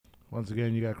Once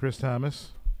again, you got Chris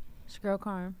Thomas. It's your girl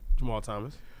Carm. Jamal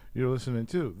Thomas. You're listening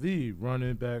to the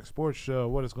Running Back Sports Show.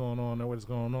 What is going on? What is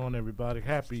going on, everybody?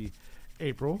 Happy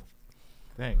April.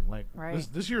 Dang, like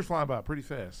this year's flying by pretty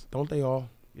fast. Don't they all?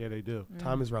 Yeah, they do.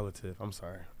 Time is relative. I'm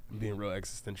sorry. I'm being real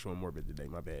existential and morbid today.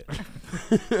 My bad. I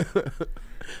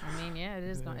mean, yeah, it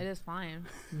is flying.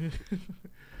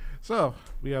 So,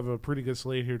 we have a pretty good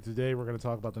slate here today. We're going to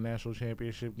talk about the national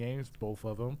championship games, both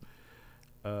of them.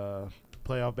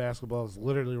 Playoff basketball is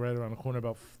literally right around the corner,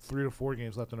 about 3 to 4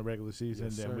 games left in the regular season.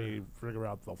 Yes, then we figure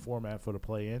out the format for the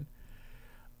play-in.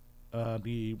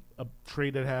 The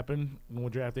trade that happened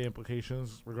with draft day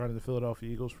implications regarding the Philadelphia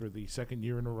Eagles for the second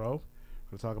year in a row.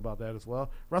 We're going to talk about that as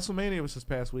well. WrestleMania was this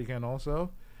past weekend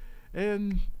also.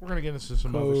 And we're going to get into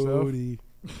some other stuff.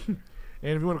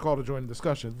 And if you want to call to join the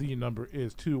discussion, the number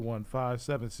is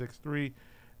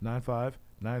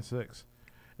 215-763-9596.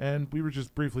 And we were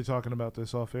just briefly talking about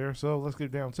this off air, so let's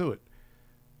get down to it.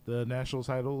 The national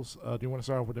titles, do you want to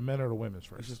start with the men or the women's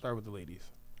first? Let's just start with the ladies.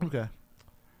 Okay.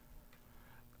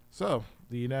 So,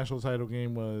 the national title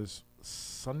game was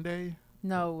Sunday?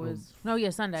 No, it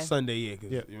was Sunday. Sunday, yeah,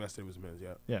 because yesterday was men's,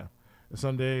 yeah. Yeah.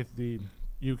 Sunday, it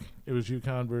was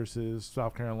UConn versus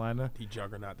South Carolina. The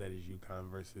juggernaut that is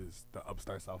UConn versus the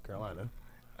upstart South Carolina.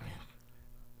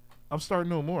 Upstart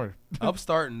no more.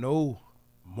 Upstart no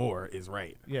more is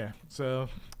right. Yeah. So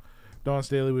Dawn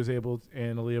Staley was able,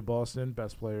 and Aaliyah Boston,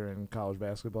 best player in college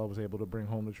basketball, was able to bring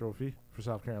home the trophy for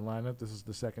South Carolina. This is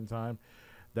the second time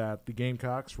that the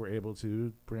Gamecocks were able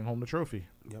to bring home the trophy.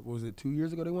 Yeah, what was it, 2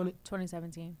 years ago they won it?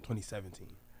 2017. 2017.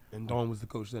 And Dawn was the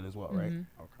coach then as well, right?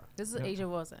 Okay. This is Asia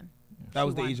Wilson. That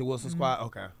was the Asia Wilson squad?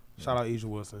 Okay. Shout out Asia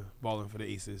Wilson, balling for the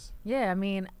Aces. Yeah, I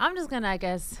mean, I'm just going to, I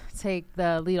guess, take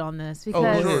the lead on this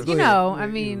because,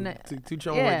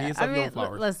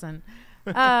 listen,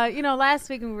 last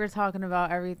week we were talking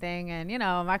about everyththing and,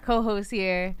 my co-host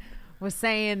here was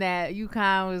saying that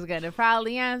UConn was going to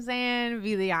probably,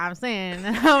 be the I was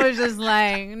just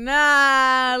like,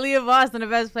 nah, Leah Boston, the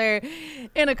best player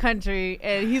in the country.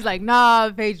 And he's like, nah,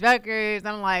 Paige Beckers.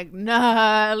 I'm like,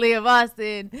 nah, Leah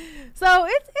Boston. So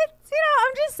it's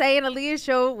I'm just saying Aaliyah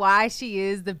showed why she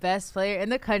is the best player in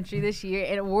the country this year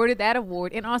and awarded that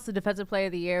award, and also Defensive Player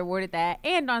of the Year awarded that,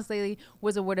 and Dawn Staley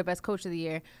was awarded Best Coach of the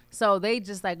Year. So they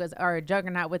just are a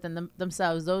juggernaut within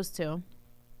themselves, those two.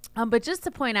 But just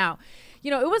to point out,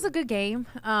 it was a good game.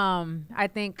 I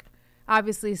think,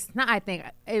 obviously,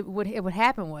 it would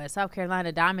happen was South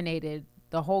Carolina dominated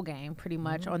the whole game pretty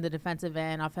much on the defensive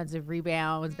end, offensive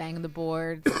rebounds, banging the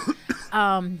boards.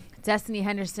 Destiny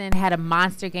Henderson had a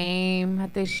monster game. I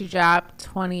think she dropped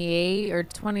 28 or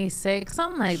 26,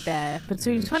 something like that,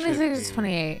 between 26 and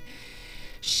 28.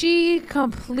 She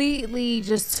completely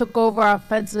just took over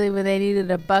offensively when they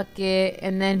needed a bucket,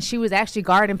 and then she was actually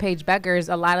guarding Paige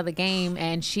Beckers a lot of the game,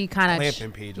 and she kind of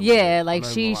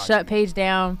she shut Paige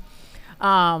down.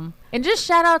 And just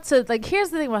shout out to here's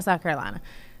the thing about South Carolina.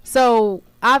 So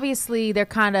obviously they're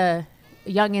kind of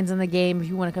youngins in the game. If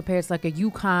you want to compare it to a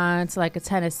UConn to a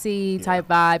Tennessee type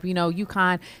vibe,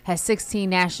 UConn has 16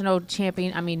 national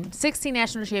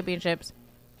championships.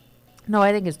 No,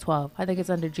 I think it's 12. I think it's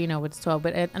under Gino. It's 12.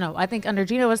 But I think under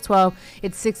Gino it's 12.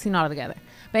 It's 16 altogether.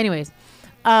 But anyways,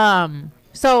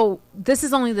 so this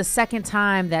is only the second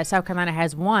time that South Carolina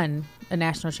has won a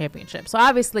national championship. So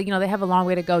obviously, they have a long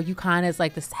way to go. UConn is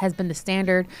has been the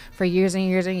standard for years and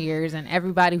years and years, and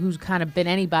everybody who's kind of been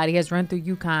anybody has run through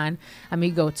UConn. I mean,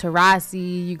 you go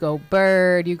Taurasi, you go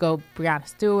Bird, you go Breanna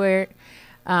Stewart.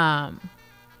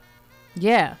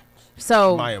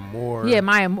 So Maya Moore.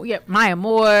 Maya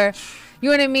Moore. You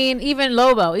know what I mean? Even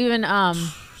Lobo. Even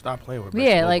stop playing with Lobo.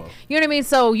 You know what I mean?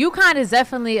 So UConn is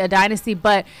definitely a dynasty,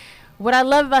 but what I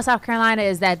love about South Carolina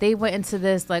is that they went into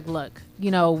this look,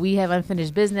 we have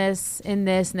unfinished business in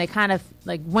this, and they kind of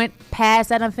went past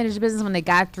that unfinished business when they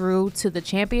got through to the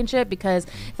championship, because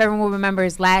if everyone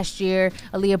remembers last year,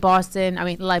 Aaliyah Boston,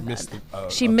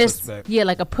 she missed a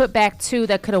putback two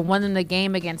that could have won them the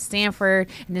game against Stanford,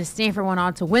 and then Stanford went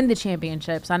on to win the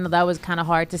championship. So I know that was kind of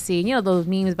hard to see. Those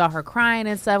memes about her crying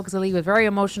and stuff, because Aaliyah was very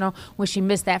emotional when she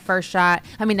missed that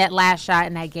last shot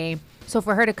in that game. So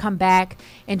for her to come back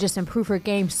and just improve her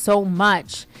game so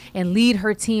much and lead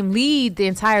the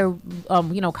entire,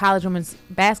 college women's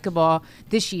basketball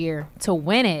this year to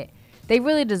win it, they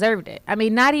really deserved it. I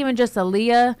mean, not even just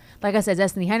Aaliyah, like I said,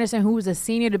 Destiny Henderson, who was a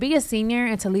senior, to be a senior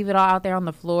and to leave it all out there on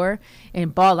the floor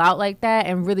and ball out like that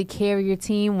and really carry your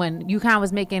team when UConn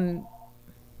was making,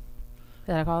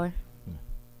 did I call her?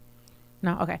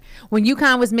 No, okay. When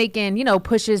UConn was making,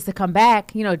 pushes to come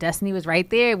back, Destiny was right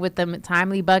there with them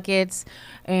timely buckets,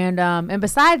 and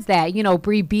besides that,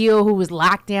 Bree Beal, who was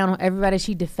locked down on everybody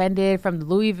she defended, from the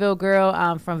Louisville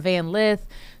girl, from Van Lith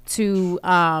to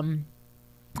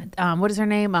what is her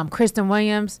name, Kristen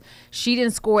Williams. She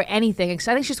didn't score anything. I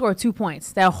think she scored 2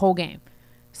 points that whole game.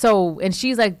 So, and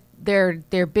she's like their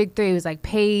big three was like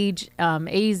Paige,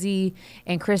 AZ,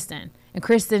 and Kristen. And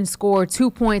Kristen scored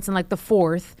 2 points in like the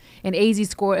fourth, and AZ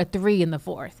scored a 3 in the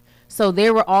fourth. So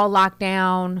they were all locked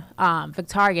down.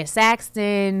 Victoria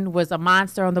Saxton was a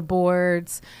monster on the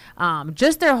boards.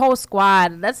 Just their whole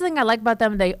squad. That's the thing I like about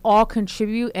them. They all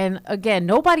contribute. And again,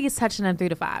 nobody is touching them 3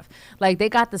 to 5. Like, they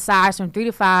got the size from 3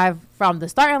 to 5, from the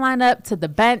starting lineup to the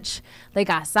bench. They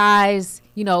got size.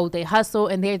 They hustle,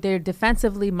 and they're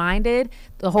defensively minded,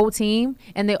 the whole team.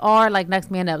 And they are like next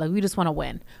man up. Like, we just want to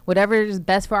win. Whatever is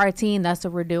best for our team, that's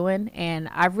what we're doing. And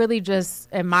I really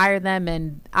just admire them.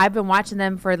 And I've been watching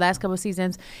them for the last couple of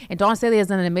seasons. And Dawn Staley has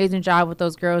done an amazing job with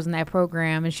those girls in that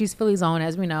program. And she's Philly's own,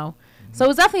 as we know. So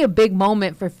it's definitely a big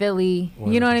moment for Philly,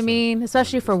 100%. You know what I mean?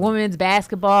 Especially 100%. For women's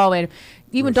basketball. And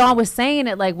even Dawn was saying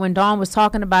it, like, when Dawn was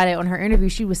talking about it on her interview,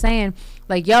 she was saying,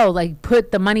 like, yo, like,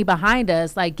 put the money behind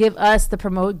us. Like, give us the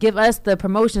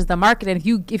promotions, the marketing.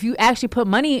 If you actually put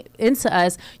money into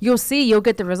us, you'll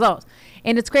get the results.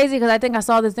 And it's crazy because I think I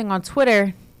saw this thing on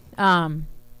Twitter.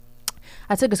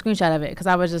 I took a screenshot of it because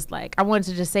I was just like, I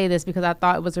wanted to just say this because I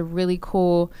thought it was a really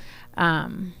cool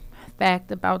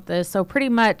fact about this. So pretty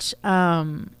much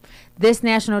this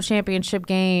national championship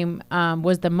game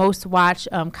was the most watched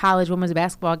college women's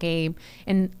basketball game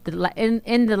in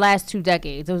the last 2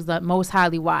 decades. It was the most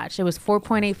highly watched. It was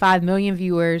 4.85 million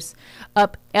viewers,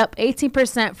 up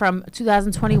 18% from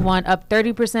 2021, up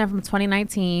 30% from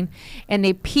 2019, and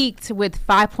they peaked with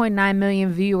 5.9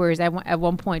 million viewers at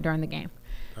one point during the game.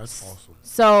 That's awesome.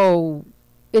 So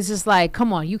it's just like,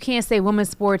 come on, you can't say women's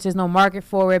sports, there's no market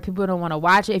for it, people don't want to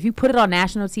watch it. If you put it on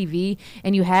national TV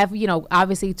and you have,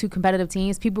 obviously 2 competitive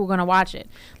teams, people are going to watch it.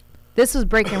 This was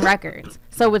breaking records.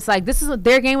 So it's like,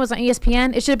 their game was on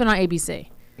ESPN, it should have been on ABC.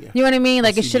 Yeah. You know what I mean?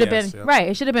 Like, it should have been, right,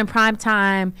 it should have been prime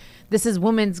time. This is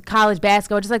women's college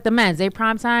basketball, just like the men's. They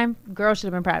prime time, girls should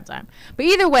have been prime time. But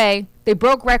either way, they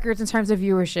broke records in terms of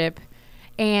viewership.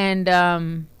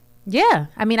 And, yeah,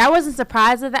 I mean, I wasn't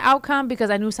surprised at the outcome because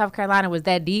I knew South Carolina was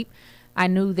that deep. I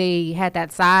knew they had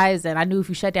that size, and I knew if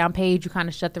you shut down Paige, you kind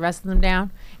of shut the rest of them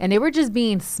down. And they were just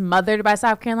being smothered by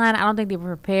South Carolina. I don't think they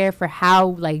were prepared for how,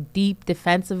 like, deep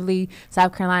defensively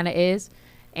South Carolina is.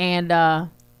 And,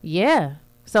 yeah.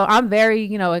 So I'm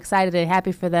very, excited and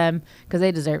happy for them because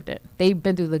they deserved it. They've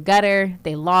been through the gutter.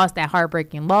 They lost that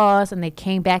heartbreaking loss, and they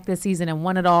came back this season and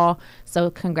won it all. So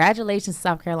congratulations,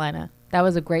 South Carolina. That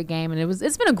was a great game, and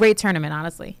it's been a great tournament,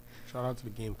 honestly. Shout out to the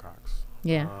Gamecocks.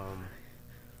 Yeah.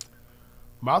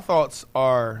 My thoughts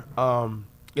are, and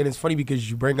it's funny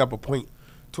because you bring up a point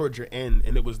towards your end,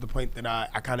 and it was the point that I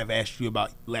kind of asked you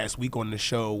about last week on the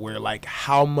show, where, like,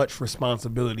 how much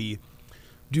responsibility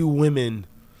do women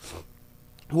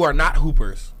who are not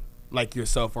hoopers like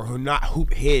yourself or who are not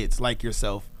hoop heads like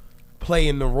yourself play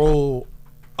in the role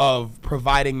of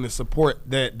providing the support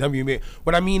that WNBA.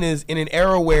 What I mean is, in an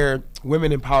era where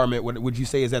women empowerment, what would you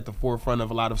say, is at the forefront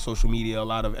of a lot of social media, a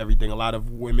lot of everything, a lot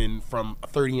of women from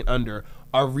 30 and under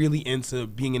are really into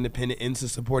being independent, into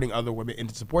supporting other women,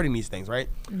 into supporting these things, right?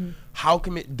 Mm-hmm. How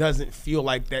come it doesn't feel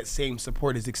like that same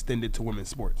support is extended to women's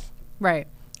sports? Right.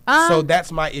 So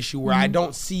that's my issue, where I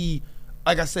don't see,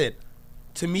 like I said,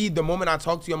 to me, the moment I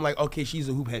talk to you, I'm like, okay, she's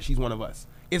a hoop head, she's one of us.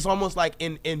 It's almost like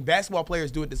in basketball, players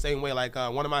do it the same way. Like,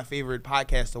 one of my favorite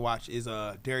podcasts to watch is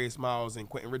Darius Miles and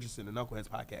Quentin Richardson, the Knuckleheads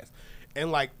podcast.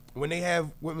 And, like, when they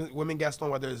have women guests on,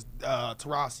 whether it's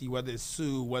Tarasi, whether it's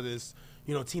Sue, whether it's,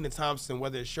 Tina Thompson,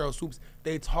 whether it's Cheryl Swoops,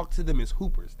 they talk to them as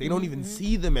hoopers. They don't even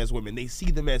see them as women. They see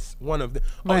them as one of the,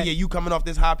 right. Oh, yeah, you coming off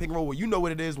this high pick and roll. Well, you know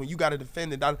what it is when you got to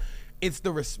defend it. It's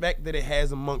the respect that it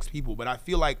has amongst people. But I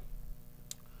feel like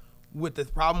with the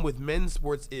problem with men's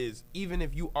sports is, even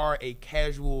if you are a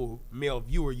casual male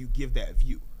viewer, you give that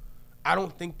view. I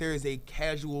don't think there is a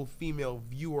casual female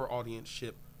viewer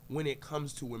audienceship when it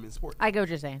comes to women's sports. I get what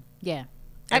you're saying. Yeah.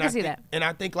 I can see that. And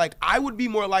I think, like, I would be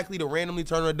more likely to randomly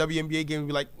turn on a WNBA game and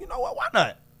be like, you know what, why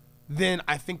not? Than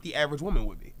I think the average woman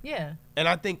would be. Yeah. And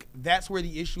I think that's where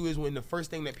the issue is, when the first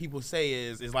thing that people say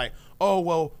is like, oh,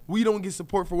 well, we don't get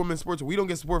support for women's sports, or we don't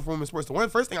get support for women's sports. The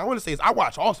first thing I want to say is I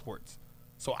watch all sports.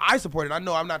 So I support it. I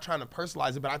know I'm not trying to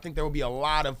personalize it, but I think there will be a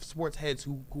lot of sports heads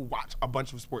who watch a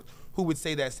bunch of sports who would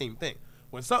say that same thing.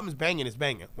 When something's banging, it's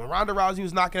banging. When Ronda Rousey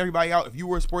was knocking everybody out, if you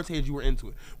were a sports head, you were into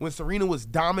it. When Serena was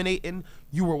dominating,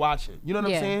 you were watching. You know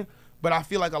what I'm saying? But I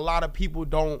feel like a lot of people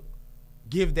don't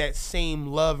give that same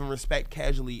love and respect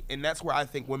casually, and that's where I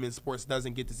think women's sports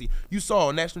doesn't get to see. You saw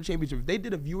a national championship. If they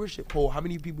did a viewership poll, how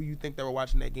many people you think that were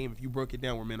watching that game if you broke it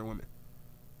down were men or women?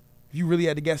 If you really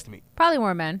had to guesstimate. Probably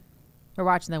more men are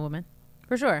watching than women,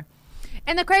 for sure.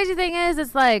 And the crazy thing is,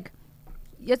 it's like,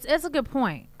 it's a good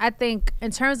point. I think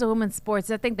in terms of women's sports,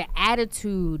 I think the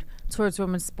attitude towards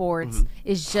women's sports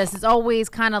is just, it's always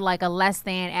kind of like a less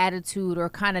than attitude, or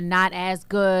kind of not as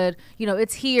good. You know,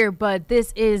 it's here, but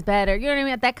this is better. You know what I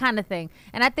mean? That kind of thing.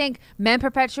 And I think men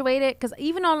perpetuate it, because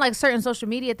even on like certain social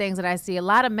media things that I see, a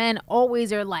lot of men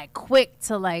always are like quick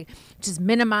to like just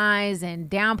minimize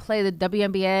and downplay the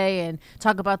WNBA and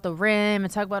talk about the rim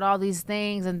and talk about all these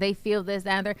things, and they feel this,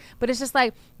 that, and there. But it's just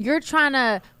like, you're trying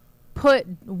to put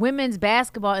women's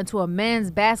basketball into a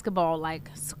men's basketball like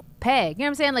peg. You know what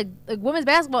I'm saying? Like women's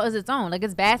basketball is its own. Like,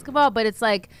 it's basketball, but it's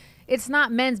like, it's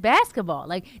not men's basketball.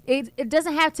 Like, it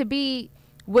doesn't have to be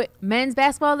what men's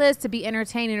basketball is to be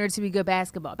entertaining or to be good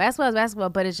basketball. Basketball is basketball,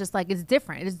 but it's just like, it's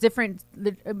different. It's different.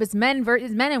 It's men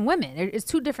and women. It's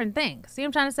two different things. See what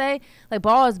I'm trying to say? Like,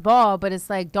 ball is ball, but it's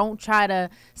like, don't try to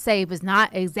say if it's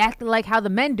not exactly like how the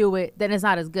men do it, then it's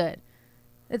not as good.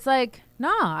 It's like,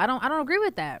 no, I don't agree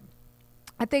with that.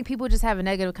 I think people just have a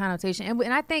negative connotation,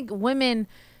 and I think women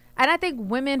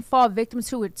fall victim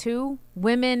to it too.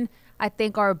 Women, I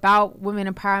think, are about women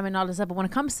empowerment and all this stuff, but when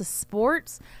it comes to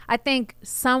sports, I think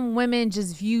some women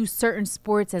just view certain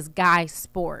sports as guy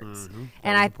sports.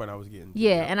 And that's the point I was getting to.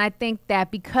 Yeah, and I think that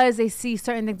because they see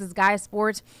certain things as guy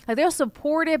sports, like, they'll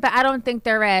support it, but I don't think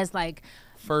they're as like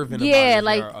fervent yeah, about it.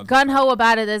 like gun-ho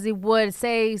about it as he would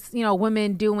say, you know,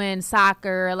 women doing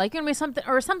soccer, like, you know what I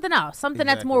mean, something else,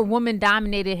 that's more woman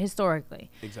dominated historically.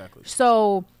 Exactly.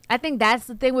 So I think that's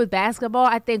the thing with basketball.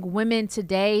 I think women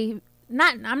today,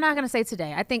 I'm not gonna say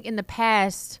today, I think in the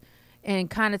past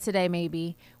and kind of today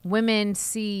maybe, women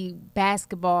see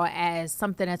basketball as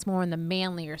something that's more on the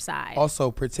manlier side.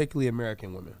 Also, particularly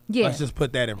American women. Yeah. Let's just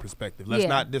put that in perspective. Let's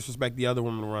not disrespect the other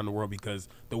women around the world, because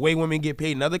the way women get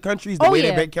paid in other countries, the way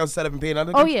their bank accounts set up and paid in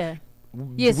other countries. Oh, yeah.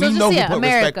 Yeah, so we know who put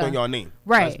America. respect on your name.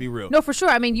 Right. Let's be real. No, for sure.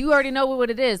 I mean, you already know what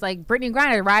it is. Like, Brittany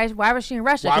Griner, why was she in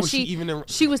Russia? Why was she even in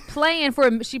She was playing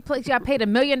for, she got paid $1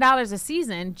 million a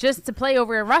season just to play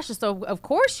over in Russia. So, of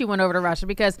course, she went over to Russia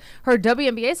because her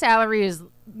WNBA salary is,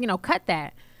 you know, cut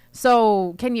that.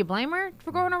 So, can you blame her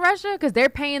for going to Russia? Because they're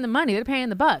paying the money. They're paying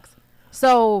the bucks.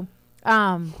 So,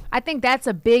 I think that's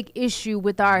a big issue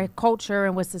with our culture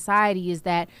and with society, is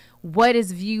that what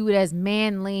is viewed as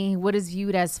manly, what is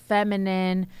viewed as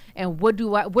feminine, and what do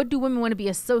women want to be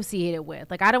associated with?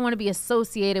 Like, I don't want to be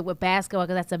associated with basketball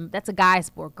because that's a guy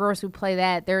sport. Girls who play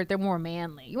that, they're more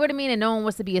manly. You know what I mean? And no one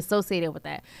wants to be associated with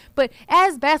that. But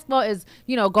as basketball is,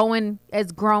 you know, growing,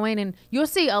 and you'll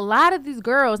see a lot of these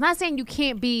girls, not saying you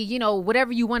can't be, you know,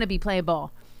 whatever you want to be playing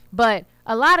ball, but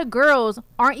a lot of girls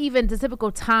aren't even the typical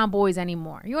tomboys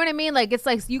anymore. You know what I mean? Like, it's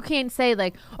like, you can't say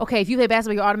like, okay, if you play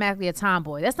basketball, you're automatically a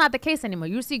tomboy. That's not the case anymore.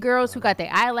 You see girls who got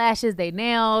their eyelashes, their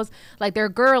nails, like, they're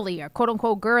girly or quote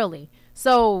unquote girly.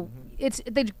 So it's,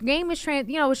 the game is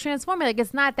transforming. Like,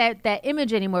 it's not that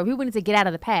image anymore. People need to get out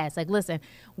of the past. Like, listen,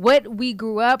 what we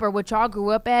grew up, or what y'all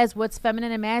grew up as, what's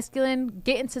feminine and masculine,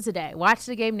 get into today. Watch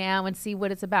the game now and see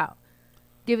what it's about.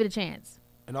 Give it a chance.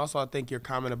 And also, I think your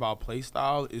comment about play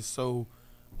style is so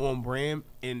on brand,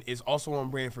 and it's also on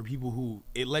brand for people who,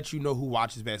 it lets you know who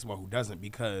watches basketball, who doesn't,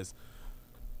 because,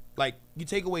 like, you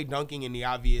take away dunking and the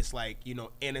obvious, like, you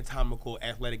know, anatomical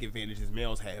athletic advantages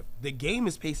males have. The game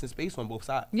is pace and space on both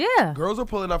sides. Yeah. Girls are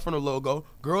pulling up from the logo.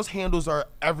 Girls' handles are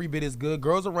every bit as good.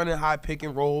 Girls are running high pick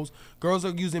and rolls. Girls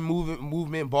are using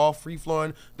movement, ball free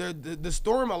flowing. The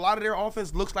Storm, a lot of their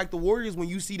offense looks like the Warriors when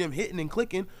you see them hitting and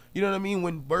clicking. You know what I mean?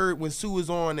 When Sue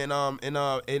is on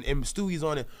and Stewie's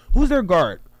on it. Who's their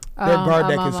guard? Their guard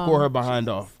that can score her behind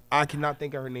off. I cannot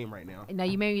think of her name right now. No,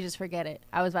 you maybe just forget it.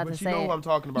 I was about to say it. But you know who I'm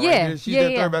talking about, yeah, right? She's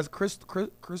their third best.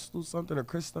 Crystal something or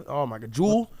Crystal. Oh, my God.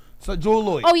 Jewel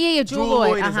Lloyd. Oh, yeah, Jewel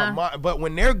Lloyd. Is but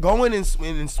when they're going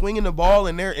and swinging the ball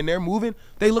and they're moving,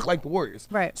 they look like the Warriors.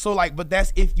 Right. So, like, but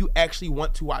that's if you actually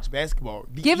want to watch basketball.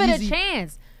 Give it a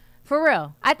chance. For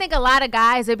real. I think a lot of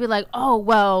guys, they'd be like, oh,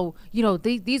 well, you know,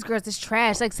 these girls is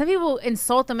trash. Like, some people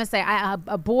insult them and say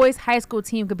a boys' high school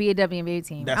team could be a WNBA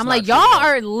team. I'm like, y'all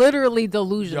are literally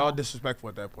delusional. Y'all disrespectful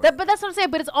at that point. But that's what I'm saying.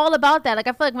 But it's all about that. Like,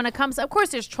 I feel like when it comes to, of course,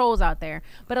 there's trolls out there.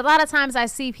 But a lot of times I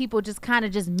see people just kind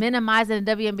of just minimizing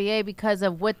the WNBA because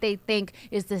of what they think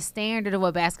is the standard of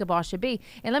what basketball should be.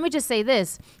 And let me just say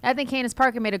this. I think Candace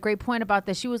Parker made a great point about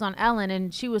this. She was on Ellen,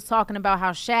 and she was talking about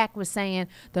how Shaq was saying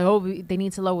that, oh, they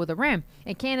need to lower the rim.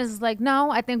 And Candace is like,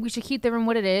 no, I think we should keep the rim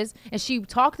what it is. And she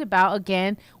talked about,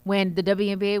 again, when the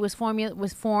WNBA was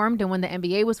formed and when the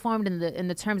NBA was formed in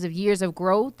the terms of years of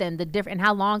growth and and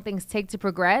how long things take to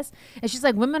progress. And she's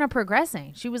like, women are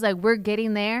progressing. She was like, we're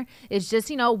getting there. It's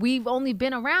just, we've only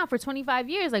been around for 25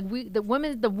 years. Like the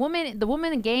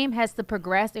woman game has to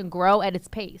progress and grow at its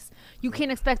pace. You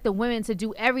can't expect the women to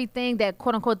do everything that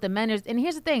quote unquote the men is. And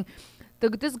here's the thing.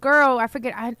 This girl, I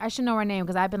forget, I should know her name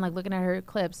because I've been like looking at her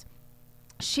clips.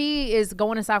 She is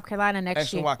going to South Carolina next year.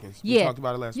 Ashton Watkins. We talked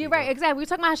about it last week. Yeah, right, exactly. We were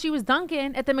talking about how she was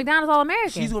dunking at the McDonald's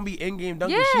All-American. She's going to be in-game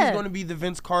dunking. Yeah. She's going to be the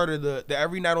Vince Carter, the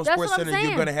every night on Sports Center,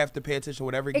 you're going to have to pay attention to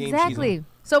whatever game she's on.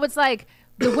 So it's like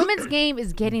the women's game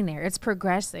is getting there. It's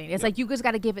progressing. It's like you just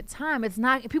got to give it time. It's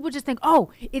not, people just think,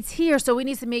 oh, it's here, so it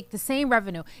needs to make the same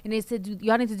revenue. And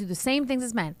y'all need to do the same things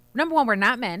as men. Number one, we're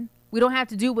not men. We don't have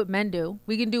to do what men do.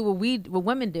 We can do what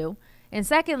women do. And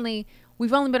secondly,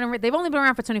 they've only been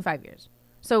around for 25 years.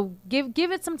 So give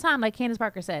it some time, like Candace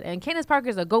Parker said. And Candace Parker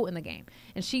is a GOAT in the game,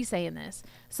 and she's saying this.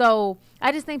 So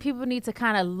I just think people need to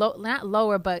kind of not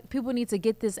lower, but people need to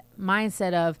get this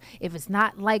mindset of if it's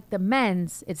not like the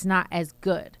men's, it's not as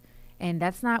good. And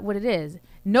that's not what it is.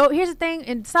 No, here's the thing,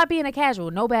 and stop being a casual.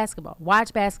 No basketball.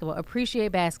 Watch basketball.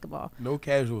 Appreciate basketball. No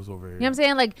casuals over here. You know what I'm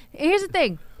saying? Like, here's the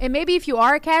thing. And maybe if you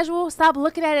are a casual, stop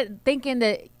looking at it thinking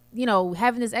that,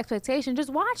 having this expectation. Just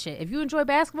watch it. If you enjoy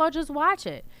basketball, just watch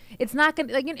it. It's not going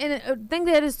to, like, and a thing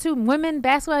that is too, women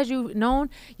basketball, as you've known,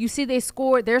 you see their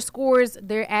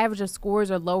average of scores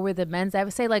are lower than men's. I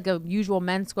would say like a usual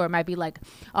men's score might be like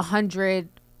 100,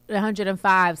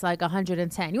 105, so like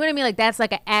 110. You know what I mean? Like that's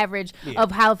like an average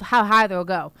of how high they'll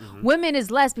go. Mm-hmm. Women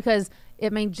is less because,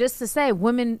 just to say,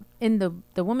 women in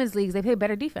the women's leagues, they play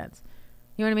better defense.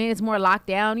 You know what I mean? It's more locked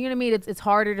down. You know what I mean? It's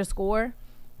harder to score.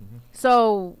 Mm-hmm.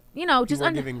 So, just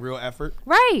giving real effort.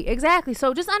 Right, exactly.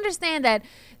 So just understand that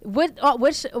what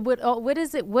does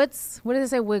it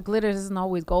say? What glitters isn't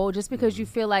always gold. Just because you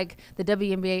feel like the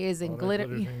WNBA isn't glitter.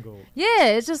 Yeah,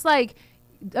 it's just like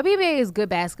WNBA is good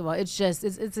basketball. It's just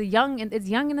it's young and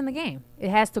in the game. It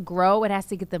has to grow. It has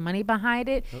to get the money behind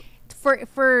it. Yep.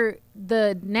 For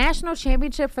the national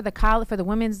championship for the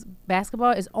women's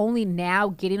basketball is only now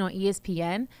getting on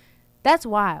ESPN. That's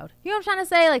wild. You know what I'm trying to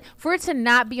say? Like, for it to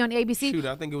not be on ABC. Shoot,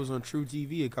 I think it was on True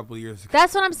TV a couple of years ago.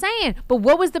 That's what I'm saying. But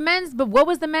what was the men's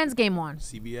game on?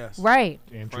 CBS. Right.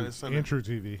 And True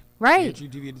TV. Right. And True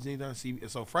TV at the same time.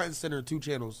 So front and center, 2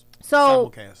 channels.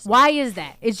 So why is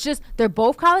that? It's just they're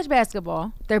both college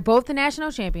basketball. They're both the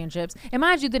national championships. And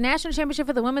mind you, the national championship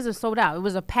for the women's is sold out. It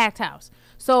was a packed house.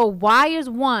 So why is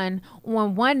one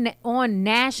on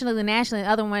nationally, and the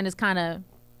other one is kind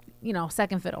of,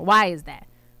 second fiddle? Why is that?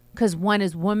 Because one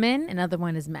is women and the other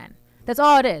one is men. That's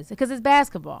all it is. Because it's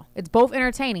basketball. It's both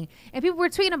entertaining. And people were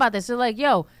tweeting about this. They're like,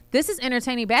 yo, this is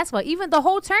entertaining basketball. Even the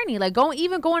whole tourney, like going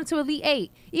to Elite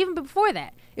 8, even before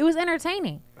that, it was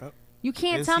entertaining. You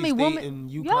can't tell me women. And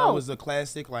UConn was a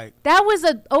classic. Like that was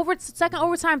a second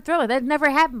overtime thriller. That never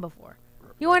happened before.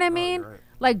 You know what I mean? Right.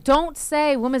 Like, don't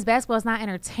say women's basketball is not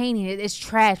entertaining. It's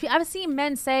trash. I've seen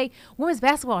men say women's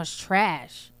basketball is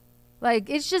trash. Like,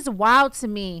 it's just wild to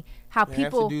me how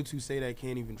people. Half the dudes who say that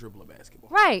can't even dribble a basketball.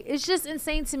 Right. It's just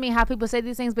insane to me how people say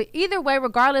these things. But either way,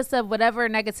 regardless of whatever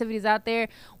negativity is out there,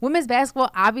 women's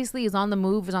basketball obviously is on the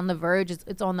move, is on the verge,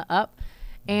 it's on the up.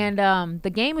 And the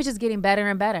game is just getting better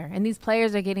and better. And these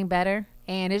players are getting better.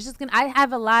 And it's just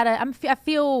I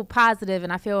feel positive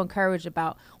and I feel encouraged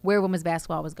about where women's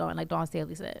basketball was going, like Dawn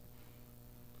Staley said.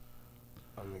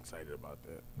 I'm excited about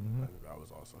that. Mm-hmm. I think that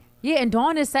was awesome. Yeah, and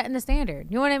Dawn is setting the standard.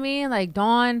 You know what I mean? Like,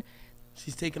 Dawn.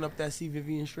 She's taking up that C.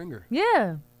 Vivian Stringer.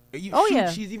 Yeah.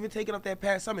 She's even taking up that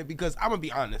Pat Summitt because I'm going to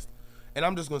be honest, and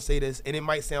I'm just going to say this, and it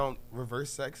might sound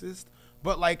reverse sexist,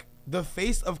 but, like, the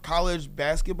face of college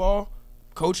basketball,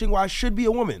 coaching-wise, should be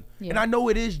a woman. Yeah. And I know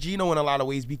it is Gino in a lot of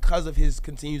ways because of his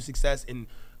continued success and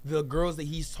the girls that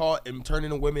he's taught and turning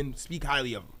to women speak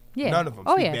highly of him. Yeah. None of them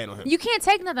speak bad on him. You can't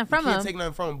take nothing from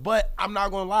him. But I'm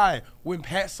not going to lie. When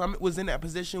Pat Summitt was in that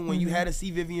position, when you had a C.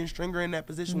 Vivian Stringer in that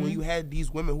position, when you had these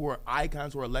women who are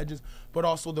icons, who are legends, but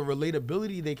also the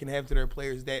relatability they can have to their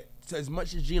players that as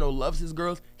much as Gino loves his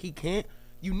girls, he can't.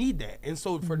 You need that. And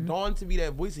so for Dawn to be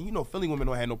that voice, and Philly women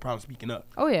don't have no problem speaking up.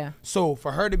 Oh, yeah. So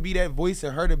for her to be that voice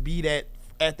and her to be that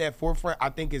at that forefront, I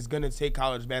think is going to take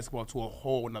college basketball to a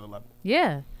whole another level.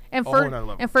 Yeah. And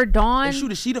for Dawn, and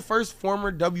shoot, is she the first former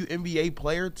WNBA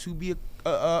player to be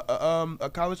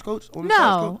a college coach?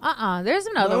 No, There's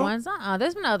been other ones.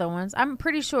 There's been other ones. I'm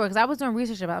pretty sure because I was doing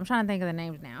research about it. I'm trying to think of the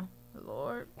names now.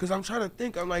 Lord. Because I'm trying to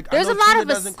think. I'm like, There's I know a lot Tina of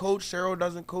us- doesn't coach, Cheryl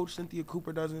doesn't coach, Cynthia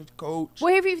Cooper doesn't coach.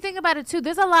 Well, if you think about it too,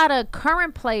 there's a lot of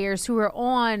current players who are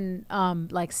on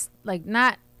like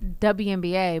not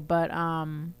WNBA, but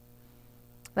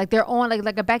like they're on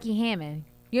like a Becky Hammond.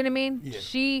 You know what I mean?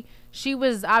 Yeah. She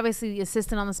was obviously the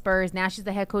assistant on the Spurs. Now she's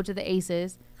the head coach of the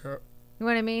Aces. You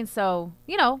know what I mean? So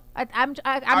I'm not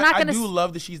gonna. I do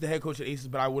love that she's the head coach of Aces,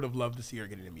 but I would have loved to see her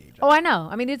get an NBA job. Oh, I know.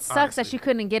 I mean, it sucks that Honestly. she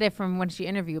couldn't get it from when she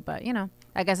interviewed, but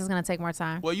I guess it's gonna take more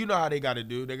time. Well, you know how they got to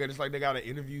do. They got they got to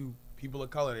interview people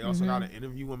of color. They also got to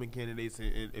interview women candidates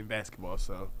in basketball.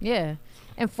 So Yeah,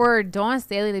 and for Dawn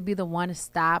Staley to be the one to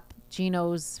stop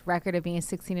Gino's record of being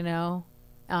 16-0.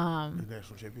 the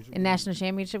national championship. In national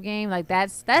championship game, like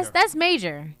that's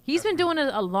major. He's been doing it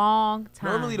a long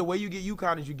time. Normally, the way you get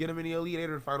UConn is you get them in the Elite Eight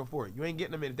or the Final Four. You ain't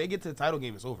getting them in. If they get to the title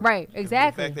game, it's over. Right, And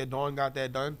exactly. The fact that Dawn got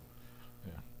that done,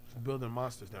 Yeah. she's building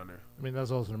monsters down there. I mean,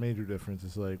 that's also a major difference.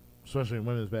 It's like, especially in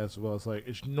women's basketball, it's like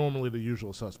it's normally the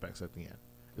usual suspects at the end.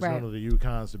 It's Right. normally the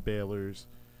UConns, the Baylors.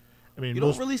 I mean, You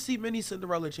most, don't really see many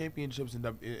Cinderella championships in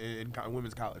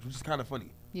women's college, which is kind of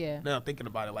funny. Yeah. Now thinking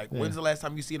about it, like Yeah. when's the last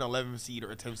time you see an 11th seed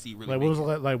or a 10th seed really? like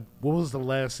make what was the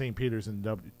last St. Peter's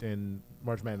in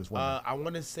March Madness it? winning? I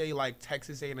want to say like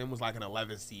Texas A&M was like an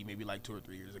 11th seed, maybe like 2 or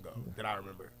 3 years ago that I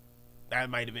remember. That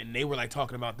might have been. They were like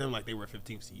talking about them like they were a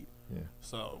 15th seed. Yeah.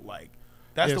 So like,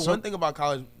 that's Yeah, the so- one thing about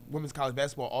women's college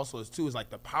basketball also is too is like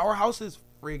the powerhouses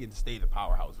friggin' stay the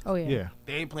powerhouses. Oh yeah. Yeah.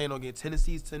 They ain't playing on getting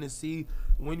Tennessee.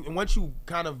 And once you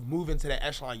kind of move into the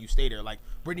echelon, you stay there. Like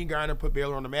Brittany Griner put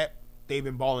Baylor on the map. They've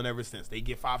been balling ever since. They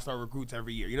get 5-star recruits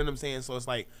every year. You know what I'm saying? So it's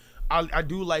like I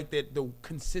do like that the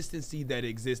consistency that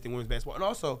exists in women's basketball, and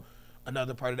also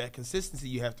another part of that consistency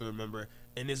you have to remember,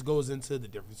 and this goes into the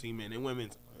difference between men and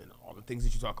women's and all the things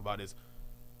that you talk about is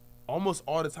almost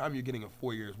all the time you're getting a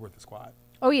 4 years worth of squad.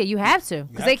 Oh yeah, you have to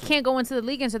because have they to. can't go into the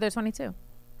league until they're 22.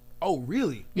 Oh,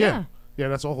 really? Yeah. Yeah,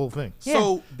 that's the whole thing. Yeah.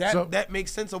 So So- that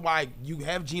makes sense of why you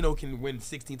have Gino can win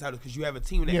 16 titles because you have a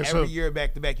team that Yeah, every so- year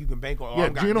back to back you can bank on. Yeah,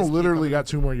 I'm got Gino this kid literally coming. got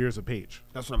 2 more years of Page.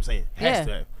 That's what I'm saying. Yeah. Has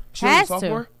to have. She was a Has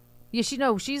sophomore? to. Yeah,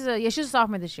 she's a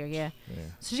sophomore this year. Yeah. Yeah.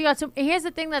 So she got two. And here's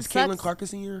the thing that Is Caitlin sucks. Clark a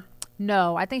senior?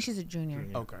 No, I think she's a junior.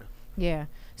 Okay. Yeah.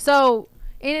 So,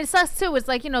 and it sucks too. It's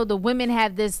like, the women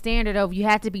have this standard of you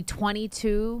have to be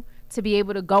 22 to be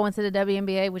able to go into the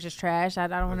WNBA, which is trash. I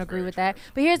don't want to That's agree very with that.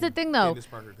 But here's the thing though. Candace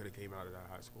Parker could have came out of that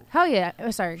high school. Hell yeah.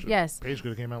 Sorry. Yes. Page could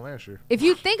have came out last year. If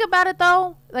you think about it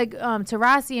though, like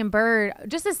Taurasi and Bird,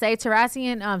 just to say Taurasi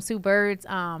and Sue Bird's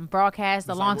broadcast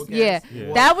The along, simulcast? yeah,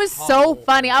 Yeah. that was so Oh,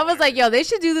 funny. I was like, yo, they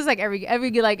should do this like every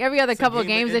other couple of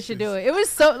game of games. They should do inches. it. It was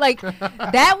so like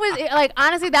that was like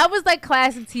honestly that was like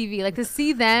classic TV. Like to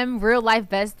see them real life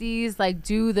besties like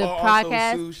do the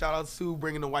podcast. Also, Sue, shout out Sue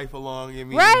bringing the wife along. I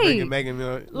mean, Right. Bringing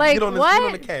Megan. Like, get on what? Get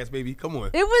on the cast, baby. Come on.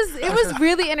 It was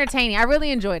really entertaining. I really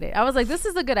enjoyed it. I was like, this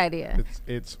is a good idea.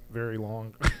 It's very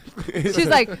long. She's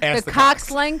like, Ask the the cock's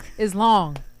Cox. length is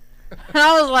long. And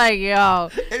I was like, yo.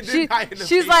 It did die in the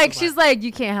She's face, like,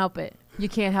 you can't help it. You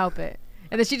can't help it.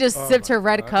 And then she just sipped her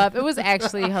red cup. It was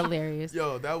actually hilarious.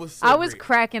 Yo, that was so I was great.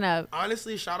 cracking up.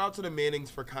 Honestly, shout out to the Mannings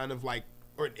for kind of like,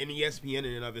 or an ESPN in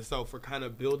and of itself for kind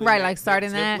of building Right, that, like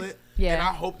starting that. template. Yeah. And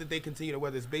I hope that they continue to,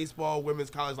 whether it's baseball,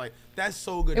 women's college, like that's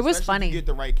so good. It was especially if funny. you get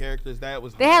the right characters. That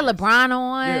was. They had hilarious. LeBron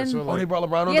on. Yeah, so, Oh, like- they brought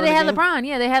LeBron on. Yeah, they during had the game? LeBron.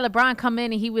 Yeah, they had LeBron come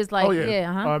in and he was like, oh yeah.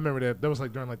 yeah, Oh, I remember that. That was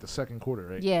like during like the second quarter,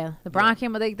 right? Yeah, LeBron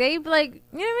came. Like they like, you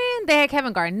know what I mean? They had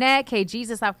Kevin Garnett,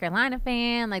 KG's a South Carolina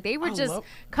fan. Like they were I just love-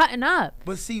 cutting up.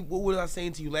 But see, what was I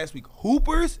saying to you last week?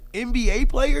 Hoopers, NBA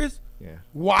players, Yeah.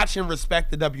 watch and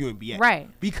respect the WNBA. Right.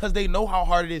 Because they know how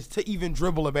hard it is to even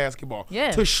dribble a basketball.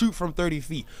 Yeah. To shoot from 30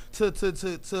 feet.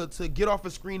 To get off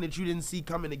a screen that you didn't see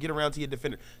coming to get around to your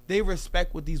defender. They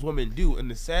respect what these women do. And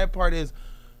the sad part is,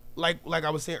 like I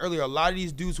was saying earlier, a lot of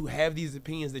these dudes who have these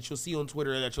opinions that you'll see on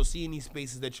Twitter, that you'll see in these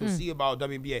spaces, that you'll see about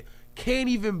WNBA, can't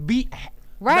even beat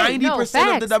Right, 90% of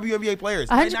the facts. WNBA players.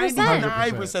 100%.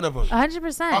 99% of them.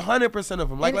 100%. 100% of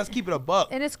them. Like, And- let's keep it a buck.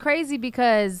 And it's crazy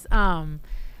because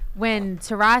when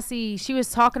Taurasi, she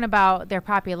was talking about their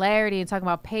popularity and talking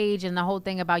about Paige and the whole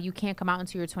thing about you can't come out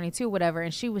until you're 22, whatever.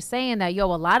 And she was saying that, a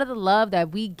lot of the love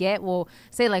that we get, well,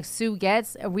 say like Sue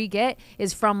gets, or we get,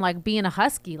 is from like being a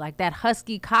Husky, like that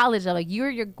Husky college. Like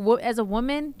as a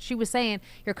woman, she was saying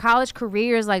your college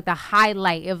career is like the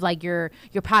highlight of like your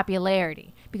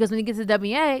popularity. because when you get to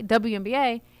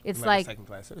WNBA, it's like second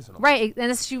class citizen. Right, and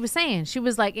that's what she was saying. She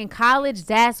was like, in college,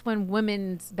 that's when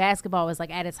women's basketball was like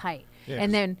at its height. Yes.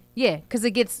 And then because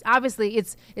it gets, obviously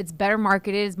it's better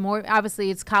marketed, it's more,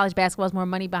 obviously it's college basketball, has more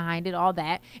money behind it, all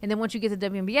that. And then once you get to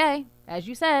WNBA, as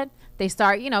you said, they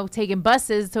start, taking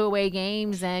buses to away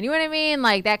games, and you know what I mean,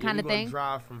 like that kind of thing.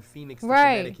 Drive from Phoenix to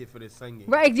Connecticut for this Sun game.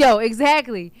 Right,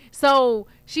 exactly. So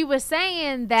she was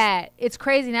saying that it's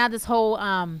crazy now. This whole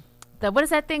what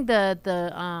is that thing?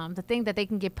 The thing that they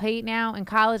can get paid now in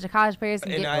college. The college players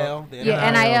can NIL, get the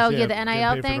NIL, yeah, the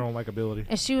NIL thing. For their own likability.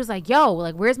 And she was like, "Yo,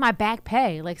 like, where's my back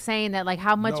pay?" Like saying that, like,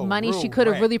 how much money she could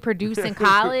have right. really produced in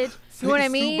college. You know what I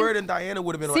mean? Sue Bird and Diana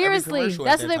would have been seriously. On every commercial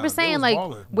That's at what they that were time. saying. was Like,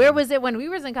 balling. where was it when we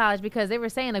was in college? Because they were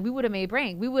saying like we would have made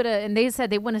bank. We would have, and they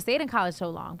said they wouldn't have stayed in college so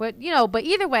long. But but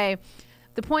either way.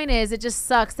 The point is, it just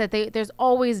sucks that there's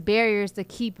always barriers to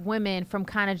keep women from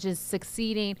kind of just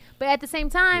succeeding. But at the same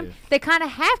time, they kind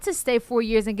of have to stay 4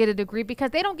 years and get a degree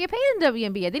because they don't get paid in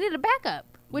WNBA. They need a backup,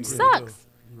 which sucks.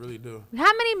 You really do.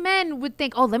 How many men would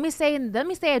think, oh, let me stay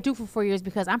at Duke for 4 years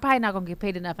because I'm probably not gonna get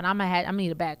paid enough, and I'm gonna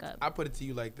need a backup. I put it to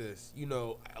you like this: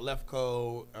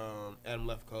 Lefko, Adam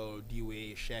Lefko, D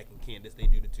Wade, Shaq, and Candace. They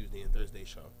do the Tuesday and Thursday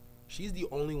show. She's the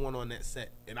only one on that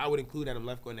set, and I would include Adam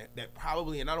Lefko in that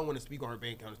probably, and I don't want to speak on her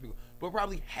bank account, but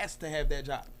probably has to have that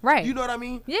job. Right. You know what I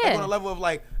mean? Yeah. Like on a level of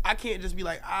like, I can't just be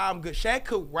like, I'm good. Shaq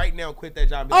could right now quit that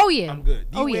job. And be Oh, like, yeah. I'm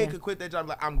good. D Wade yeah. could quit that job. And be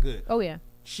like, I'm good. Oh yeah.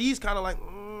 She's kind of like,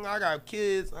 I got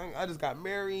kids. I just got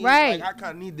married. Right. Like, I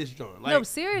kind of need this joint. Like, No,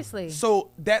 seriously.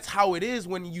 So that's how it is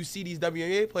when you see these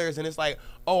WNBA players, and it's like,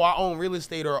 oh, I own real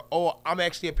estate, or oh, I'm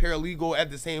actually a paralegal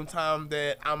at the same time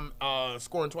that I'm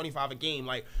scoring 25 a game.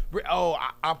 Like, oh,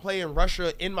 I play in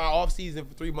Russia in my off season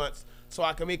for 3 months so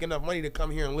I can make enough money to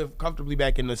come here and live comfortably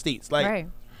back in the States. Like, Right.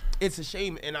 It's a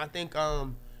shame, and I think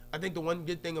the one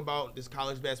good thing about this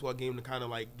college basketball game, to kind of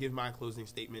like give my closing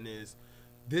statement, is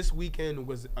this weekend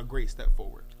was a great step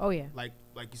forward. Oh yeah. Like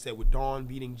you said, with Dawn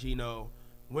beating Gino,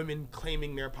 women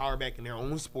claiming their power back in their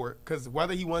own sport. Because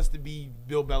whether he wants to be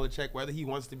Bill Belichick, whether he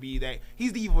wants to be that,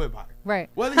 he's the evil empire. Right.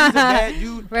 Whether he's a bad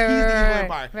dude, he's the evil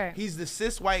empire. Right. He's the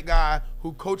cis white guy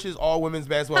who coaches all women's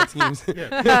basketball teams.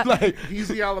 Like, he's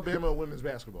the Alabama of women's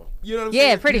basketball. You know what I'm saying?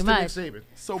 Yeah, pretty He's the Nick much. Saban.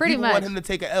 So pretty people much. want him to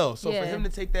take an L. So for him to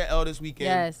take that L this weekend,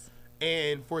 Yes.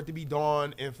 and for it to be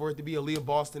Dawn, and for it to be Aaliyah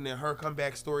Boston and her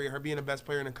comeback story, her being the best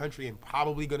player in the country and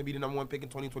probably going to be the #1 pick in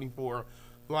 2024,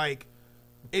 like,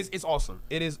 it's awesome.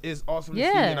 It's awesome to see,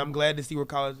 and I'm glad to see where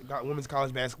women's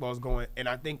college basketball is going. And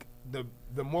I think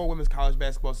the more women's college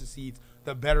basketball succeeds,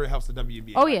 the better it helps the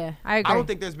WNBA. Oh yeah, I agree. I don't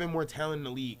think there's been more talent in the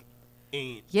league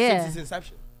since its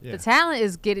inception. Yeah. The talent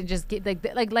is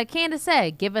like Candace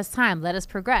said, give us time, let us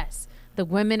progress. The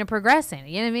women are progressing.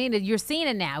 You know what I mean? You're seeing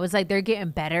it now. It's like they're getting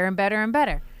better and better and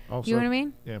better. Also, you know what I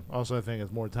mean? Yeah. Also, I think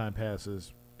as more time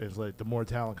passes, it's like the more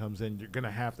talent comes in, you're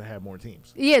gonna have more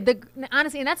teams. Yeah,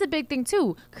 honestly, and that's a big thing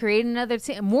too. Create another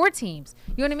more teams.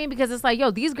 You know what I mean? Because it's like, yo,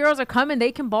 these girls are coming,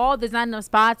 they can ball. There's not enough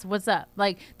spots. What's up?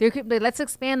 Like, let's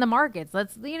expand the markets. You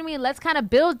know what I mean? Let's kind of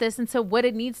build this into what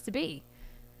it needs to be.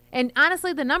 And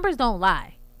honestly, the numbers don't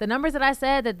lie. The numbers that I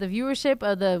said, that the viewership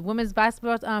of the women's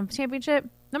basketball championship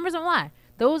numbers don't lie.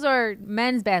 Those are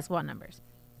men's basketball numbers.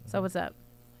 So what's up?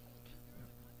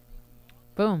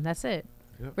 Boom. That's it.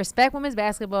 Yep. Respect women's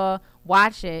basketball.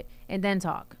 Watch it and then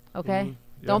talk. Okay.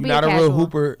 Mm-hmm. Don't be You're not a a casual. real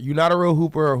hooper. You're not a real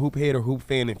hooper or hoop head or hoop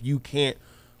fan if you can't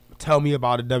tell me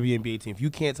about a WNBA team. If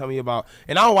you can't tell me about,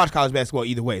 and I don't watch college basketball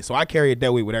either way, so I carry it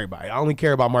that way with everybody. I only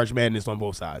care about March Madness on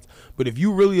both sides. But if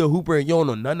you really a hooper and you don't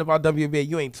know nothing about WNBA,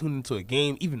 you ain't tuned into a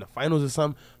game, even the finals or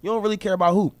something, you don't really care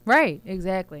about hoop. Right.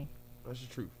 Exactly. That's the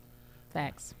truth.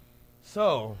 Facts.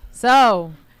 So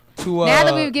Now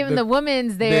that we've given the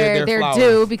women's their flowers.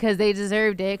 due because they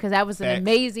deserved it, because that was an Facts.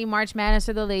 amazing March Madness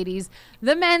for the ladies.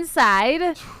 The men's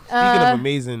side. Speaking of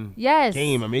amazing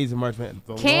game, amazing March Madness.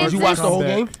 Kansas- Did you watch the whole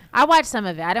game? I watched some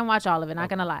of it. I didn't watch all of it. Not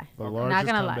gonna lie. The Not largest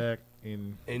gonna lie. comeback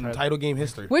in Title game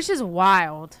history. Which is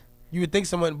wild. You would think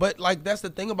someone, but like that's the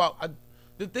thing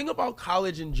about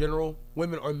college in general,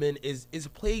 women or men, is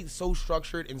played so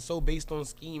structured and so based on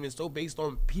scheme and so based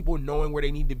on people knowing where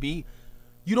they need to be.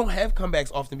 You don't have comebacks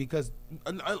often because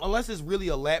unless it's really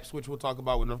a lapse, which we'll talk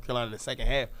about with North Carolina in the second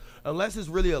half, unless it's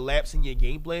really a lapse in your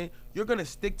game plan, you're going to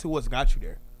stick to what's got you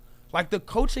there. Like the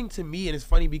coaching to me, and it's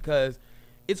funny because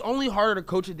it's only harder to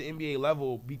coach at the NBA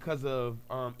level because of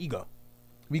ego,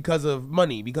 because of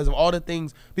money, because of all the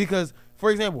things. Because, for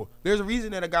example, there's a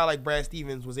reason that a guy like Brad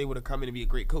Stevens was able to come in and be a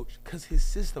great coach because his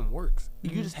system works.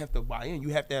 Mm-hmm. You just have to buy in. You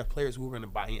have to have players who are going to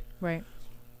buy in. Right.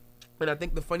 And I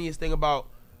think the funniest thing about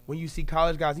when you see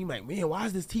college guys, you like, man, why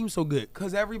is this team so good?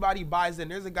 Because everybody buys in.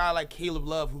 There's a guy like Caleb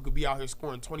Love who could be out here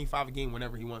scoring 25 a game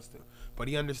whenever he wants to. But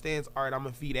he understands, all right, I'm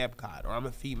going to feed Epcot, or I'm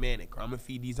going to feed Manic, or I'm going to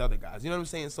feed these other guys. You know what I'm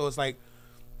saying? So it's like,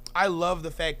 I love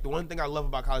the fact, the one thing I love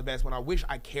about college basketball, I wish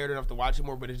I cared enough to watch it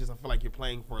more, but it's just I feel like you're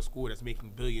playing for a school that's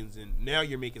making billions, and now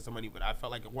you're making some money, but I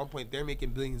felt like at one point they're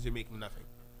making billions, you're making nothing.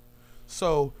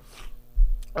 So,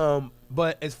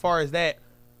 but as far as that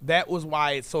was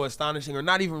why it's so astonishing, or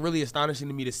not even really astonishing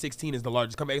to me, that 16 is the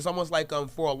largest comeback. It's almost like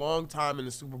for a long time in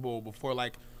the Super Bowl, before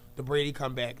like the Brady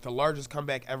comeback, the largest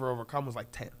comeback ever overcome was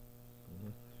like 10.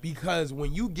 Mm-hmm. Because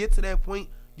when you get to that point,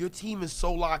 your team is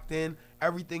so locked in.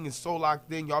 Everything is so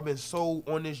locked in. Y'all been so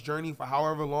on this journey for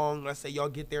however long. Let's say y'all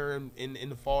get there in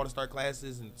the fall to start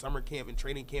classes and summer camp and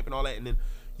training camp and all that, and then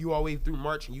you all the way through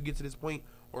March and you get to this point,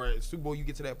 or at Super Bowl you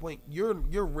get to that point,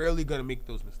 you're rarely gonna make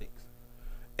those mistakes.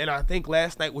 And I think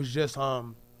last night was just a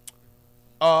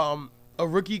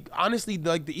rookie. Honestly,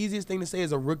 like the easiest thing to say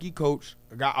is a rookie coach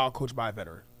got out-coached by a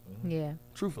veteran. Yeah.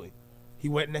 Truthfully, he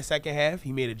went in the second half.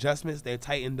 He made adjustments. They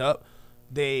tightened up.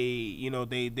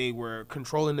 They were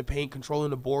controlling the paint,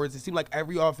 controlling the boards. It seemed like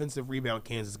every offensive rebound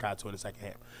Kansas got to in the second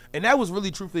half. And that was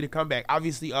really truthfully the comeback.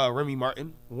 Obviously, Remy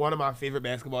Martin, one of my favorite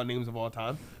basketball names of all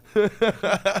time.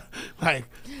 Like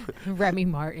Remy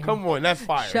Martin. Come on, that's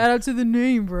fire. Shout out to the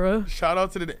name, bro. Shout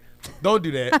out to the don't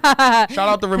do that. Shout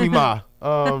out to Remy Ma.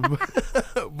 But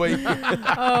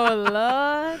oh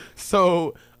Lord.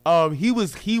 So he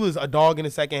was a dog in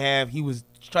the second half. He was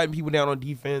striking people down on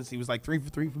defense. He was like 3 for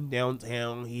 3 from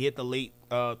downtown. He hit the late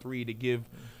 3 to give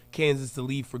Kansas the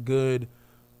lead for good.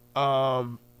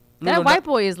 That white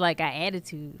boy is like an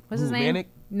attitude. What's his name? Manic?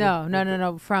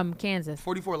 No. From Kansas.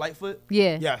 44 Lightfoot?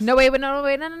 Yeah. Yes. No, wait.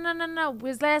 No.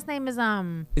 His last name is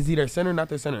Is he their center? Not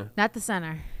their center. Not the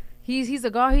center. He's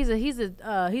a guard. He's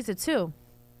a 2.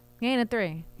 He ain't a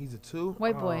 3. He's a 2.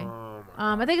 White boy.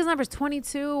 I think his number's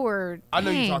 22 or. I know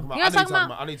you're talking about. You know what I'm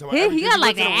talking about? He got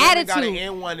like an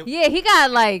attitude. Yeah, he got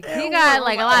like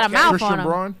a lot of mouth on him.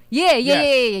 Braun? Yeah.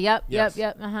 Yep. Yes.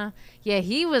 Yeah,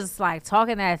 he was like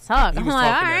talking that talk. He was like,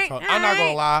 talking all that right, talk. all I'm not gonna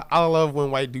right. lie. I love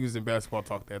when white dudes in basketball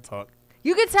talk that talk.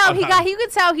 You could tell you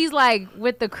could tell he's like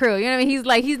with the crew. You know what I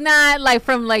mean? He's not like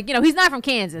from he's not from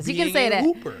Kansas. You can say that.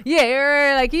 Hooper.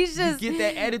 Yeah, like he's just you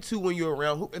get that attitude when you're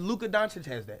around. And Luka Doncic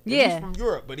has that. Yeah. He's from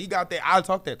Europe, but he got that. I'll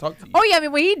talk to you. Oh yeah, I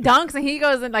mean when he dunks and he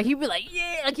goes and like he be like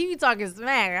he be talking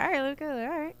smack. All right,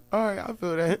 Luka. All right, I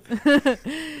feel that.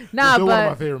 Nah, Still but one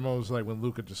of my favorite moments was like when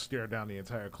Luka just stared down the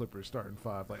entire Clippers starting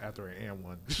 5 like after an and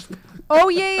one. oh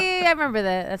yeah, I remember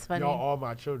that. That's funny. Y'all all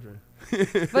my children.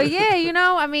 But yeah,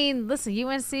 I mean, listen,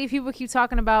 UNC people keep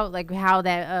talking about like how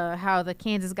the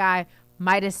Kansas guy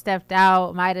might have stepped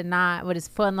out, might have not, with his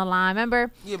foot on the line.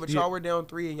 Remember? Yeah, but y'all were down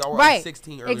 3 and y'all were right. up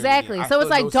 16 earlier. Exactly. So it's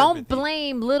like don't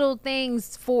blame little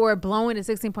things for blowing a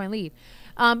 16-point lead.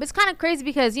 It's kind of crazy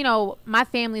because my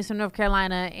family is from North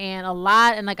Carolina, and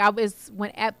after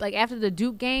the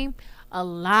Duke game, a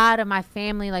lot of my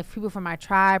family, like people from my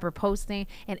tribe, were posting,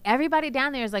 and everybody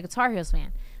down there is like a Tar Heels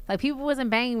fan. Like people wasn't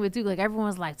banging with Duke, like everyone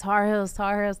was like Tar Heels,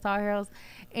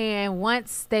 and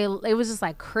once it was just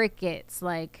like crickets,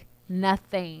 like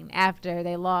nothing after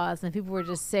they lost, and people were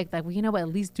just sick. Like, well, you know what? At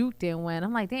least Duke didn't win.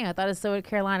 I'm like, damn, I thought it's so a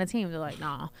Carolina team. They're like,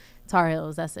 nah. Tar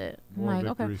Heels, that's it. I'm like,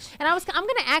 victories. Okay. And I'm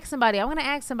gonna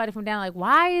ask somebody from down, like,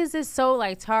 why is this so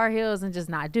like Tar Heels and just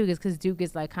not Duke? It's because Duke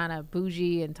is like kind of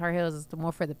bougie and Tar Heels is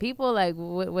more for the people. Like,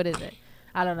 what is it?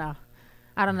 I don't know.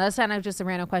 That's kind of just a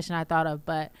random question I thought of,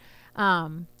 but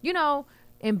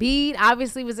Embiid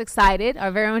obviously was excited.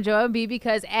 Our very own Joel Embiid,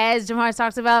 because as Jamar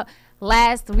talked about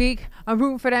last week, I'm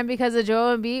rooting for them because of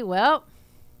Joel Embiid. Well.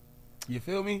 You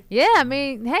feel me? Yeah, I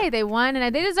mean, hey, they won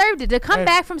and they deserved it. To come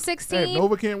back from 16. Hey,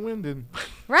 Nova can't win then.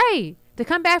 Right. To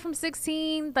come back from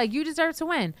 16, like, you deserve to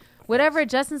win. Whatever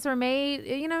adjustments were made,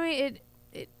 what I mean?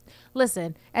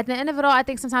 Listen, at the end of it all, I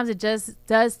think sometimes it just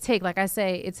does take, like I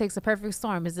say, it takes a perfect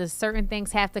storm. Is that certain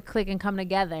things have to click and come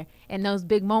together in those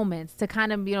big moments to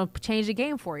kind of, change the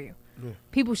game for you. Yeah.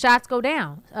 People's shots go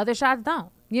down. Other shots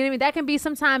don't. You know what I mean? That can be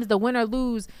sometimes the win or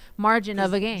lose margin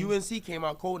of a game. UNC came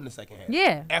out cold in the second half.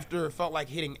 Yeah. After it felt like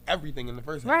hitting everything in the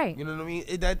first half. Right. You know what I mean?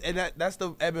 That's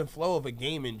the ebb and flow of a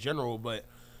game in general. But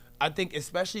I think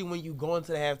especially when you go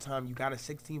into the halftime, you got a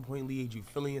 16-point lead, you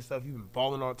feeling yourself, you've been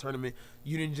balling all tournament.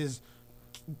 You didn't just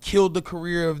kill the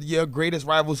career of your greatest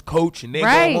rival's coach and they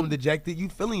go home dejected. You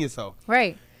feeling yourself.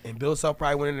 Right. And Bill Self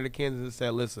probably went into the Kansas and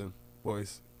said, listen,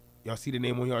 boys, y'all see the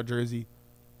name on y'all jersey.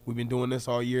 We've been doing this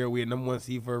all year. We're number 1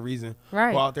 seed for a reason.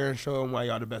 Right. Go out there and show them why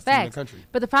y'all the best team in the country.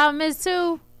 But the problem is,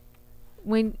 too,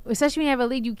 especially when you have a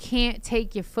lead, you can't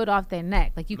take your foot off their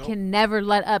neck. Like, you can never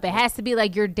let up. It has to be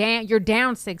like you're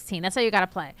down 16. That's how you got to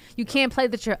play. You can't play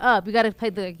that you're up. You got to play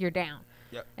that you're down.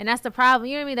 Yep. And that's the problem.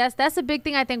 You know what I mean? That's a big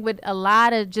thing, I think, with a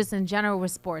lot of just in general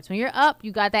with sports. When you're up,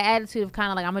 you got that attitude of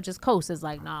kind of like, I'm going to just coast. It's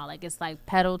like, nah, like, it's like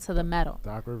pedal to the metal.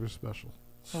 Doc Rivers special.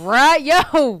 Right?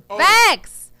 Yo,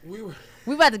 facts.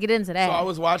 We about to get into that. So I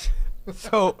was watching.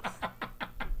 So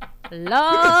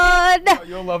Lord,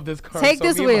 you'll love this car. Take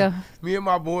this wheel. Me and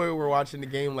my boy were watching the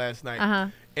game last night. Uh-huh.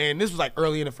 And this was like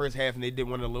early in the first half, and they did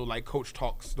one of the little like coach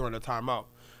talks during the timeout.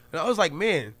 And I was like,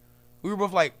 man, we were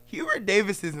both like, Hubert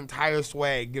Davis's entire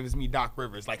swag gives me Doc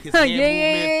Rivers. Like his hand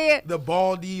movement, the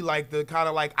baldy, like the kind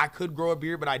of like I could grow a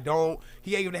beard, but I don't.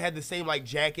 He even had the same like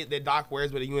jacket that Doc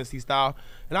wears with a UNC style.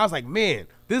 And I was like, man,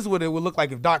 this is what it would look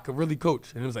like if Doc could really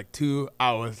coach. And it was like 2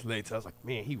 hours later. I was like,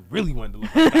 man, he really wanted to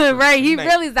look like Doc Rivers. Right, he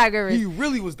really is Doc Rivers. He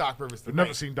really was Doc Rivers tonight. I've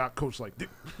never seen Doc coach like this.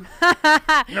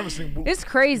 Never seen. It's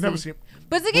crazy. Never seen.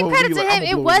 But to give blow credit lead to like him,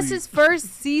 I'ma it blow was lead. his first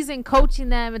season coaching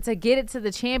them and to get it to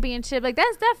the championship. Like,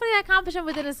 that's definitely an accomplishment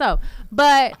within itself.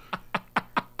 But,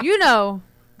 you know,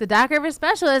 the Doc Rivers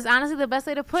special is honestly the best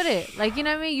way to put it. Like, you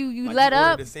know what I mean? You Like let he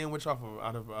ordered up. a sandwich off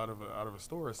of out of a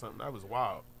store or something. That was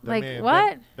wild. That Like, man,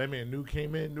 what? That man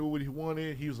came in, knew what he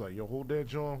wanted. He was like, yo, hold that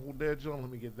John. Let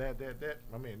me get that.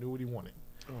 My man knew what he wanted.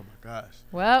 Oh my gosh.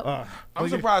 Well, I'm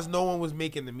surprised no one was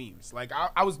making the memes. Like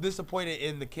I was disappointed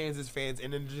in the Kansas fans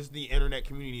and then just the internet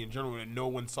community in general that no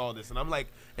one saw this. And I'm like,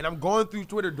 and I'm going through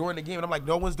Twitter during the game and I'm like,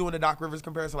 no one's doing the Doc Rivers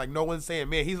comparison. Like no one's saying,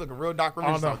 man, he's looking real Doc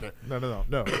Rivers out there.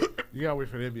 No. You gotta wait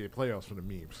for the NBA playoffs for the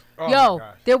memes. Oh my yo,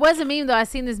 gosh. there was a meme though. I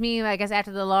seen this meme, I guess,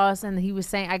 after the loss, and he was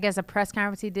saying, I guess, a press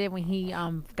conference he did when he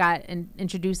got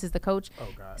introduced as the coach. Oh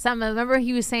God. Something. Remember,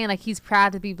 he was saying like he's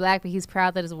proud to be black, but he's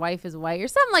proud that his wife is white, or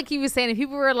something like he was saying. And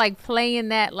people were like playing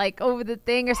that like over the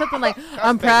thing or something like,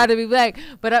 I'm proud to be black,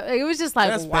 but it was just like,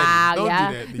 That's wow, petty. Don't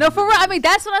yeah. do that to No, for real. Hubert I mean,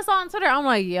 that's what I saw on Twitter. I'm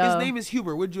like, yo, His name is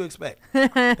Hubert. What'd you expect?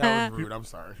 That was rude. I'm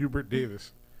sorry. Hubert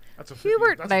Davis. That's a 50,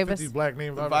 Hubert that's Davis. A 50 black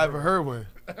name If I ever heard one.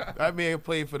 That man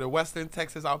played for the Western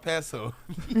Texas El Paso.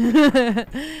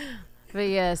 But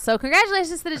yeah, so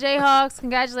congratulations to the Jayhawks.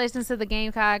 Congratulations to the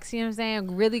Gamecocks. You know what I'm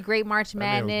saying? Really great March That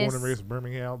man was Madness. born and raised in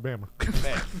Birmingham, Alabama.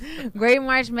 Great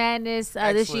March Madness this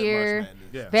Excellent year. March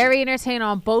Madness. Yeah. Very entertaining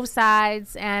on both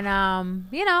sides. And,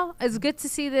 you know, it's good to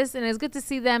see this. And it's good to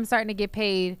see them starting to get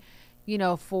paid, you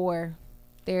know, for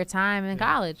their time in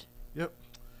college. Yep.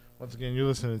 Once again, you're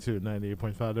listening to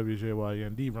 98.5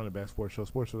 WJYN, the Running Back Sports Show,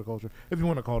 Sports for the Culture. If you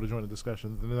want to call to join the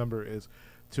discussion, the number is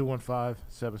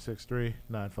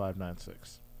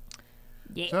 215-763-9596.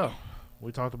 Yeah. So,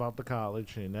 we talked about the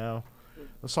college, and now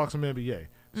let's talk some NBA.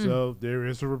 So, there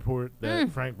is a report that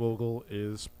Frank Vogel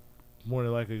is more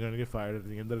than likely going to get fired at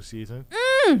the end of the season.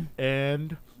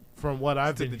 And from what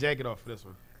I've Took been the jacket off for this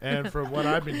one. and from what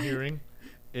I've been hearing,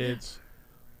 it's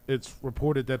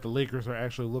reported that the Lakers are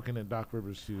actually looking at Doc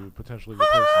Rivers to potentially replace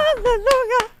him.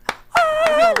 Hallelujah.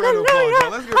 Let's give a round of applause,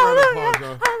 y'all. Let's give a round of applause,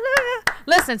 y'all.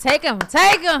 Listen, take him.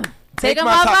 Take him. Take him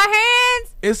my off top- our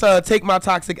hands. It's Take My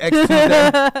Toxic X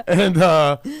Tuesday. And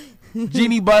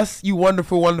Jeannie Buss, you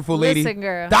wonderful, wonderful lady. Listen,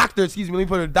 girl. Doctor, excuse me, let me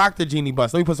put a Dr. Jeannie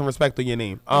Buss. Let me put some respect on your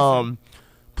name.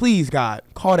 Please, God,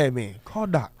 call that man. Call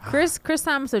Doc. Chris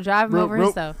Thomas will drive him over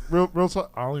himself. Real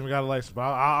talk. I don't even got a license, but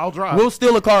I'll drive. We'll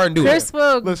steal a car and do Chris it.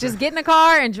 will Listen. just get in the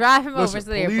car and drive him over Listen, to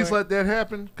the please airport. let that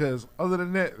happen, because other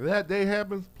than that day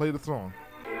happens, play the song.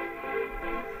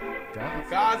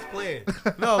 God's plan.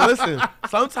 No, listen.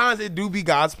 Sometimes it do be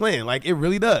God's plan. Like, it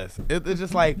really does. It's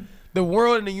just like the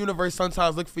world and the universe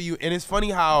sometimes look for you. And it's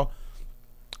funny how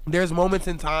there's moments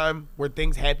in time where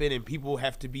things happen and people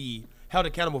have to be held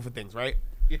accountable for things, right?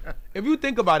 Yeah. If you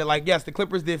think about it, like, yes, the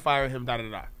Clippers did fire him,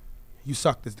 da-da-da. You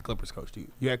sucked as the Clippers coach,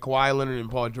 dude. You had Kawhi Leonard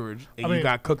and Paul George, and you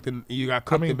got cooked in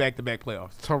back-to-back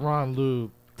playoffs. Tyronn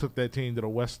Lue took that team to the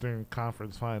Western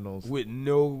Conference Finals. With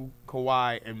no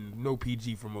Kawhi and no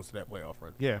PG for most of that playoff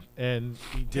run. Yeah, and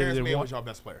he did Terrence it Mann in was your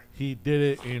best player. He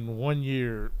did it in 1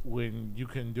 year when you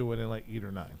couldn't do it in like 8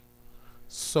 or 9.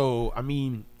 So, I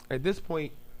mean, at this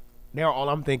point, now all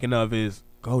I'm thinking of is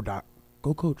go Doc,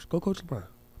 go coach LeBron.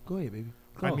 Go ahead, baby.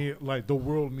 Go. I mean, like, the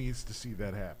world needs to see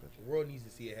that happen. The world needs to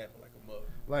see it happen like a mug.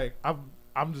 Like,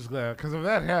 I'm just glad, because if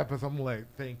that happens, I'm like,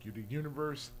 thank you. The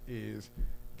universe is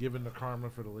giving the karma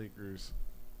for the Lakers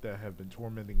that have been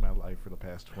tormenting my life for the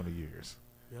past 20 years.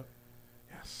 Yep.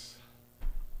 Yes.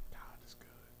 God is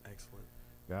good. Excellent.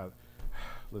 God,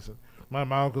 listen, my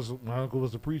uncle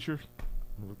was a preacher.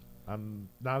 I'm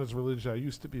not as religious as I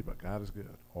used to be, but God is good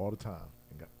all the time.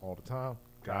 And all the time,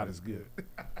 God is good.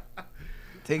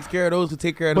 Takes care of those who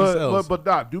take care of themselves. But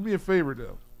Doc, do me a favor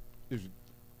though. If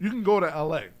You can go to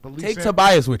LA, but Take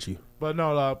Tobias with you. But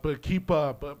but keep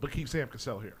Sam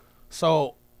Cassell here.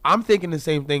 So I'm thinking the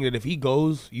same thing, that if he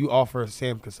goes, you offer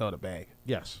Sam Cassell the bag.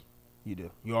 Yes, you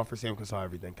do. You offer Sam Cassell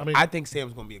everything. I mean, I think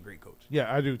Sam's going to be a great coach.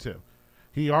 Yeah, I do too.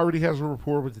 He already has a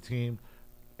rapport with the team,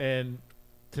 and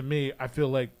to me, I feel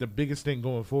like the biggest thing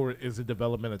going forward is the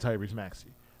development of Tyrese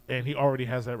Maxey, and he already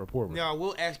has that rapport with him. Now, I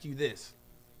will ask you this.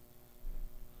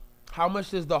 How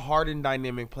much does the Harden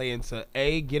dynamic play into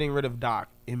A, getting rid of Doc,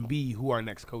 and B, who our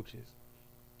next coach is?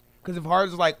 Because if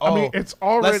Harden's like, oh, I mean, it's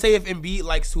already. Let's say if Embiid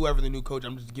likes whoever the new coach,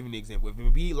 I'm just giving the example. If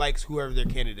Embiid likes whoever their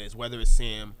candidate is, whether it's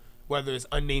Sam, whether it's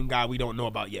unnamed guy we don't know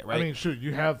about yet, right? I mean, shoot,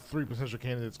 you have 3 potential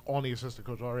candidates on the assistant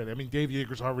coach already. I mean, Dave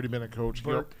Yeager's already been a coach.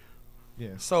 Yeah.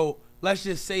 So let's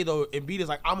just say, though, Embiid is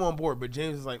like, I'm on board, but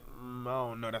James is like, I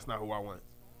don't know, that's not who I want.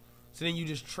 So then you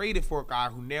just traded for a guy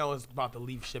who now is about to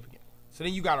leave ship again. So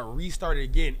then you got to restart it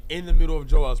again in the middle of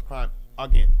Joel's prime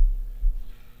again.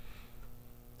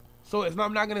 So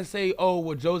I'm not going to say, oh,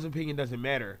 well, Joe's opinion doesn't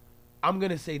matter. I'm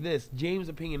going to say this. James'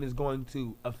 opinion is going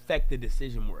to affect the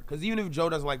decision more. Because even if Joe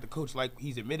doesn't like the coach, like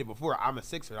he's admitted before, I'm a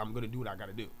Sixer. I'm going to do what I got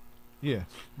to do. Yeah.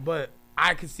 But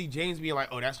I could see James being like,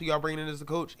 oh, that's who y'all bringing in as the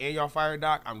coach, and y'all fired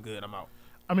Doc? I'm good. I'm out.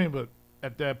 I mean, but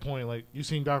at that point, like, you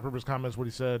seen Doc Rivers' comments, what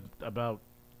he said about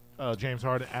James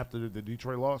Harden after the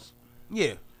Detroit loss?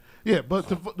 Yeah. Yeah, but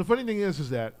the funny thing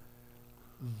is that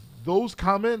those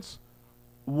comments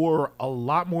were a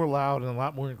lot more loud and a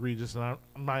lot more egregious than,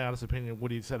 in my honest opinion, what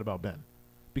he said about Ben.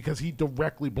 Because he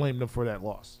directly blamed him for that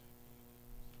loss.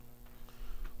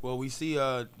 Well, we see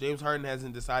James Harden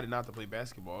hasn't decided not to play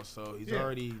basketball, so he's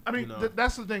already, I mean,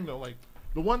 that's the thing, though. Like,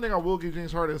 the one thing I will give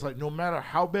James Harden is, like, no matter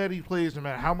how bad he plays, no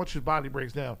matter how much his body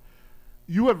breaks down,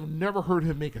 you have never heard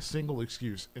him make a single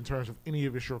excuse in terms of any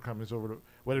of his shortcomings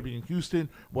whether it be in Houston,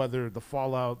 whether the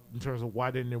fallout in terms of why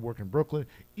didn't it work in Brooklyn.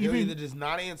 He'll either just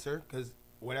not answer, because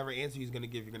whatever answer he's going to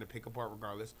give, you're going to pick apart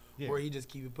regardless, or he just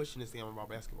keep it pushing this game about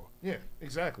basketball. Yeah,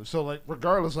 exactly. So, like,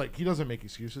 regardless, like, he doesn't make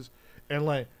excuses. And,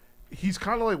 like, he's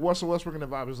kind of like Russell Westbrook in the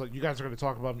vibe. It's like, you guys are going to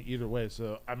talk about me either way,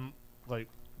 so I'm, like,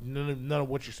 none of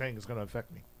what you're saying is going to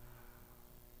affect me.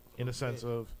 In a sense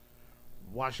of,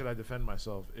 why should I defend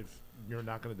myself if you're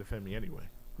not going to defend me anyway?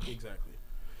 Exactly.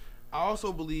 I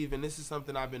also believe, and this is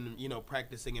something I've been,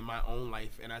 practicing in my own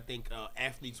life, and I think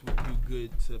athletes would do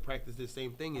good to practice this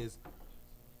same thing, is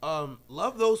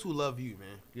love those who love you,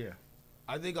 man. Yeah.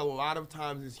 I think a lot of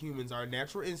times as humans, our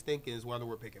natural instinct is, whether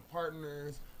we're picking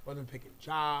partners, whether we're picking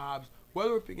jobs,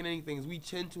 whether we're picking anything, is we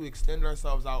tend to extend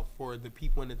ourselves out for the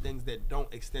people and the things that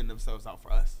don't extend themselves out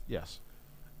for us. Yes.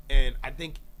 And I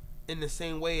think in the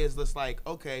same way as this, like,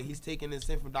 okay, he's taking this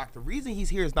in from Doc. The reason he's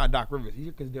here is not Doc Rivers. He's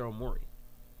here because Daryl Morey.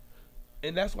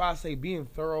 And that's why I say being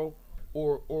thorough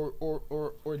or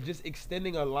just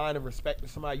extending a line of respect to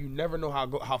somebody, you never know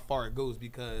how far it goes,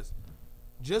 because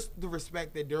just the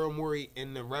respect that Daryl Morey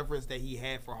and the reverence that he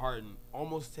had for Harden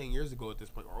almost 10 years ago at this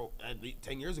point, or at least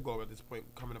 10 years ago at this point,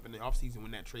 coming up in the offseason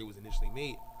when that trade was initially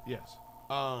made. Yes.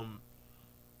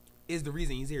 Is the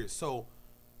reason he's here. So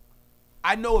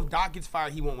I know if Doc gets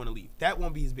fired, he won't want to leave. That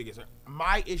won't be his biggest.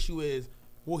 My issue is,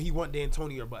 will he want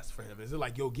D'Antoni or bust for him? Is it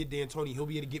like, yo, get D'Antoni, he'll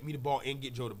be able to get me the ball and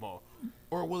get Joe the ball?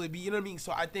 Or will it be, you know what I mean?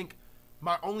 So I think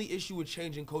my only issue with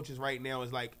changing coaches right now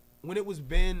is, like, when it was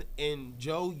Ben and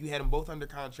Joe, you had them both under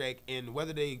contract, and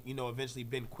whether they, eventually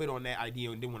Ben quit on that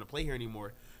idea and didn't want to play here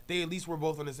anymore, they at least were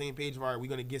both on the same page of, all right, we're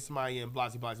going to get somebody in, blah,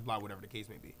 blah, blah, whatever the case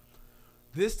may be.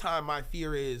 This time my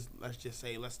fear is, let's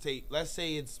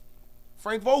say it's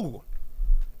Frank Vogel.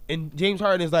 And James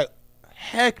Harden is like,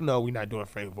 heck no, we're not doing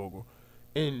Frank Vogel.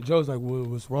 And Joe's like, well,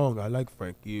 what's wrong? I like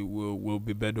Frank. We'll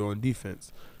be better on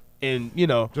defense. And,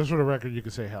 just for the record, you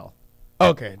can say hell.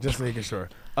 Okay, just making sure.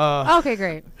 Okay,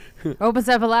 great. Opens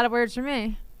up a lot of words for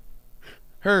me.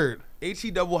 Heard.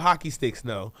 HE double hockey sticks,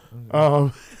 no.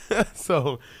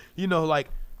 So, like,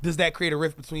 does that create a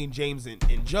rift between James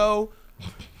and Joe?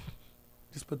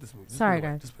 Just put this movie. Sorry,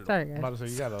 guys. I'm about to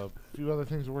say, you got a few other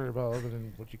things to worry about other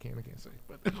than what you can and can't say.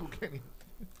 But okay.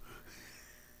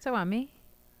 So on me?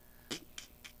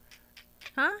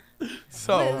 Huh?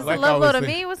 So, this is like a love blow to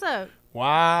saying, me? What's up?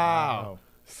 Wow.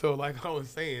 So, like I was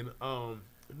saying,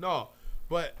 no.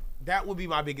 But that would be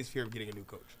my biggest fear of getting a new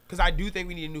coach. Because I do think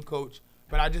we need a new coach,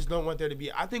 but I just don't want there to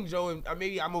be. I think Joe and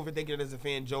maybe I'm overthinking it as a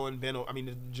fan. Joe and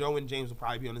James will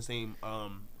probably be on the same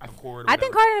accord. I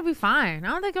think Harden will be fine.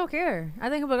 I don't think he'll care. I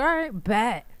think he'll be like, all right,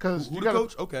 bet. Because you got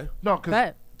coach. Okay. No,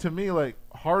 because to me, like,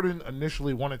 Harden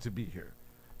initially wanted to be here,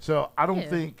 so I don't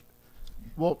think.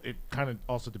 Well, it kind of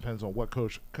also depends on what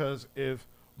coach. Because if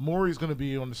Morey's going to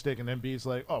be on the stick and Embiid's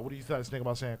like, oh, what do you guys think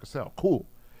about Sam Cassell? Cool.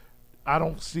 I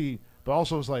don't see. But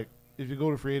also, it's like, if you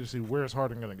go to free agency, where's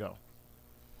Harden going to go?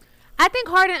 I think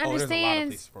Harden there's a lot of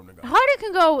understands. places for him to go. Harden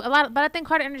can go a lot, but I think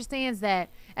Harden understands that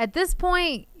at this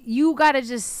point you gotta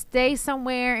just stay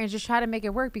somewhere and just try to make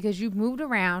it work because you've moved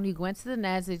around. You went to the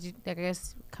Nets. I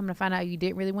guess come to find out you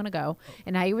didn't really want to go,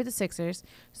 and now you're with the Sixers.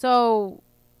 So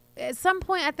at some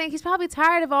point, I think he's probably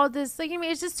tired of all this. Like, I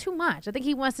mean, it's just too much. I think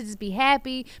he wants to just be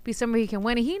happy, be somewhere he can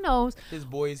win, and he knows His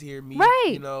boys here, me, Right.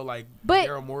 you know, like But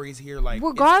Daryl Morey's here. Like,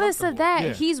 regardless it's of that,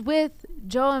 Yeah. he's with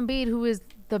Joel Embiid, who is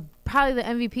probably the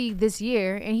MVP this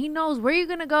year, and he knows where you're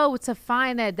gonna go to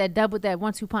find that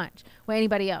 1-2 punch with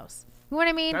anybody else. You know what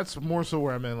I mean? That's more so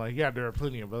where I'm in. Like, yeah, there are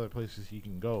plenty of other places he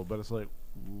can go, but it's like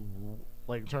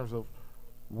in terms of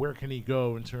where can he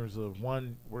go in terms of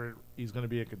one, where he's going to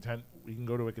be he can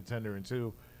go to a contender, and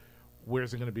two,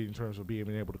 where's it going to be in terms of being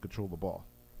able to control the ball?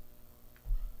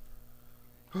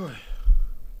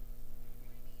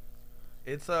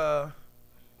 It's gonna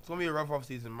be a rough off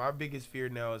season. My biggest fear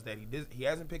now is that he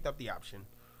hasn't picked up the option.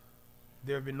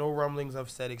 There have been no rumblings of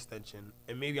said extension,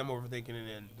 and maybe I'm overthinking it.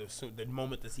 And the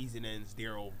moment the season ends, they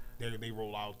roll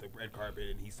out the red carpet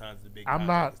and he signs the big. I'm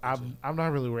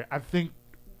not really worried. I think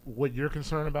what you're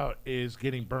concerned about is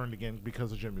getting burned again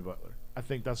because of Jimmy Butler. I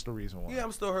think that's the reason why. Yeah,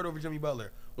 I'm still hurt over Jimmy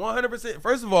Butler. 100%.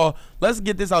 First of all, let's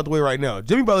get this out the way right now.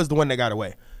 Jimmy Butler's the one that got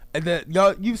away. And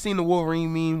y'all, you've seen the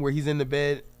Wolverine meme where he's in the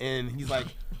bed and he's like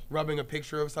rubbing a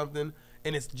picture of something,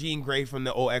 and it's Jean Grey from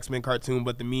the old X-Men cartoon,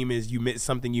 but the meme is you miss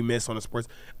something you miss on the sports.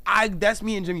 That's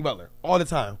me and Jimmy Butler all the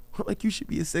time. Like, you should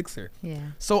be a Sixer. Yeah.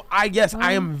 So I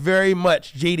am very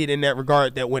much jaded in that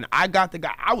regard, that when I got the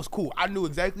guy, I was cool. I knew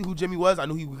exactly who Jimmy was. I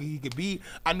knew who he could be.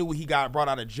 I knew what he brought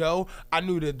out of Joe. I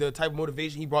knew the type of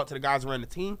motivation he brought to the guys around the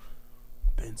team.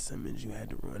 Ben Simmons, you had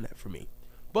to ruin that for me.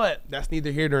 But that's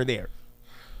neither here nor there.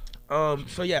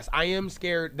 So yes, I am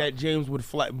scared that James would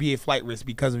be a flight risk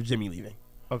because of Jimmy leaving.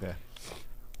 Okay.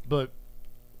 But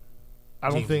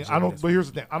But here's the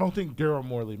thing. I don't think Daryl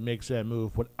Morey makes that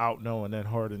move without knowing that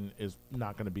Harden is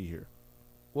not going to be here.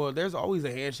 Well, there's always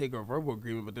a handshake or verbal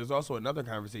agreement, but there's also another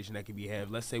conversation that can be had.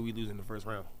 Let's say we lose in the first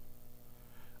round.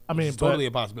 I mean, it's totally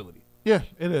a possibility. Yeah,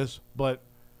 it is. But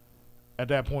at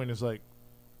that point, it's like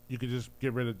you could just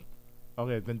get rid of.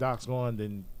 Okay, then Doc's gone.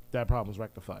 Then that problem's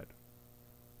rectified.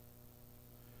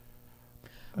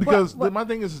 Because my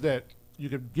thing is that you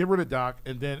could get rid of Doc,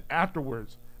 and then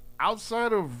afterwards,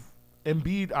 outside of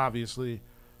Embiid, obviously,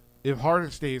 if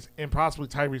Harden stays, and possibly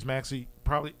Tyrese Maxey,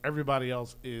 probably everybody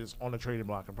else is on the trading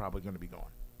block and probably going to be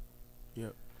gone.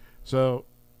 Yep. So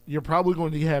you're probably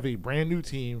going to have a brand new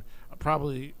team,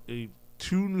 probably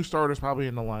two new starters probably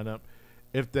in the lineup.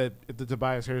 If the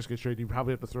Tobias Harris gets traded, you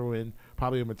probably have to throw in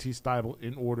probably a Matisse Thybulle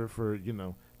in order for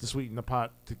to sweeten the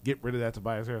pot to get rid of that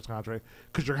Tobias Harris contract,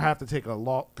 because you're going to have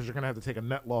to take a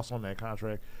net loss on that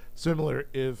contract. Similar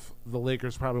if the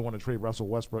Lakers probably want to trade Russell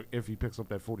Westbrook if he picks up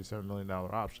that $47 million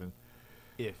option.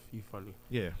 If you funny.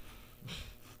 Yeah.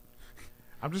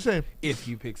 I'm just saying. If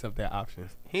he picks up that option.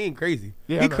 He ain't crazy.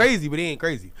 Yeah, he crazy, but he ain't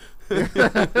crazy.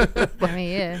 I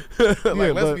mean, yeah.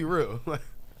 Let's be real.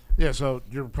 Yeah, so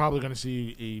you're probably going to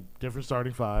see a different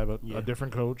starting five, a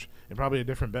different coach, and probably a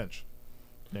different bench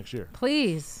next year.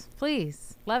 Please.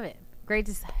 Love it. Great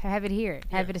to have it here.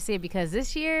 Happy to see it, because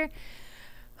this year,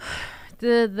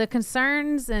 the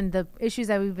concerns and the issues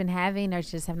that we've been having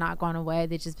just have not gone away.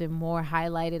 They've just been more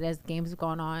highlighted as games have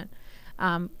gone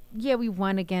on. We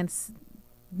won against,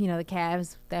 the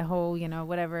Cavs, that whole,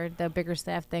 whatever, the bigger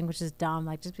staff thing, which is dumb.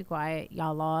 Like, just be quiet.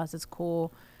 Y'all lost. It's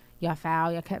cool. Y'all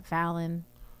foul. Y'all kept fouling.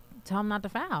 Tell them not to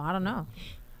foul. I don't know.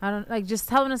 Just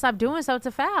tell them to stop doing so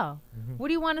to foul. Mm-hmm. What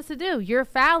do you want us to do? You're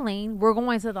fouling. We're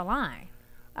going to the line.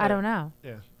 I don't know.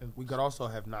 Yeah. We could also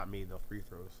have not made the free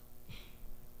throws.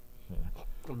 Yeah.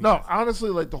 No,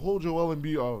 honestly, like the whole Joel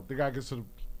Embiid, the guy gets to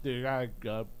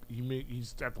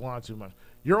he's at the line too much.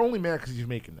 You're only mad because he's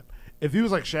making them. If he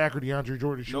was like Shaq or DeAndre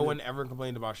Jordan, no one ever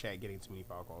complained about Shaq getting too many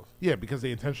foul calls. Yeah, because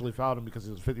they intentionally fouled him because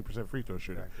he was a 50% free throw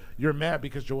shooter. Exactly. You're mad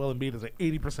because Joel Embiid is an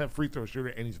 80% free throw shooter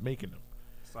and he's making them.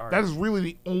 Sorry. That is really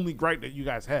the only gripe that you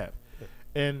guys have. Yeah.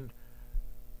 And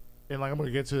like, I'm gonna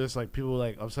get to this, like, people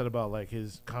like upset about like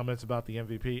his comments about the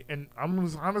MVP, and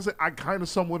honestly, I kind of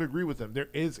somewhat agree with him. There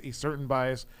is a certain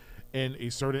bias and a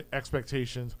certain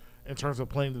expectations in terms of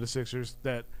playing to the Sixers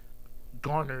that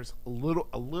garners a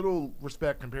little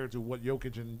respect compared to what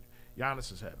Jokic and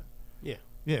Giannis is having.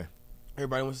 Yeah.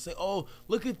 Everybody wants to say, "Oh,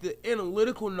 look at the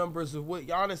analytical numbers of what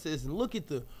Giannis is, and look at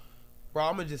the." Bro,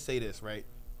 I'm gonna just say this, right?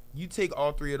 You take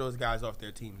all three of those guys off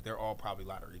their teams, they're all probably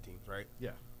lottery teams, right?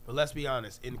 Yeah. But let's be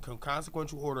honest, in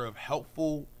consequential order of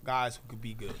helpful guys who could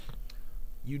be good,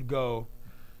 you'd go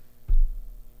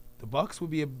The Bucks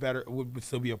would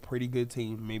still be a pretty good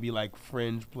team. Maybe like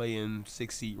fringe playing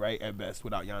 6th seed, right, at best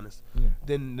without Giannis. Yeah.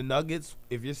 Then the Nuggets,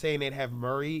 if you're saying they'd have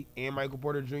Murray and Michael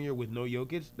Porter Jr. with no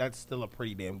Jokic, that's still a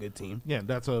pretty damn good team. Yeah,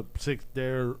 that's a 6.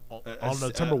 They're on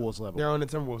the Timberwolves level. They're on the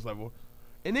Timberwolves level.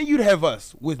 And then you'd have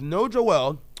us with no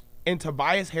Joel, and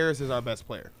Tobias Harris is our best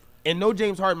player. And no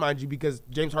James Harden, mind you, because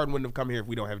James Harden wouldn't have come here if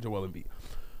we don't have Joel Embiid.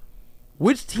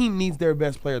 Which team needs their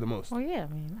best player the most? Well, yeah,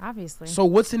 I mean, obviously. So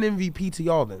what's an MVP to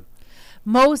y'all then?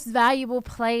 Most valuable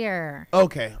player.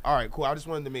 Okay, all right, cool. I just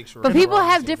wanted to make sure. But people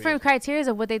have different criteria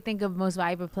of what they think of most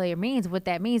valuable player means. What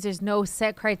that means, there's no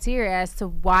set criteria as to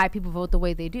why people vote the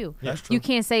way they do. That's true. You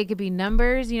can't say it could be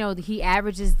numbers. You know, he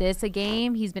averages this a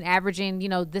game. He's been averaging, you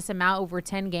know, this amount over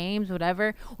 10 games,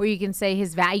 whatever. Or you can say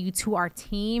his value to our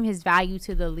team, his value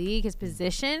to the league, his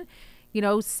position. You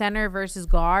know, center versus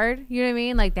guard. You know what I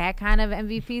mean? Like that kind of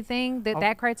MVP thing.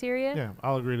 That criteria. Yeah,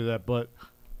 I'll agree to that. But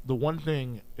the one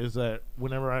thing is that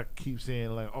whenever I keep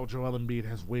saying like, "Oh, Joel Embiid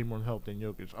has way more help than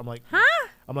Jokic," I'm like,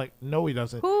 I'm like, no, he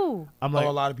doesn't. Who? I'm like,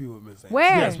 a lot of people have been saying. Where?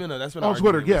 Yeah, that's been on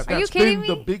Twitter. Yeah, Are you that's kidding been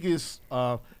me? the biggest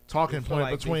talking point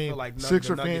between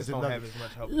Sixer fans and Nuggets.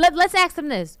 Let's ask them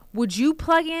this: would you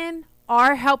plug in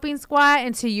our helping squad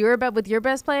into your with your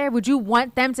best player? Would you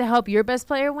want them to help your best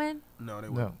player win? No, they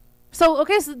wouldn't. No. So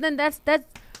okay, so then that's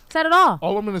said it all.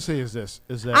 All I'm gonna say is this: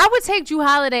 is that I would take Drew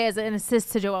Holiday as an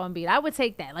assist to Joel Embiid. I would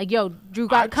take that. Like, yo, Drew,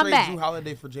 come trade back. Drew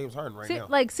Holiday for James Harden now.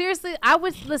 Like, seriously, I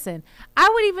would listen. I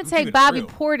would even take keeping it Bobby real.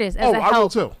 Portis as oh, a I will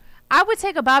help. too. I would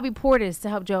take a Bobby Portis to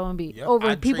help Joel Embiid over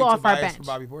I'd people trade off our Tobias bench. for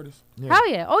Bobby Portis. Yeah. Hell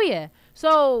yeah, oh yeah.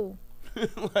 So Like,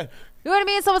 you know what I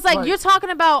mean? So it's like Right. you're talking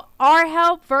about our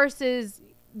help versus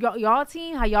y'all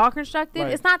team, how y'all constructed.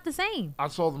 Right. It's not the same. I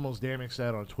saw the most damning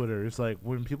stat on Twitter. It's like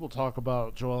when people talk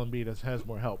about Joel Embiid as has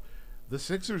more help, the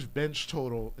Sixers bench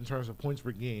total in terms of points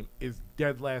per game is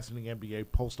dead last in the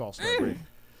NBA post All-Star break.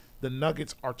 The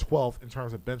Nuggets are 12th in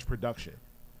terms of bench production.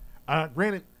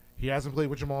 Granted, he hasn't played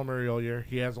with Jamal Murray all year.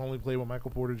 He has only played with Michael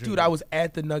Porter Jr. dude, I was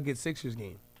at the Nuggets Sixers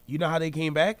game. You know how they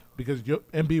came back? because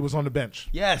Embiid was on the bench.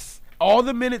 Yes. All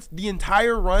the minutes, the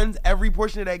entire runs, every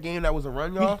portion of that game that was a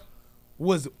run, y'all,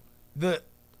 was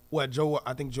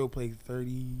I think Joe played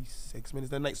 36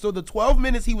 minutes that night. So the 12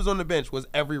 minutes he was on the bench was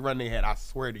every run they had. I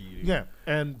swear to you. Dude. Yeah,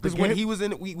 and Because when he was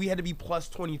in it, we had to be plus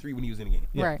 23 when he was in the game.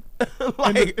 Yeah. Right.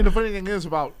 And the funny thing is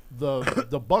about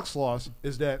the Bucks loss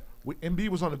is that when Embiid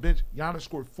was on the bench, Giannis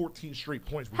scored 14 straight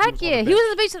points. when Heck was on yeah. the He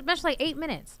was bench. on the bench for like 8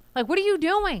 minutes. Like, what are you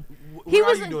doing? What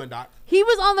are you doing, Doc? He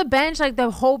was on the bench like the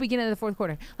whole beginning of the fourth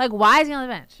quarter. Like, why is he on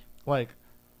the bench? Like,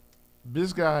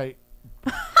 this guy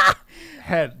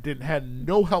had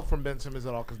no help from Ben Simmons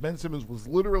at all because Ben Simmons was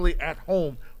literally at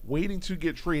home waiting to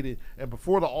get traded, and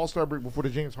before the All-Star break, before the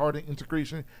James Harden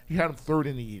integration, he had him third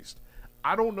in the East.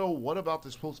 I don't know what about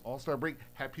this post All-Star break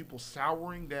had people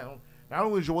souring down not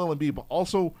only Joel Embiid but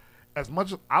also, as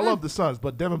much as I love the Suns,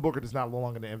 but Devin Booker is not no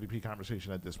longer in the MVP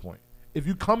conversation at this point. If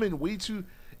you come in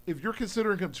if you're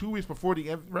considering him 2 weeks before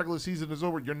the regular season is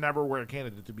over, you're never a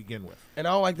candidate to begin with. And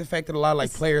I don't like the fact that a lot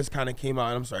of players kind of came out.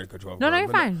 And I'm sorry to cut you off. No, bro, you're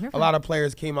but fine. You're a fine. lot of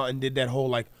players came out and did that whole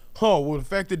like, well, the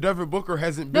fact that Devin Booker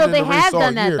hasn't been No, in they the race have all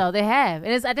done that year. though. They have,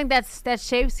 and I think that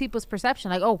shapes people's perception.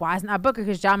 Like, oh, why isn't not Booker?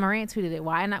 Because John Morant tweeted it.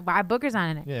 Why not? Why Booker's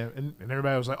not in it? Yeah, and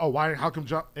everybody was like, oh, why? How come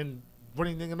John? And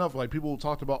funny thing enough, like people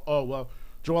talked about, oh, well,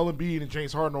 Joel Embiid and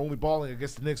James Harden are only balling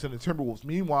against the Knicks and the Timberwolves.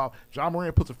 Meanwhile, John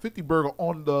Morant puts a 50 burger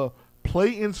on the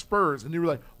play-in Spurs, and they were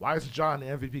like, why isn't John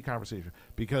in the MVP conversation?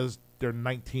 Because they're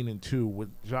 19-2 with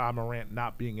John Morant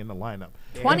not being in the lineup.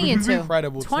 20-2.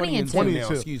 Incredible. 20-2. 20 now,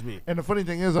 excuse me. And the funny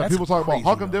thing is, That's people talk about crazy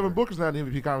how come number. Devin Booker's not in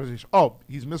the MVP conversation. Oh,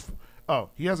 he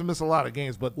hasn't missed a lot of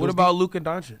games. But What about Luka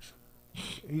Doncic?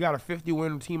 He got a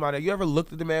 50-win team out there. You ever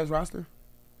looked at the Mavs roster?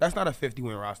 That's not a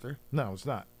 50-win roster. No, it's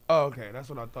not. Oh, okay. That's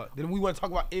what I thought. Then we want to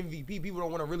talk about MVP. People don't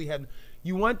want to really have.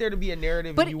 You want there to be a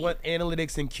narrative, But and you want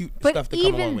analytics and cute But stuff to come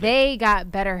along even with they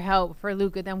got better help for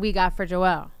Luka than we got for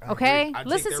Joel. I Okay, agree. I'd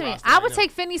listen take to their me. roster I right would now.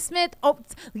 take Finney Smith. Oh,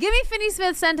 give me Finney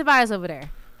Smith. Send Tobias over there,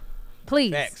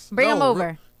 please. Facts. Bring him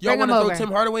over. Y'all Bring him want to throw over.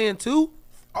 Tim Hardaway in too?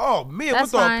 Oh man,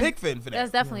 That's we'll throw fine. a pick fin for that.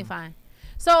 That's definitely fine.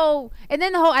 So, and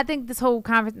then I think this whole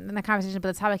conversation, but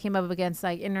that's how it came up against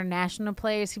like international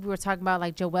players. People were talking about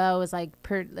like Joel is like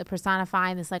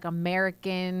personifying this like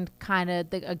American kind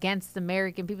of against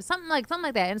American people, something like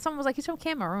that. And someone was like, he's from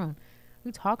Cameroon. What are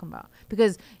you talking about?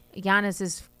 Because Giannis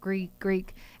is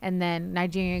Greek, and then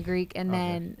Nigerian Greek, and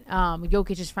then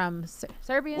Jokic is from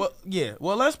Serbia. Well, yeah.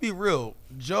 Well, let's be real.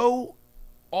 Joe.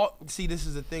 See, this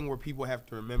is a thing where people have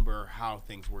to remember how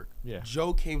things work. Yeah.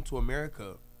 Joe came to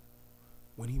America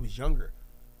when he was younger.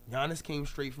 Giannis came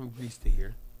straight from Greece to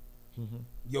here. Mm-hmm.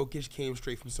 Jokic came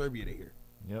straight from Serbia to here.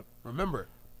 Yep. Remember,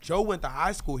 Joe went to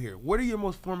high school here. What are your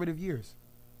most formative years?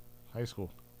 High school.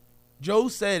 Joe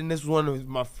said, and this was one of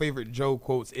my favorite Joe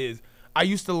quotes, is, I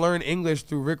used to learn English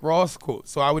through Rick Ross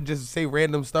quotes. So I would just say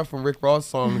random stuff from Rick Ross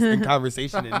songs in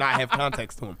conversation and not have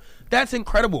context to him. That's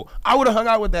incredible. I would have hung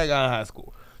out with that guy in high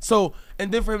school. So,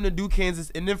 and then for him to do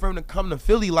Kansas, and then for him to come to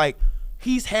Philly, like,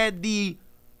 he's had the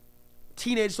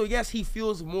teenage. So, yes, he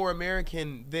feels more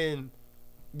American than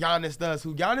Giannis does.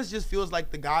 Giannis just feels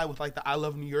like the guy with, like, the I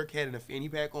Love New York hat and a fanny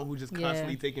pack on, who just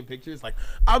constantly taking pictures. Like,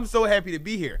 I'm so happy to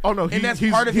be here. Oh, no, and that's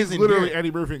part of his literally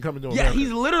Eddie Murphy and Coming to America. Yeah,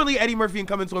 he's literally Eddie Murphy and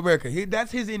Coming to America.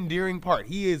 That's his endearing part.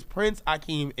 He is Prince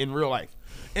Akeem in real life.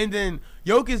 And then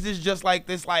Jokic is just like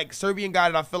this, like, Serbian guy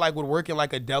that I feel like would work in,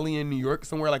 like, a deli in New York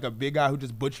somewhere, like a big guy who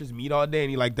just butchers meat all day and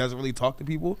he, like, doesn't really talk to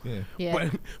people.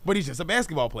 Yeah. But he's just a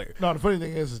basketball player. No, the funny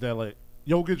thing is that, like,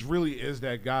 Jokic really is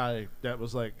that guy that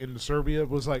was, like, in Serbia,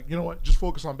 was like, you know what, just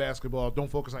focus on basketball.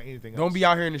 Don't focus on anything else. Don't be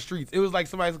out here in the streets. It was like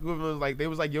somebody's equivalent was like, they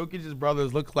was like, Jokic's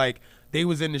brothers looked like they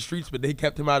was in the streets, but they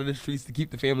kept him out of the streets to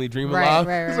keep the family dream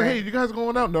alive. He's like, hey, you guys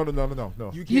going out?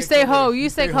 No. You stay home. You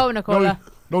stay home, Nicola.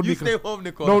 No, you stay home,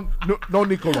 Nicola. No,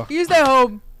 Nicola. You stay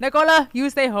home. Nicola, you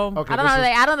stay home. Okay,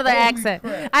 I don't know their accent.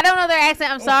 crap. I don't know their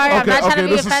accent. I'm sorry. I'm not trying to be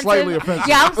this offensive. is slightly offensive.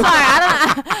 Yeah, I'm sorry.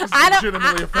 I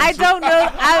don't know.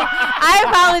 I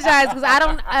apologize because I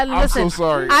don't listen. I'm so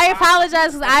sorry. I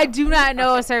apologize because I do not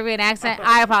know a Serbian accent.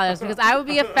 I apologize because I would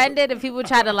be offended if people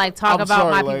try to, like, talk about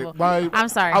my people. I'm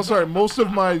sorry. I'm sorry. Most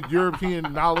of my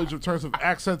European knowledge in terms of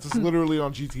accents is literally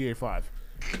on GTA 5.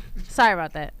 Sorry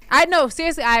about that. I know,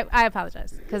 seriously, I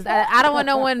apologize because I don't want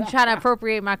no one trying to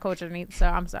appropriate my culture needs. So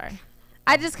I'm sorry.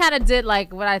 I just kind of did,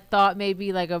 like, what I thought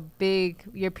maybe, like, a big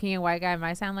European white guy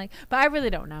might sound like, but I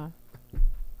really don't know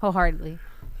wholeheartedly.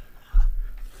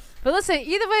 But listen,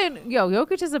 either way,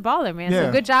 Jokic is a baller, man. Yeah.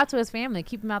 So good job to his family.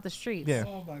 Keep him out the streets. Yeah.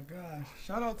 Oh my gosh!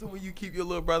 Shout out to when you keep your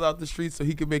little brother out the streets so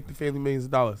he can make the family millions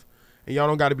of dollars, and y'all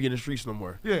don't got to be in the streets no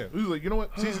more. Yeah. He was like, you know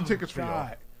what? Season tickets for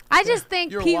y'all. I just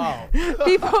think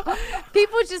people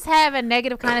just have a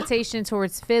negative connotation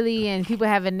towards Philly, and people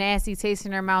have a nasty taste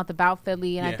in their mouth about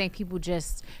Philly, and I think people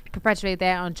just perpetuate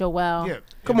that on Joel. Yeah.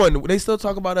 Come on, they still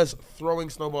talk about us throwing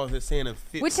snowballs at Santa,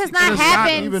 which has not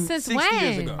happened since 60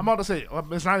 years when? ago. I'm about to say,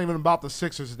 it's not even about the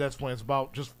Sixers at that point. It's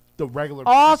about just the regular.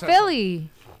 All perception. Philly.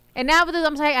 And now,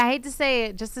 I'm saying, I hate to say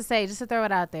it, just to throw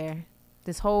it out there.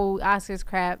 This whole Oscars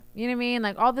crap, you know what I mean?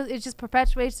 Like, all this, it just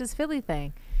perpetuates this Philly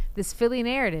thing. This Philly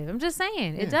narrative. I'm just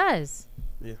saying, it does.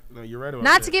 Yeah, no, you're right about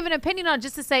Not that. to give an opinion on,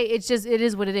 just to say it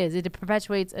is what it is. It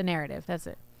perpetuates a narrative. That's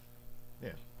it.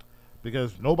 Yeah.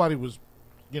 Because nobody was,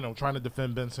 trying to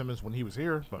defend Ben Simmons when he was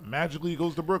here, but magically he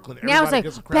goes to Brooklyn. Now it's like,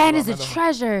 Ben is a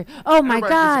treasure. Oh my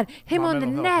God. Him on the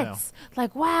mental health Nets.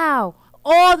 Like, wow.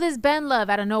 All this Ben love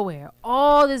out of nowhere.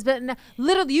 All this Ben.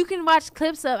 Literally, you can watch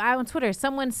clips of, on Twitter,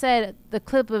 someone said the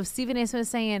clip of Stephen A. Smith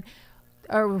saying,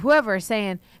 or whoever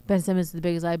saying, Ben Simmons is the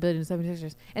biggest liability in the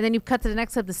 76ers. And then you cut to the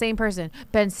next clip, the same person.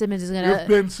 Ben Simmons is going to. If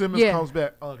Ben Simmons comes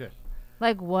back. Oh, okay.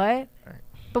 Like, what? All right.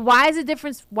 But why is it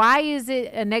different? Why is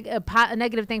it a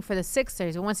negative thing for the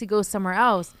Sixers? And once he goes somewhere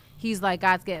else, he's like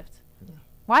God's gift.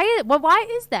 Why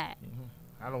is that?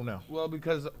 I don't know. Well,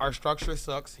 because our structure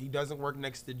sucks. He doesn't work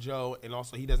next to Joe, and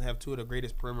also he doesn't have two of the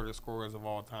greatest perimeter scorers of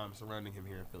all time surrounding him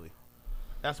here in Philly.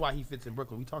 That's why he fits in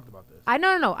Brooklyn. We talked about this. I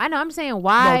know. I'm saying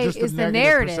why just is the the negative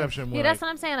narrative? perception Yeah, that's what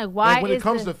I'm saying. Like, why Like when is it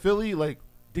comes to Philly, like,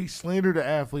 they slander the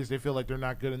athletes. They feel like they're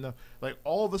not good enough. Like,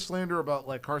 all the slander about,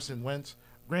 like, Carson Wentz.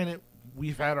 Granted,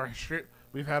 we've had our share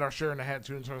in the hat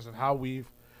too in terms of how we've,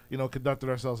 conducted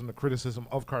ourselves in the criticism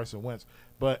of Carson Wentz.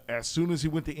 But as soon as he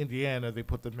went to Indiana, they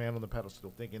put the man on the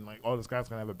pedestal, thinking like, oh, this guy's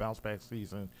gonna have a bounce back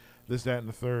season, this, that, and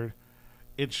the third.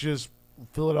 It's just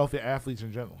Philadelphia athletes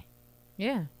in general.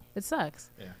 Yeah, it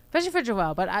sucks. Yeah. Especially for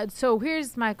Joel. But so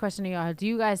here's my question to y'all: do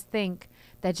you guys think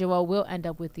that Joel will end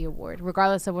up with the award,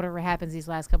 regardless of whatever happens these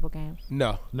last couple games?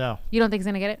 No. You don't think he's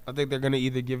gonna get it? I think they're going to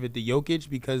either give it to Jokic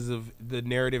because of the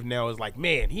narrative now is like,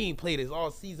 man, he ain't played his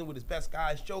all season with his best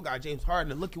guys. Joe got James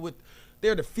Harden, and look at what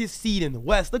they're the 5th seed in the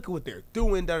West. Look at what they're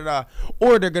doing, da-da-da.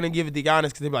 Or they're going to give it to Giannis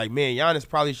because they're like, man, Giannis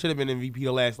probably should have been MVP the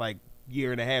last, like,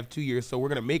 year and a half, 2 years, so we're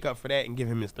going to make up for that and give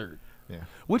him his third. Yeah.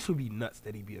 Which would be nuts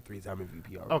that he'd be a 3-time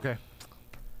MVP already. Okay.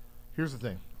 Here's the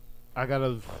thing. I got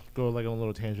to go like on a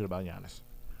little tangent about Giannis.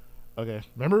 Okay.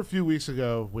 Remember a few weeks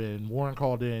ago when Warren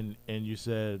called in and you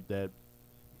said that,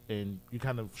 and you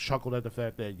kind of chuckled at the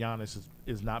fact that Giannis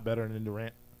is not better than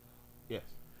Durant? Yes.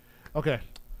 Okay.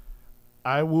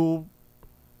 I will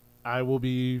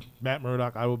be Matt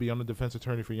Murdock. I will be on the defense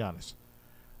attorney for Giannis.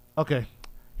 Okay.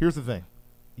 Here's the thing.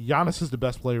 Giannis is the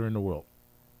best player in the world.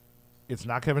 It's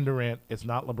not Kevin Durant. It's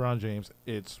not LeBron James.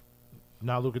 It's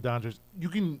not Luka Doncic.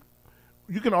 You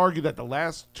you can argue that the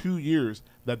last 2 years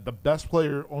that the best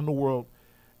player on the world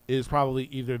is probably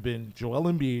either been Joel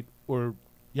Embiid or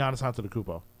Giannis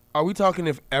Antetokounmpo. Are we talking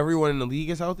if everyone in the league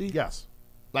is healthy? Yes.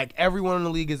 Like everyone in the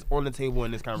league is on the table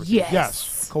in this conversation.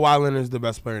 Yes. Kawhi Leonard is the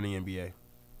best player in the NBA.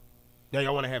 Now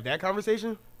y'all want to have that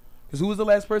conversation? Because who was the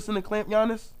last person to clamp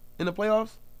Giannis in the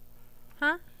playoffs?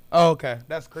 Huh? Oh, okay.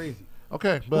 That's crazy.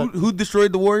 Okay, but Who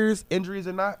destroyed the Warriors, injuries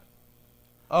or not?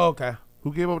 Oh, okay.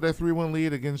 who gave up that 3-1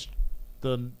 lead against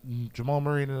the Jamal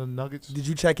Murray and the Nuggets? Did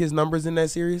you check his numbers in that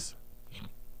series?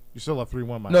 You still have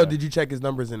 3-1, my No, guy. did you check his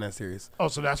numbers in that series? Oh,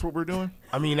 so that's what we're doing?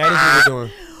 I mean, that is what we're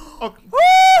doing.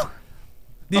 Okay.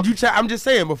 Did you check? I'm just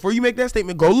saying, before you make that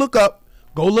statement, go look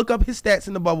up his stats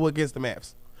in the bubble against the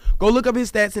Mavs. Go look up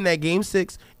his stats in that Game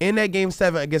 6 and that Game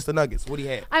 7 against the Nuggets. What he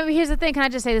had? I mean, here's the thing. Can I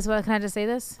just say this? Can I just say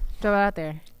this? Throw it out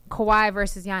there. Kawhi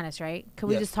versus Giannis, right? Can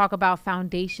we Yes. just talk about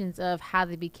foundations of how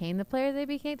they became the player they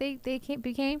became? They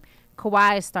became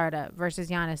Kawhi startup versus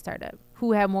Giannis startup.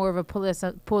 Who had more of a pull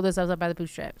themselves up by the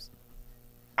bootstraps?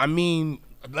 I mean,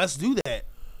 let's do that.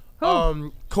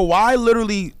 Who? Kawhi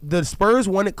literally, the Spurs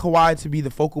wanted Kawhi to be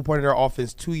the focal point of their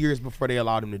offense 2 years before they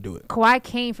allowed him to do it. Kawhi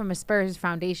came from a Spurs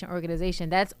foundation organization.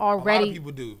 That's A lot already of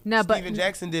people do. No, but Steven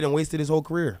Jackson did and wasted his whole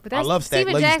career. But I that's love Stat.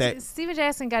 Steven Love you, Jackson. Stat. Steven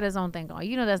Jackson got his own thing going.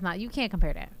 You know that's not. You can't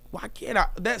compare that. Why can't I?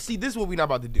 This is what we're not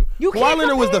about to do. You Kawhi can't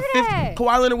Leonard was the compare fifth. that.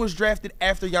 Kawhi Leonard was drafted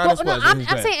after Giannis Well, no, was. in I'm his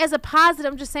draft. saying as a positive.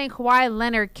 I'm just saying Kawhi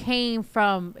Leonard came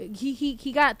from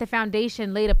he got the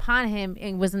foundation laid upon him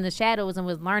and was in the shadows and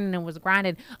was learning and was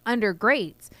grinding under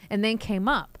greats and then came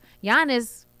up.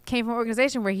 Giannis came from an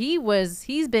organization where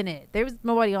he's been it. There was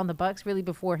nobody on the Bucks really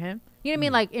before him. You know what I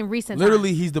mean? Like in recent Literally,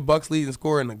 times. he's the Bucks leading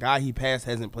scorer, and the guy he passed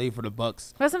hasn't played for the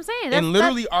Bucks. That's what I'm saying. And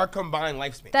literally, our combined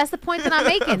lifespan. That's the point that I'm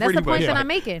making. That's the Pretty point much. that I'm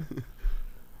making.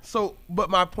 So, but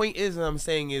my point is, and I'm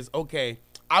saying is, okay,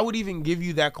 I would even give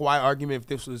you that Kawhi argument if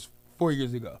this was 4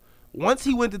 years ago. Once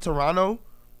he went to Toronto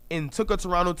and took a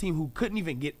Toronto team who couldn't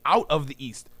even get out of the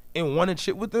East and won a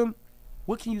chip with them,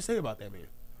 what can you say about that man?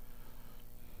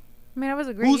 I mean, that was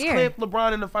a great Who's year. clamped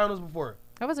LeBron in the finals before?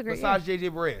 That was a great Besides year.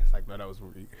 JJ Barea. It's like, no, that was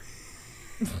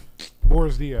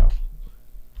Boris Diaw.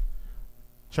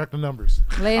 Check the numbers.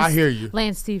 Lance, I hear you.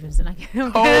 Lance Stevenson. I'm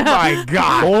kidding. Oh my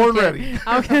God. Born ready.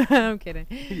 I'm kidding. I'm kidding.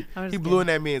 He blew in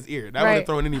that man's ear. That would Right. have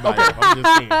thrown anybody off. I'm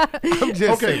just saying. I'm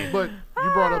just Okay, saying. but you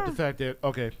brought up the fact that,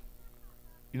 okay,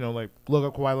 like, look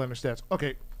up Kawhi Leonard stats.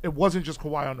 Okay, it wasn't just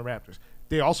Kawhi on the Raptors.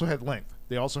 They also had length.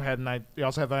 They also had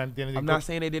identity. I'm not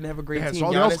saying they didn't have a They great had, team.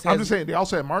 I'm just saying they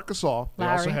also had Marc Gasol. They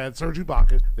also Lowry. had Serge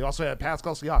Ibaka. They also had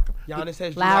Pascal Siakam. Giannis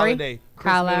has Drew Lowry, Holiday, Chris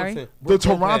Kyle Lowry. Middleton, The Brook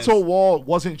Toronto Lopez. Wall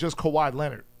wasn't just Kawhi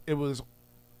Leonard. It was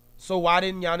So why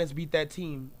didn't Giannis beat that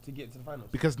team to get to the finals?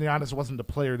 because Giannis wasn't the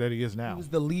player that he is He now. was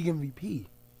the league MVP.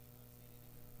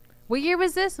 What year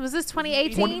was this? Was this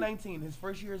 2018? 2019, his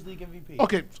first year as league MVP.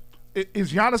 Okay,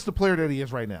 is Giannis the player that he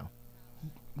is right now?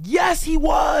 Yes, he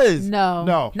was. No.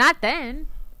 No. Not then.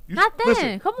 You- Not then.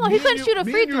 listen, Come on, me he and couldn't you- shoot a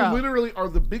me free and you throw. literally are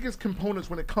the biggest components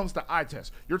when it comes to eye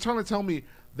test. You're trying to tell me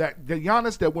that the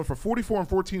Giannis that went for 44 and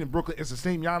 14 in Brooklyn is the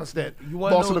same Giannis that You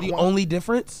want lost to know to the only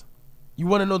difference? You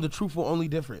want to know the truthful only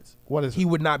difference? What is He it?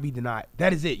 would not be denied.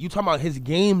 That is it. You talking about his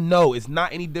game? No, it's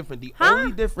not any different. The Huh?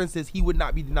 only difference is he would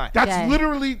not be denied. That's Yeah.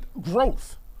 literally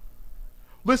growth.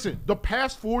 Listen, the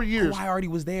past 4 years. Kawhi already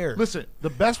was there. Listen, the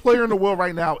best player in the world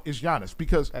right now is Giannis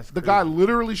because That's the crazy. guy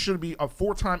literally should be a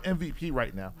 4-time MVP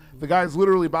right now. The guy is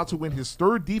literally about to win his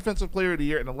 3rd Defensive Player of the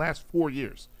Year in the last 4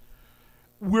 years.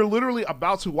 We're literally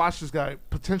about to watch this guy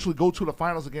potentially go to the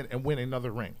finals again and win another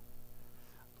ring.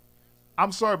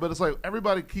 I'm sorry, but it's like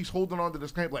everybody keeps holding on to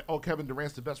this claim like, oh, Kevin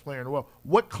Durant's the best player in the world.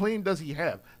 What claim does he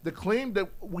have? The claim that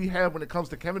we have when it comes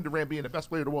to Kevin Durant being the best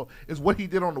player in the world is what he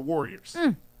did on the Warriors.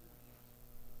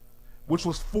 Which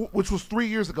was 3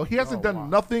 years ago. He hasn't done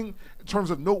nothing in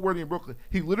terms of noteworthy in Brooklyn.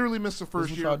 He literally missed the That's first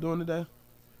what year. y'all doing today?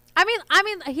 I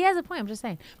mean, he has a point. I'm just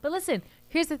saying. But listen,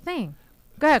 here's the thing.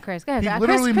 Go ahead, Chris. Go ahead. He Chris-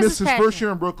 literally Chris missed is his passionate. first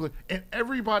year in Brooklyn, and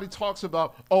everybody talks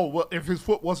about, oh, well, if his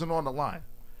foot wasn't on the line.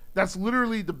 That's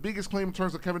literally the biggest claim in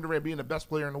terms of Kevin Durant being the best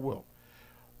player in the world.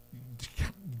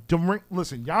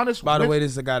 Listen, Giannis. By the went- way,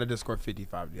 this is a guy that just scored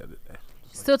 55 the other day.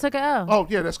 Still took a L. Oh,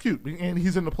 yeah, that's cute. And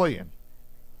he's in the play-in.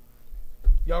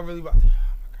 Y'all really about?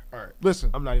 All right,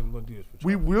 Listen, I'm not even going to do this with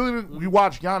we you. we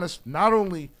watch Giannis not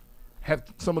only have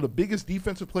some of the biggest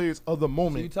defensive players of the So you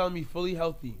moment. telling me fully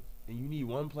healthy, and you need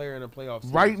one player in a playoff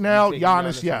series, Right you now, take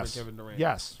Giannis, over yes. Kevin Durant.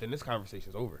 Yes. Then this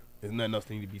conversation's over. There's nothing else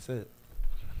that need to be said.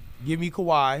 Give me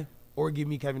Kawhi or give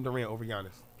me Kevin Durant over Giannis.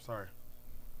 Sorry.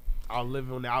 I'll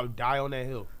die on that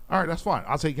hill. All right, that's fine.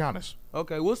 I'll take Giannis.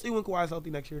 Okay, we'll see when Kawhi's healthy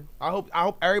next year. I hope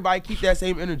everybody keep that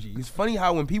same energy. It's funny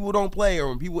how when people don't play or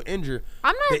when people injure,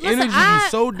 I'm not. the listen, energy I,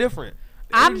 is so different.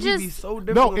 I'm energy be just so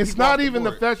different No, when it's people off not the even the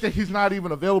board. fact that he's not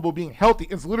even available being healthy.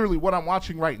 It's literally what I'm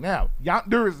watching right now.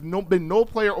 There has been no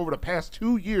player over the past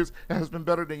 2 years that has been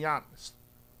better than Giannis.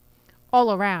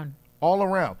 all around. All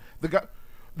around.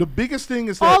 The biggest thing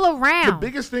is that All around. The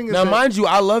biggest thing is Now, that mind you,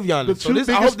 I love the Giannis. So two this,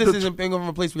 I biggest- hope this the isn't being from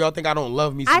a place where y'all think I don't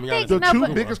love me I some think- Giannis. the No, two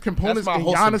but- biggest components That's my in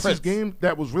wholesome Giannis's prince. game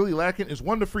that was really lacking is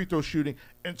one, the free throw shooting,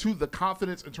 and two, the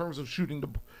confidence in terms of shooting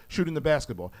the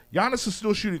basketball. Giannis is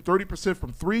still shooting 30%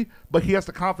 from three, but he has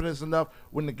the confidence enough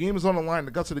when the game is on the line,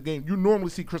 the guts of the game. You normally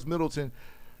see Chris Middleton,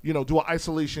 do an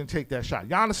isolation, take that shot.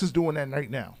 Giannis is doing that right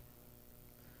now.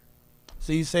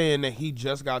 So you saying that he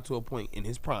just got to a point in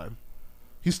his prime?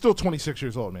 He's still 26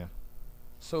 years old, man.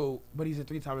 So, but he's a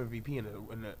 3-time MVP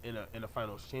and a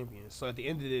Finals champion. So at the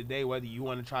end of the day, whether you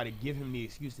want to try to give him the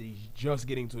excuse that he's just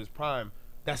getting to his prime,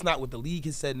 that's not what the league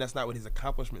has said, and that's not what his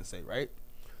accomplishments say, right?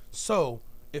 So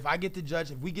if I get to judge,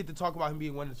 if we get to talk about him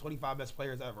being one of the 25 best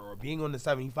players ever, or being on the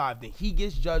 75, then he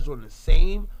gets judged on the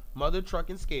same mother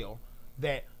trucking scale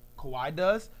that Kawhi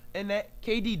does and that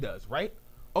KD does, right?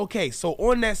 Okay, so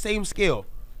on that same scale,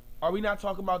 are we not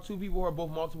talking about two people who are both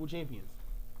multiple champions?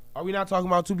 Are we not talking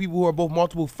about two people who are both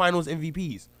multiple Finals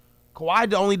MVPs?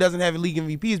 Kawhi only doesn't have league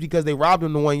MVPs because they robbed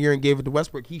him the 1 year and gave it to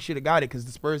Westbrook. He should have got it because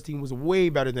the Spurs team was way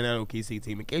better than that OKC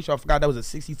team. In case y'all forgot, that was a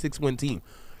 66-win team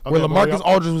where Okay, LaMarcus well,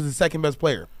 Aldridge was the second best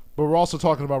player. But we're also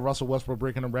talking about Russell Westbrook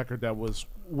breaking a record that was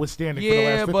withstanding for the last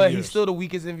Yeah, 50 but years. he's still the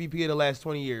weakest MVP of the last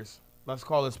 20 years. Let's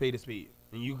call it spade a spade.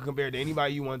 And you can compare it to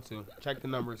anybody you want to. Check the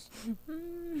numbers.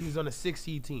 He's on a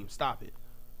 6-seed team. Stop it.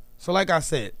 So like I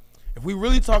said, if we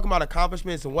really talking about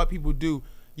accomplishments and what people do,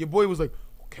 your boy was like,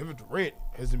 Kevin Durant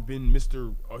hasn't been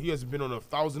he hasn't been on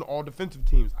 1,000 all defensive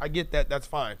teams. I get that. That's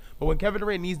fine. But when Kevin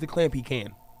Durant needs the clamp, he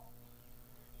can.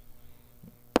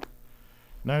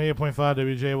 98.5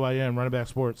 WJYM, running back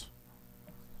sports.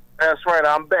 That's right,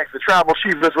 I'm back. The tribal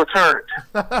chief has returned.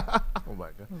 Oh, my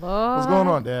God. Lord. What's going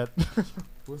on, Dad?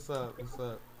 What's up? What's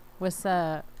up? What's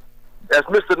up? That's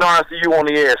Mr. Norris to you on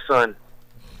the air, son.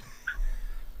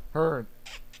 Heard.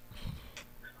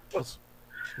 What's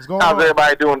going How's on?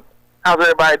 everybody doing? How's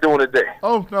everybody doing today?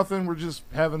 Oh, nothing. We're just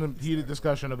having a heated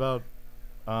discussion about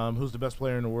who's the best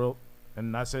player in the world.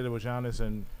 And I said it was Giannis,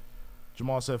 and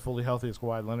Jamal said fully healthy is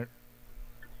Kawhi Leonard.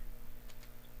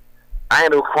 I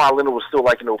didn't know Kawhi Leonard was still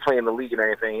playing in the league and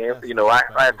everything.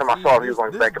 Last time I saw him, he was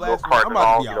on the back of Bill Carter and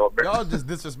all. Y'all just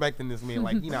disrespecting this man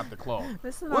like he not the claw.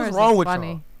 This What's wrong with funny.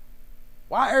 y'all?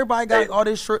 Why everybody got all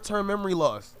this short-term memory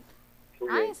loss?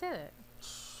 I ain't say that.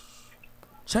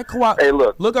 Check Kawhi. Hey,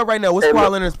 look up right now. What's Hey, Kawhi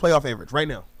look. Leonard's playoff average right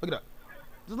now? Look it up.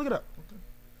 Just look it up.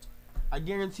 I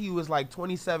guarantee you it's like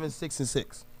 27, 6, and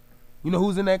 6. You know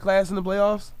who's in that class in the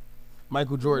playoffs?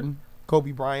 Michael Jordan,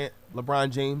 Kobe Bryant, LeBron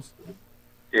James.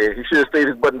 Yeah, he should have stayed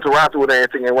his butt in Toronto and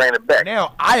everything and ran it back.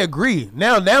 Now I agree.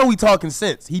 Now we talking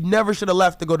sense. He never should have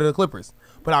left to go to the Clippers.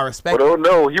 But I respect. But oh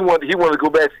no, he wanted to go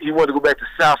back. He wanted to go back to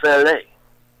South LA.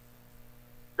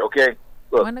 Okay,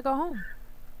 look, When to go home?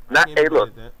 not knocking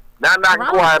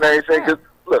Toronto Kawhi and everything. fair.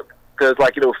 Because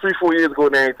 3-4 years ago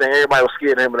and everything, everybody was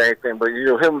scared of him and everything. But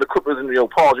him, and the Clippers, and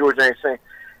Paul George and everything.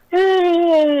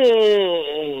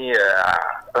 Yeah,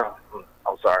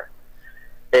 I'm sorry.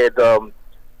 And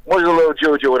one of the little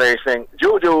JoJo and everything.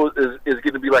 JoJo is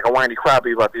getting to be like a whiny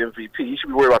crybaby about the MVP. He should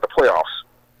be worried about the playoffs.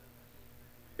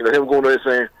 Him going there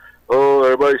saying, "Oh,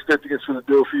 everybody stepped against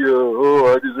Philadelphia.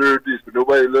 Oh, I deserve this, but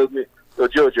nobody loves me." So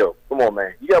JoJo, come on,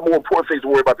 man. You got more important things to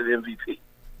worry about than the MVP.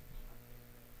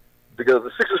 Because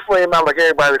the Sixers flame out like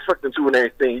everybody expecting to and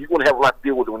everything, you're going to have a lot to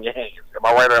deal with on your hands. Am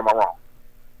I right or am I wrong?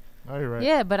 Oh, you're right.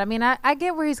 Yeah, but I mean, I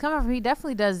get where he's coming from. He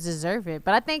definitely does deserve it,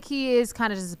 but I think he is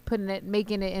kind of just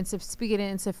speaking it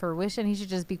into fruition. He should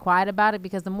just be quiet about it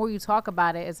because the more you talk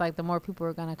about it, it's like the more people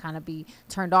are gonna kind of be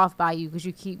turned off by you because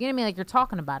you keep, like you're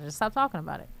talking about it. Just stop talking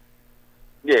about it.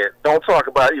 Yeah, don't talk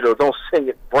about it. Don't sing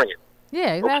it, bring it.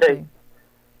 Yeah, exactly. Okay.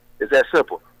 It's that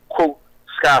simple. Quote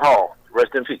Scott Hall,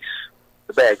 rest in peace,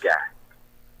 the bad guy.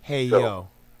 Hey So- yo.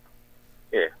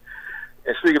 Yeah.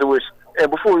 And speaking of which, and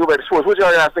before we go back to sports, what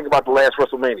y'all guys think about the last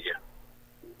WrestleMania?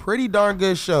 Pretty darn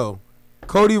good show.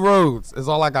 Cody Rhodes is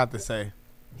all I got to say.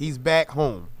 He's back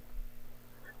home.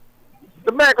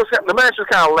 The match was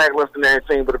kind of lackluster and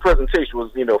everything, but the presentation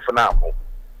was phenomenal.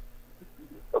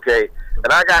 Okay,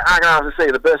 and I got to say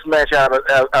the best match out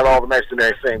of all the matches and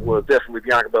everything was definitely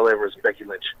Bianca Belair versus Becky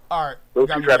Lynch. All right. Those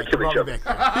two tried to kill each other.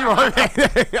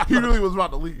 He really was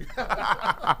about to leave.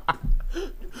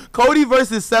 Cody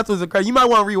versus Seth was incredible. You might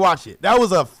want to rewatch it. That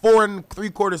was a 4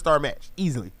 3/4 star match,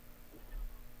 easily.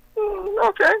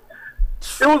 Okay,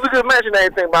 it was a good match and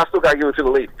everything, but I still got to give it to the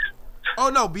ladies. Oh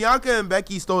no, Bianca and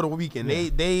Becky stole the weekend.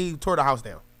 They tore the house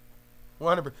down.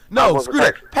 100%. No, screw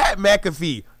that. Pat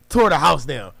McAfee tore the house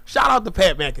down. Shout out to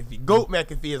Pat McAfee. GOAT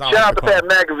McAfee is shout out to Pat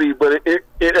McAfee, but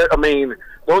I mean,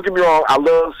 don't get me wrong. I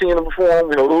love seeing him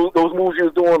perform. You know, those moves he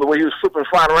was doing, the way he was flipping,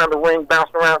 flying around the ring,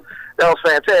 bouncing around, that was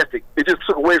fantastic. It just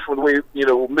took away from the way, you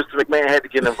know, Mr. McMahon had to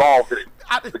get involved in it.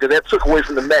 Because that took away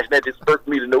from the match, and that just irked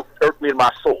me in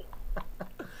my soul.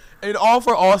 And all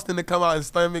for Austin to come out and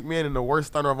stun McMahon in the worst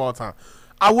stunner of all time.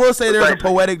 I will say there's a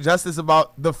poetic justice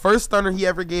about the first stunner he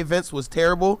ever gave Vince was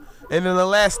terrible, and then the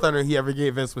last stunner he ever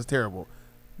gave Vince was terrible.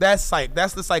 That's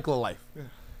the cycle of life.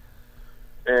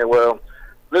 And well,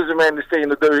 listen, man, they stay in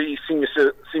the WWE senior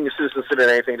citizen center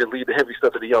and anything to lead the heavy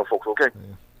stuff to the young folks. Okay.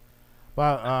 Yeah.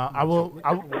 But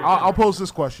I'll pose this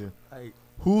question: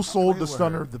 who sold the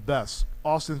stunner the best?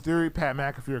 Austin Theory, Pat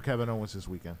McAfee, or Kevin Owens this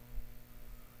weekend?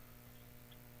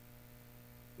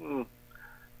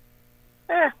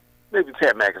 Maybe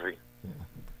Pat McAfee.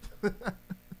 Yeah.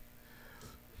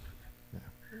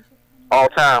 All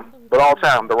time,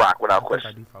 The Rock, without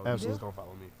question. Absolutely. Don't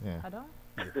follow me. Yeah. I don't.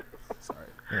 Sorry.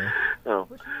 Yeah. No.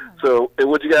 So,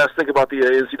 what you guys think about the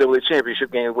NCAA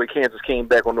championship game where Kansas came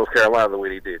back on North Carolina the way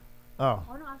they did? Oh.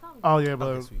 Oh no, I thought. Oh yeah,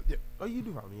 but Yeah. Oh, you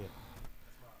do follow me.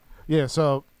 yeah.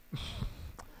 So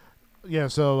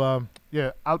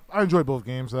I enjoyed both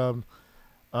games.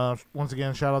 Once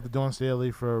again, shout out to Dawn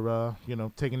Staley for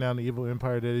taking down the evil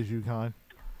empire that is UConn.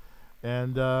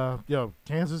 And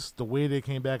Kansas, the way they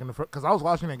came back in the first, because I was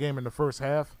watching that game in the first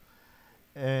half,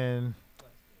 and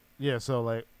so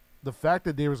like the fact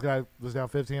that Davis guy was down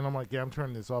 15, I'm like, I'm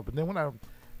turning this off. But then when I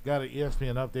got an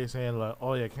ESPN update saying like,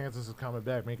 oh yeah, Kansas is coming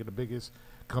back, making the biggest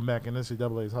comeback in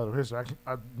NCAA's title history,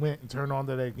 I went and turned on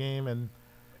to that game, and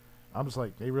I'm just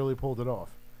like, they really pulled it off.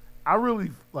 I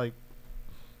really like,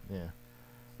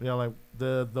 like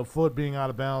the foot being out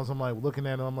of bounds. I'm like looking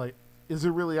at it, I'm like, is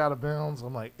it really out of bounds?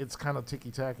 I'm like, it's kind of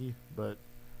ticky-tacky, but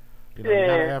you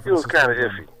gotta it was kind of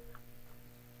iffy.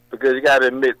 Because you got to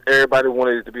admit, everybody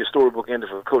wanted it to be a storybook ending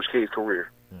for Coach K's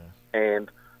career. Yeah. And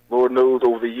Lord knows,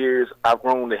 over the years, I've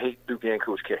grown to hate Duke and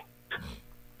Coach K.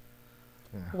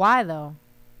 Yeah. Why, though?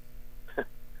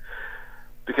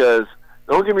 Because,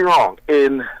 don't get me wrong,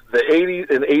 in the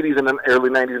 80s and the early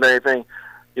 90s and everything,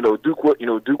 Duke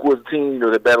was a team,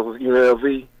 that battled with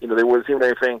UNLV, they were the team and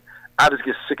everything. I just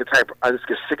get sick and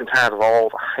tired of all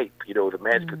the hype, the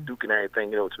magic of Duke and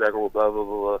everything, tobacco, blah, blah,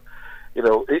 blah, blah.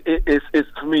 It's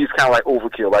to me, it's kind of like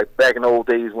overkill. Like back in the old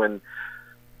days when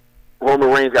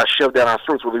Roman Reigns got shoved down our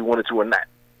throats whether he wanted to or not.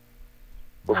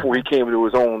 Before he came into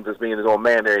his own, just being his own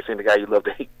man and everything, the guy you love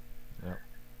to hate. Yeah.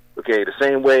 Okay, the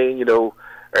same way,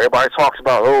 everybody talks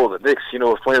about, the Knicks,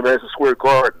 playing Madison Square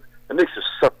Garden. The Knicks just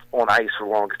sucked on ice for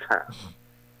the longest time.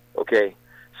 Okay?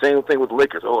 Same thing with the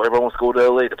Lakers. Everyone wants to go to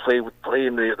L.A. to play in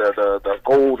the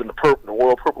gold and the purple, the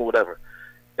royal purple, whatever.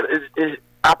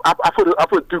 I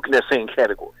put Duke in that same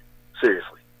category.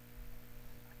 Seriously.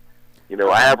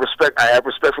 I have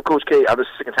respect for Coach K. I'm just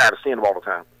sick and tired of seeing him all the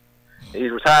time. And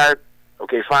he's retired.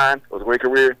 Okay, fine. It was a great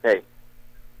career. Hey,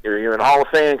 you're in the Hall of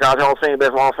Fame, College Hall of Fame,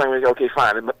 Basketball Hall of Fame. Okay,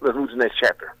 fine. Let's move to the next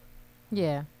chapter.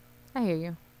 Yeah, I hear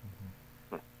you.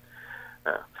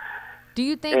 Do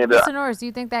you think, Norris, do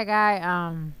you think that guy,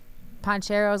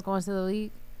 Ponchero, is going to the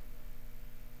league?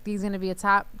 He's going to be a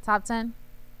top 10?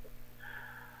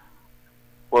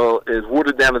 Well, as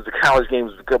watered down as the college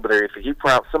games have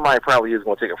become, somebody probably is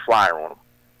going to take a flyer on him.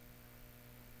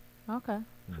 Okay.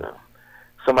 So,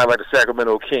 somebody like the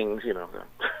Sacramento Kings,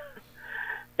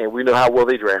 and we know how well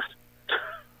they draft.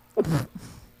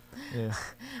 Yeah.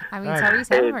 I mean, Tyrese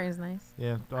Halliburton is nice.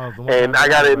 Yeah. And I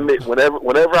gotta admit,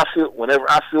 whenever I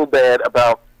feel bad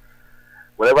about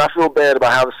how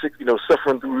the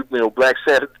suffering through Black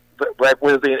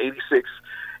Wednesday in '86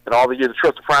 and all the years of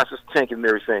trust the process tanking and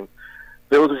everything.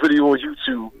 There was a video on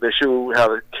YouTube that showed how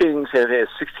the Kings had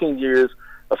 16 years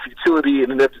of futility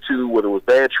and ineptitude, whether it was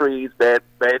bad trades, bad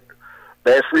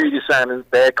free agent signings,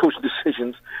 bad coaching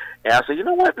decisions. And I said, you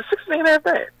know what? The Sixers ain't that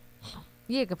bad.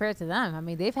 Yeah, compared to them. I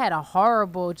mean, they've had a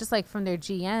horrible, just like from their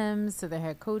GMs to their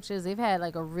head coaches, they've had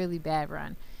like a really bad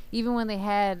run. Even when they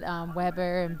had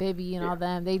Weber and Bibby and all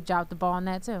them, they dropped the ball on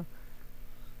that too.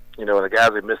 The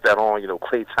guys they missed out on,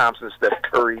 Klay Thompson, Steph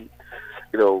Curry,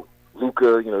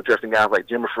 Luka, drafting guys like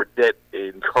Jimmy Fredette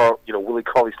and Willie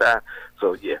Cauley-Stein.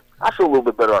 So yeah, I feel a little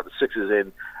bit better about the Sixers,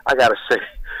 and I gotta say,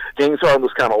 James Harden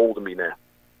looks kind of old to me now.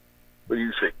 What do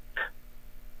you think?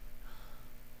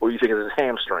 What do you think of his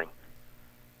hamstring?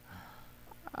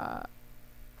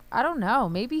 I don't know.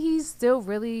 Maybe he's still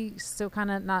kind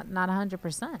of not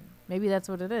 100%. Maybe that's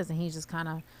what it is, and he's just kind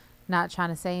of not trying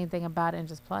to say anything about it and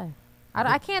just play.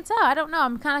 I can't tell. I don't know.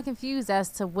 I'm kind of confused as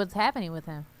to what's happening with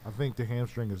him. I think the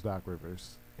hamstring is Doc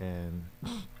Rivers, and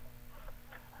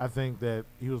I think that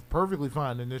he was perfectly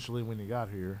fine initially when he got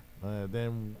here.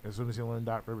 Then, as soon as he learned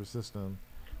Doc Rivers' system,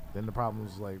 then the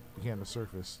problems began to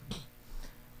surface.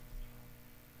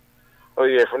 Oh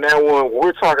yeah, from now on, when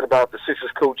we're talking about the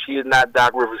Sixers coach, he is not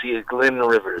Doc Rivers. He is Glenn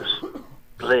Rivers.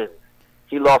 Glenn.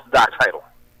 He lost the Doc title.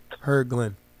 Heard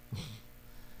Glenn.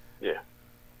 Yeah,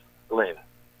 Glenn.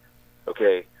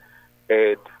 Okay,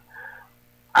 and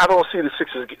I don't see the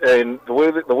Sixers and the way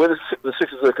the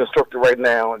Sixers are constructed right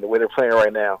now and the way they're playing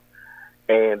right now.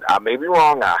 And I may be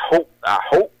wrong. I hope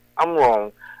I'm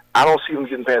wrong. I don't see them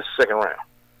getting past the second round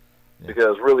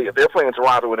because really, if they're playing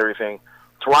Toronto and everything,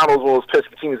 Toronto's one of those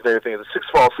pesky teams and everything. If the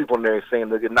Sixers fall asleep on everything,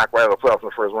 they'll get knocked right out of the playoffs in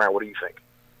the first round. What do you think?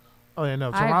 Oh yeah,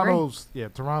 no. Toronto's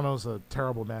a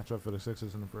terrible matchup for the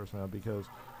Sixers in the first round because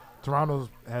Toronto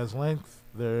has length,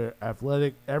 they're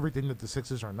athletic, everything that the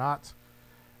Sixers are not,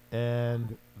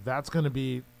 and that's going to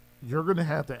be. You're going to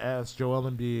have to ask Joel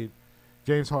Embiid,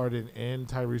 James Harden, and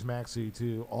Tyrese Maxey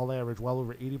to all average well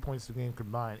over 80 points a game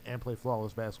combined and play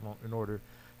flawless basketball in order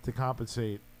to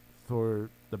compensate for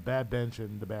the bad bench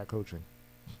and the bad coaching.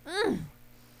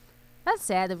 That's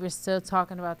sad that we're still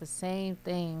talking about the same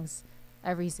things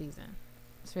every season.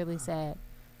 It's really sad.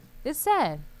 It's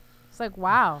sad. It's like,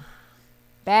 wow.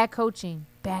 Bad coaching,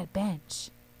 bad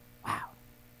bench. Wow.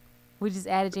 We just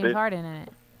added James Harden in it.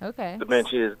 Okay. The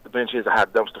bench is a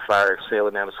hot dumpster fire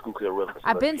sailing down the Schuylkill River.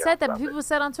 I've been said that, but people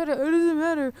said on Twitter, it doesn't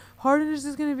matter. Harden is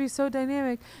just going to be so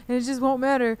dynamic, and it just won't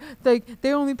matter. Like,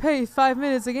 they only pay 5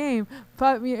 minutes a game,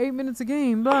 8 minutes a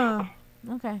game, blah.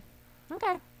 Okay.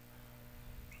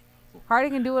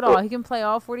 Harden can do it all. He can play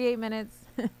all 48 minutes.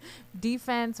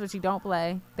 Defense, which he don't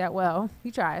play that well. He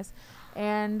tries.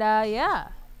 And, yeah.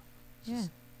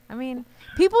 I mean,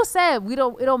 people said it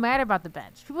don't matter about the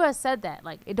bench. People have said that,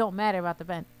 like, it don't matter about the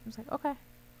bench. I was like, okay.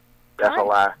 That's a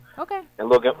lie. Okay. And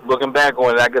looking back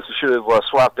on it, I guess we should have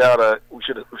swapped out. We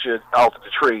should have altered the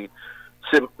trade,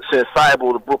 sent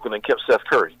Thibault to Brooklyn and kept Seth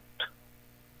Curry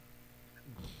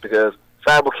because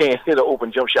Thibault can't hit an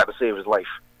open jump shot to save his life.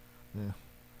 Yeah,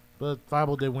 but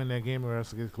Thibault did win that game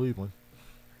against Cleveland.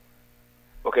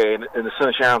 Okay, and the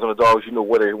sun shines on the dogs. You know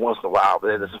whether once in a while, but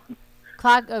that doesn't.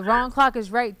 Wrong clock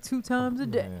is right 2 times a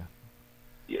day.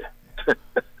 Yeah.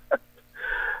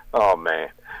 Oh man,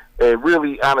 and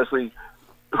really, honestly,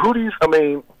 what do you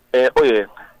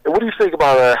think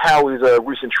about Howie's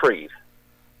recent trade?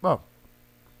 Well,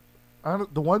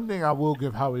 the one thing I will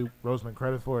give Howie Roseman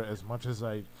credit for, as much as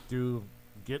I do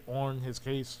get on his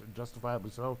case, and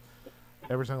justifiably so,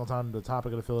 every single time the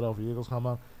topic of the Philadelphia Eagles come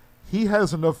up, he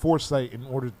has enough foresight in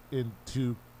order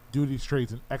to do these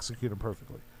trades and execute them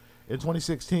perfectly. In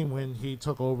 2016, when he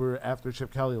took over after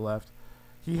Chip Kelly left,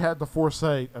 he had the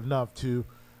foresight enough to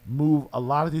move a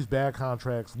lot of these bad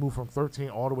contracts, move from 13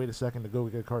 all the way to second to go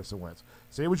get Carson Wentz.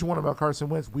 Say what you want about Carson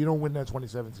Wentz, we don't win that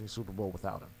 2017 Super Bowl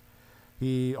without him.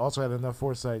 He also had enough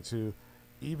foresight to,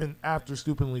 even after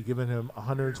stupidly giving him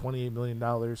 $128 million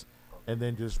and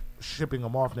then just shipping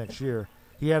him off next year,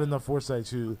 he had enough foresight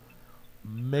to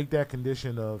make that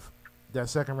condition of that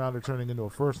second rounder turning into a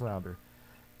first rounder.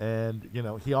 And,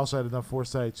 he also had enough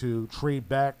foresight to trade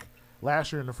back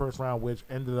last year in the first round, which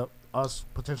ended up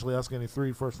potentially us getting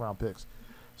 3 first-round picks.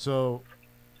 So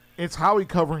it's Howie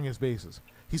covering his bases.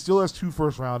 He still has 2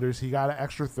 first-rounders. He got an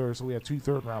extra third, so we had 2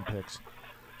 third-round picks.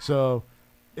 So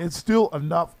it's still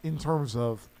enough in terms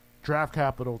of draft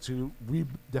capital to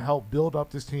help build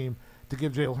up this team to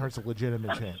give Jalen Hurts a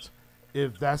legitimate chance.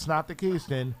 If that's not the case,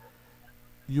 then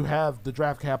you have the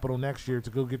draft capital next year to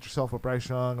go get yourself a Bryce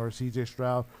Young or C.J.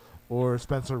 Stroud or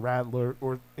Spencer Rattler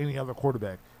or any other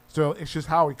quarterback. So it's just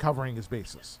Howie covering his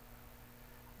bases,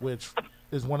 which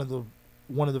is one of the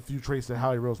few traits that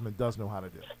Howie Roseman does know how to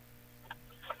do.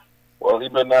 Well, he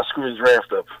better not screw his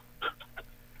draft up.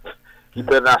 He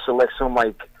better not select some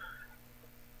all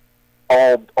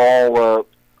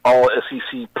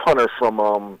SEC punter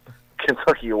from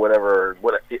Kentucky or whatever.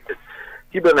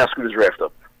 He better not screw his draft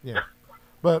up. Yeah,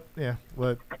 but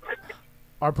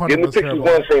our punter was terrible.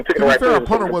 Our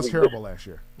punter was terrible last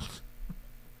year.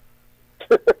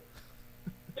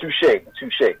 Touche.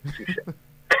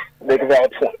 Make a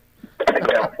valid point.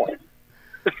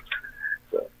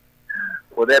 So,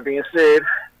 with that being said,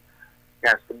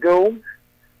 got to go.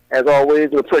 As always,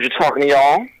 it's a pleasure talking to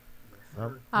y'all.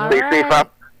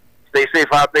 Stay safe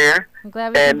out there. I'm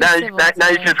glad we and now you can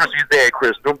address your dad,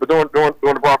 Chris. During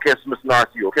the broadcast, Mr.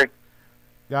 Narcy, okay?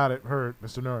 Got it. Heard,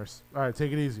 Mr. Norris. All right,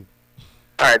 take it easy.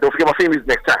 All right, don't forget my theme music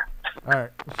next time. All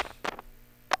right.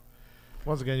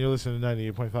 Once again, you're listening to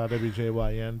 98.5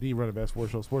 WJYN, the Running Back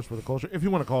Sports Show, Sports for the Culture. If you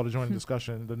want to call to join the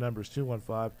discussion, the number is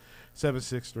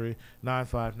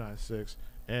 215-763-9596.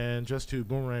 And just to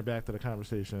boomerang back to the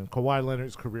conversation, Kawhi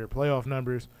Leonard's career playoff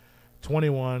numbers: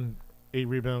 21, 8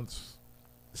 rebounds,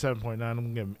 7.9. I'm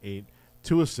gonna give him 8.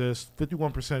 2 assists,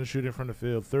 51% shooting from the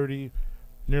field,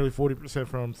 nearly 40%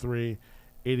 from 3,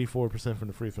 84% from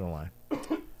the free throw line.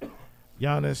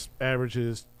 Giannis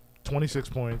averages 26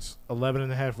 points,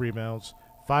 11.5 rebounds,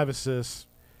 5 assists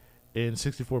in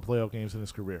 64 playoff games in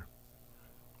his career.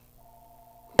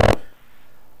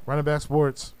 Running back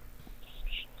sports.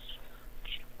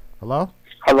 Hello?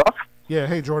 Hello? Yeah,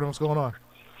 hey Jordan, what's going on?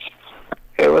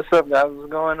 Hey, what's up, guys? What's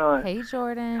going on? Hey,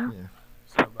 Jordan.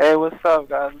 Yeah. Hey, what's up,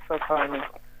 guys? What's up, Carmen?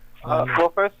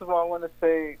 Well, first of all, I want to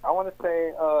say,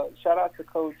 shout out to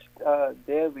Coach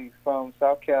Daly from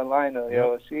South Carolina.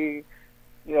 Yo, she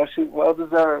well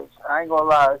deserved. I ain't gonna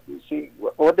lie.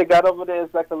 What they got over there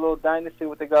is like a little dynasty.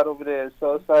 What they got over there,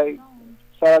 so it's like,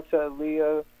 shout out to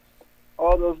Aaliyah,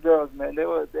 all those girls, man. It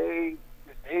was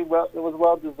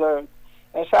well deserved.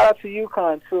 And shout out to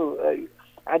UConn too.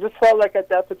 I just felt like at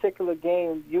that particular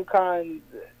game, UConn,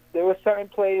 there were certain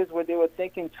plays where they were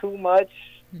thinking too much,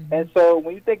 and so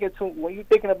when you're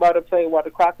thinking about a play while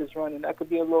the clock is running, that could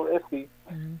be a little iffy.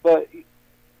 But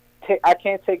I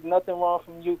can't take nothing wrong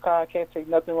from UConn. I can't take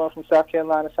nothing wrong from South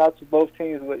Carolina. Shout out to both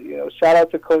teams. But shout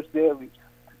out to Coach Daly,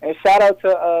 and shout out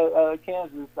to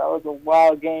Kansas. That was a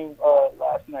wild game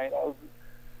last night.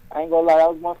 I ain't gonna lie,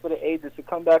 that was one for the ages. To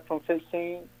come back from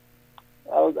 15.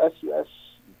 That's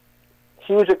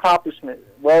huge accomplishment.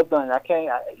 Well done. I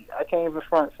can't even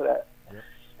front for that.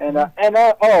 Yep. And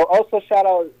also shout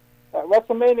out.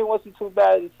 WrestleMania wasn't too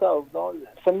bad itself.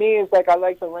 For me, it's like I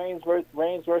like the Reigns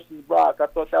versus Brock. I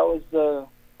thought that was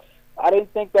I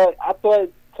didn't think that. I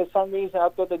thought for some reason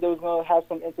that they was going to have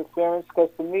some interference, because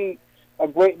to me, a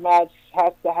great match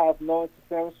has to have no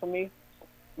interference for me.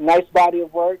 Nice body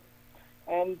of work,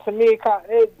 and to me,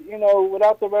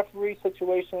 without the referee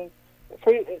situation.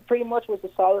 It pretty much was a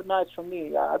solid match for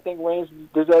me. I think Reigns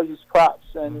deserves his props,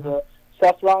 and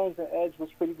Seth Rollins and Edge was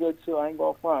pretty good too. I ain't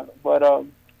going front, but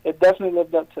it definitely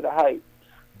lived up to the hype.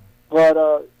 But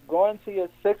going to your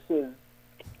Sixers,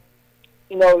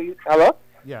 hello?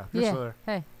 Yeah.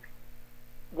 Hey.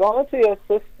 Going to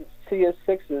your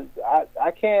Sixers,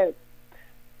 I can't.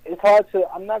 It's hard to.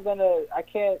 I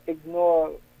can't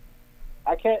ignore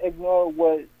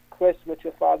what Chris, what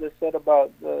your father said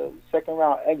about the second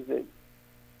round exit.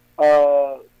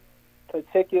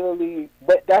 Particularly,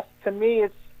 but that's, to me,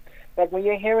 it's like when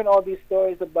you're hearing all these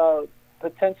stories about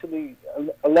potentially,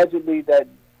 allegedly that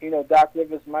Doc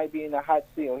Rivers might be in a hot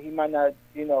seat, or he might not,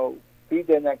 be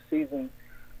there next season.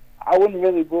 I wouldn't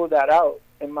really rule that out,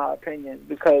 in my opinion,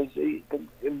 because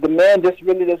the man just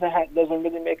really doesn't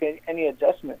really make any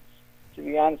adjustments. To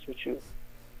be honest with you,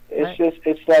 it's just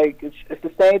it's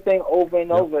the same thing over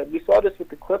and over. We saw this with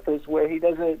the Clippers, where he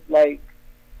doesn't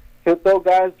he'll throw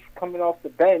guys coming off the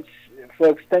bench for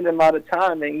an extended amount of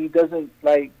time, and he doesn't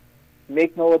make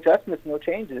no adjustments, no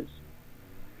changes.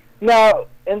 Now,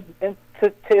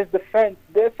 to his defense,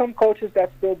 there's some coaches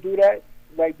that still do that,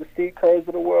 like the Steve Kerrs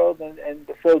of the world and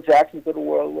the Phil Jacksons of the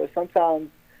world, where sometimes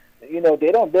they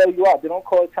don't bail you out. They don't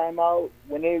call a timeout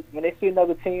when they see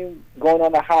another team going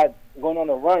on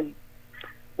a run.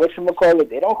 Whatchamacallit,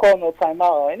 they don't call no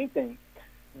timeout or anything.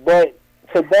 But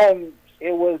to them,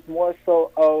 it was more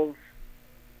so of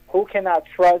who can I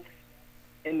trust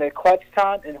in the clutch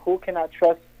time and who can I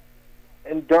trust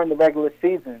during the regular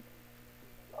season.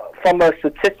 From a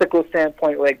statistical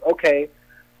standpoint,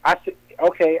 I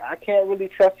can't really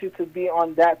trust you to be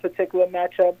on that particular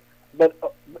matchup,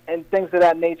 and things of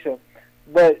that nature.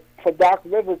 But for Doc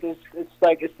Rivers,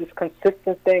 it's this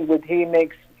consistent thing where he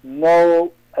makes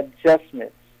no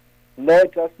adjustments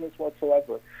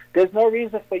whatsoever. There's no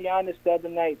reason for Giannis the other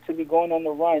night to be going on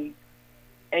the run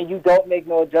and you don't make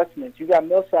no adjustments. You got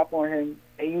Millsap on him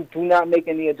and you do not make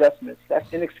any adjustments. That's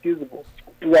inexcusable.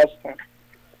 Yeah,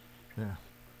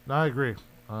 no, I agree.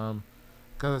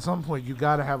 Because at some point you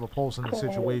got to have a pulse in the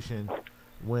situation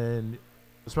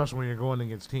especially when you're going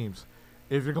against teams.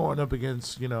 If you're going up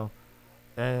against, a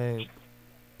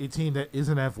team that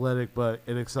isn't athletic but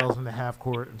it excels in the half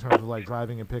court in terms of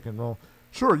driving and pick and roll,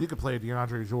 sure, you could play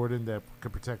DeAndre Jordan that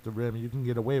could protect the rim and you can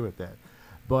get away with that.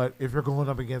 But if you're going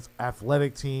up against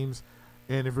athletic teams,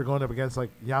 and if you're going up against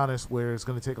Giannis, where it's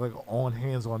going to take an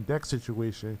all-hands-on-deck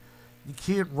situation, you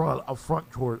can't run a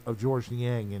front court of George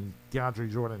Niang and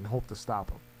DeAndre Jordan and hope to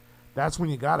stop him. That's when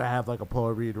you got to have a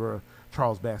Paul Reed or a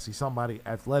Charles Bassey, somebody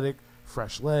athletic,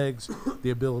 fresh legs,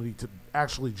 the ability to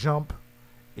actually jump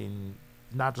in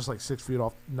not just 6 feet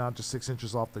off, not just 6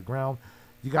 inches off the ground.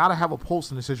 You got to have a pulse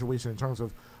in the situation in terms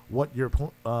of what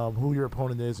who your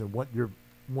opponent is and what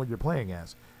you're playing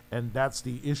as. And that's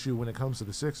the issue when it comes to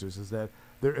the Sixers, is that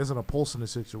there isn't a pulse in the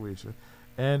situation.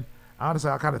 And honestly,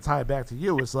 I'll kind of tie it back to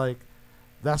you. It's like,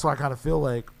 that's why I kind of feel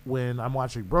like when I'm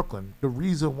watching Brooklyn, the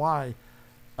reason why,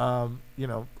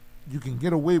 you can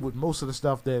get away with most of the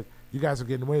stuff that you guys are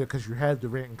getting away with because you had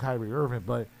Durant and Kyrie Irving.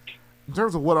 But in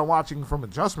terms of what I'm watching from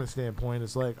adjustment standpoint,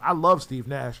 it's like I love Steve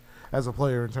Nash as a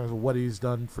player in terms of what he's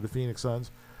done for the Phoenix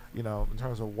Suns, in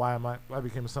terms of why I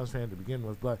became a Suns fan to begin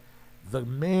with. But the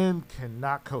man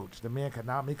cannot coach. The man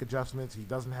cannot make adjustments. He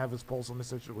doesn't have his pulse on the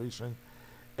situation.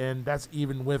 And that's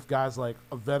even with guys like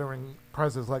a veteran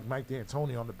presence like Mike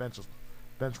D'Antoni on the bench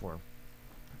for him.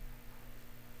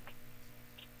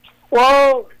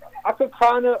 Well, I could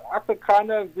kind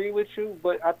of agree with you,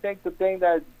 but I think the thing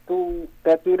that threw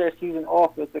their season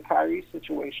off was the Kyrie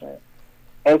situation.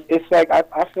 It's like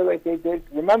I feel like they did.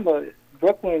 Remember,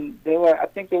 Brooklyn, I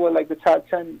think they were like the top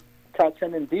 10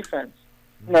 in defense.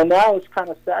 Now it's kind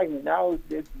of stagnant. Now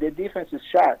their defense is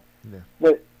shot. Yeah.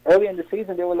 But early in the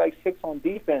season, they were like 6 on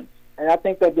defense, and I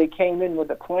think that they came in with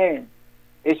a plan.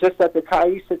 It's just that the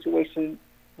Kyrie situation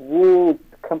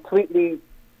completely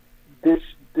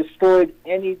destroyed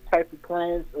any type of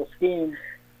plans or schemes,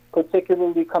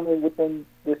 particularly coming within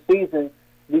the season,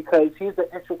 because he's an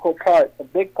integral part, a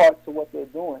big part to what they're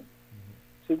doing.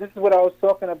 So this is what I was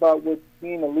talking about with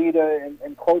being a leader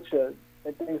and culture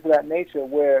and things of that nature,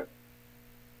 where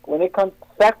when it comes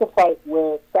sacrifice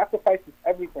is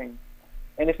everything.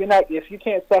 And if you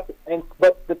can't sacrifice,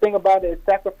 but the thing about it is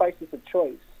sacrifice is a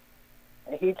choice,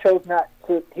 and he chose not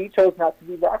to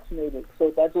be vaccinated,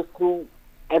 so that just threw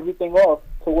everything off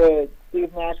to where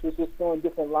Steve Nash was just throwing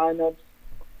different lineups,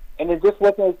 and it just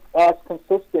wasn't as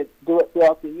consistent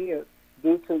throughout the year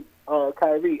due to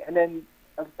Kyrie, and then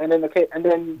the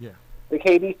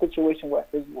KD situation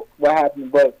is what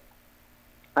happened. But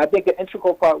I think the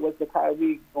integral part was the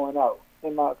Kyrie going out,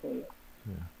 in my opinion.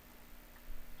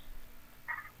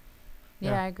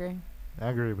 Yeah, I agree. I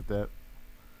agree with that.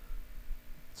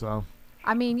 So.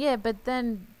 I mean, yeah, but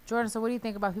then, Jordan, so what do you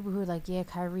think about people who are like, yeah,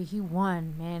 Kyrie, he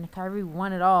won, man. Kyrie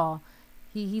won it all.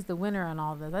 He's the winner on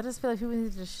all this. I just feel like people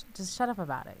need to just shut up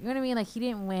about it. You know what I mean? Like, he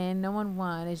didn't win. No one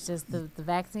won. It's just the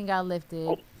vaccine got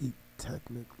lifted.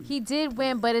 He did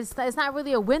win, but it's not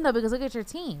really a win, though, because look at your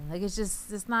team. Like, it's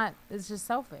just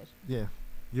selfish. Yeah.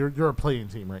 You're a playing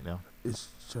team right now. It's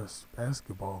just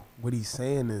basketball. What he's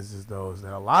saying is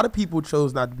that a lot of people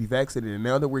chose not to be vaccinated, and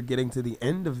now that we're getting to the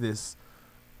end of this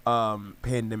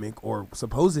pandemic, or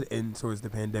supposed end towards the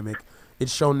pandemic,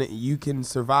 it's shown that you can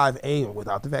survive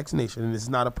without the vaccination. And this is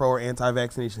not a pro or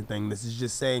anti-vaccination thing. This is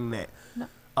just saying that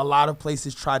a lot of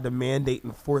places tried to mandate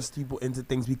and force people into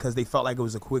things because they felt like it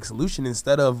was a quick solution,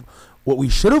 instead of what we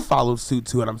should have followed suit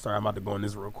to. And I'm sorry, I'm about to go on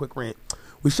this real quick rant.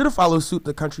 We should have followed suit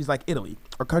to countries like Italy,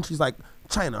 or countries like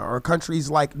China, or countries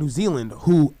like New Zealand,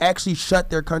 who actually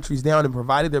shut their countries down and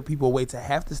provided their people a way to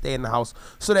have to stay in the house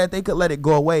so that they could let it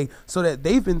go away, so that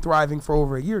they've been thriving for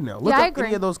over a year now. Look at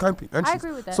any of those countries. I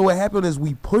agree with that. So what happened is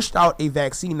we pushed out a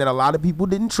vaccine that a lot of people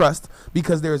didn't trust,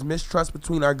 because there's mistrust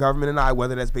between our government and I,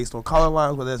 whether that's based on color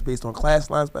lines, whether that's based on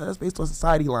class lines, whether that's based on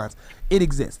society lines. It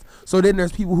exists. So then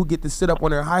there's people who get to sit up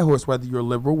on their high horse, whether you're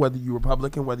liberal, whether you're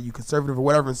Republican, whether you're conservative or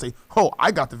whatever, and say, oh,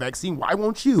 I got the vaccine, why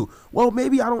won't you? Well,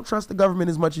 maybe I don't trust the government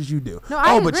as much as you do. No,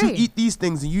 I agree. But you eat these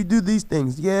things and you do these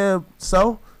things. Yeah,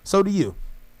 so do you.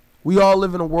 We all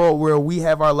live in a world where we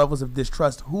have our levels of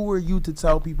distrust. Who are you to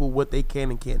tell people what they can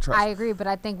and can't trust? I agree, but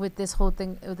I think with this whole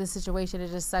thing, with this situation,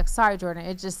 it just sucks. Sorry, Jordan.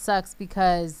 It just sucks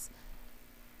because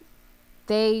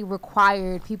they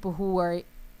required people who are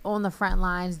on the front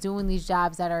lines doing these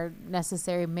jobs that are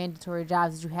necessary, mandatory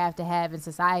jobs that you have to have in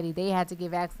society. They had to get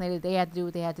vaccinated. They had to do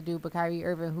what they had to do. But Kyrie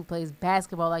Irving, who plays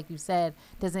basketball, like you said,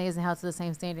 isn't held to the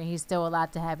same standard. He's still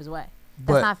allowed to have his way.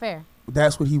 That's not fair.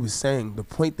 That's what he was saying. The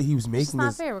point that he was making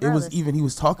is fair, he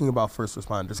was talking about first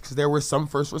responders, because there were some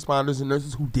first responders and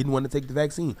nurses who didn't want to take the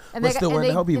vaccine, but still wanted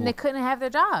to help people. And they couldn't have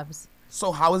their jobs.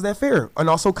 So how is that fair? And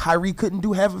also, Kyrie couldn't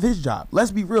do half of his job.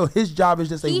 Let's be real. His job is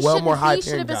just more high-paying job. He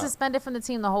should have been suspended from the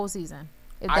team the whole season.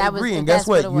 I agree. And guess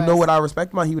what? You know what I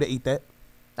respect about? He would have ate that.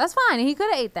 That's fine. He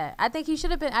could have ate that. I think he should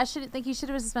have been. I think he should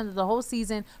have been suspended the whole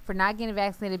season for not getting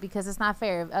vaccinated, because it's not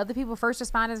fair. If other people, first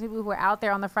responders, people who are out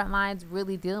there on the front lines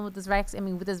really dealing with this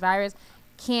with this virus,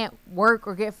 can't work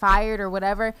or get fired or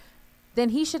whatever, then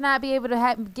he should not be able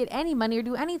to get any money or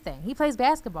do anything. He plays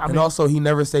basketball. And also, he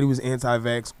never said he was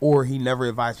anti-vax, or he never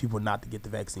advised people not to get the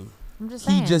vaccine. I'm just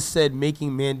saying. He just said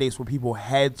making mandates where people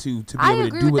had to be able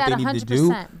to do what they need to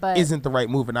do isn't the right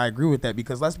move. And I agree with that,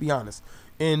 because let's be honest.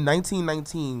 In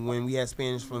 1919, when we had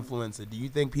Spanish influenza, do you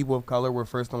think people of color were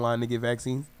first in line to get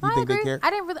vaccines? You think they cared?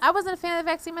 I wasn't a fan of the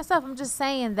vaccine myself. I'm just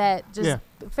saying that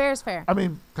fair is fair. I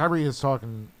mean, Kyrie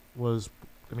was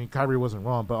I mean, Kyrie wasn't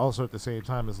wrong, but also at the same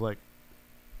time, it's like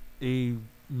a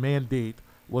mandate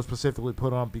was specifically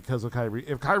put on because of Kyrie.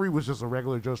 If Kyrie was just a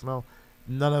regular Joe Schmo,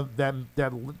 none of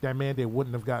that mandate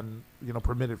wouldn't have gotten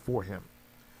permitted for him.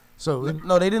 So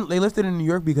no, they didn't. They lifted it in New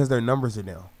York because their numbers are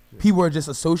down. People are just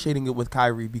associating it with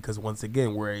Kyrie because, once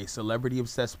again, we're a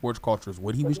celebrity-obsessed sports culture. Is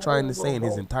what he was trying to say in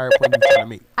his entire point he was trying to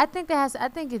make. I think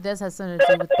it does have something to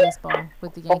do with baseball,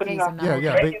 with the Yankees. And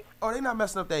they're not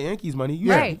messing up that Yankees money.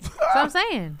 Yeah. Right. So I'm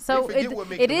saying. So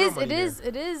it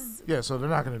is. Yeah. So they're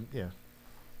not gonna. Yeah.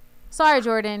 Sorry,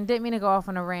 Jordan. Didn't mean to go off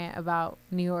on a rant about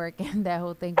New York and that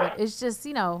whole thing, but it's just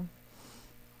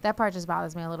that part just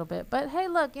bothers me a little bit. But hey,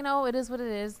 look, it is what it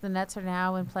is. The Nets are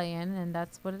now in play-in, and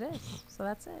that's what it is. So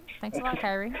that's it. Thanks a lot,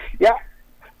 Kyrie. Yeah,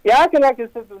 I can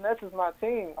consider the Nets as my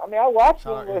team. I mean, I watch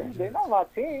them, but they're not my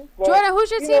team. But, Jordan,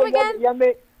 who's your team again?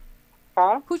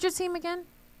 Huh? Who's your team again?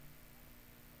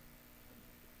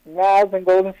 Mavs and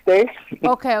Golden State.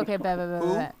 Okay,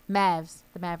 Mavs,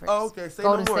 the Mavericks. Oh, okay. Say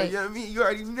Golden no more. State. You know what I mean? You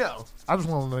already know. I just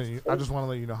want to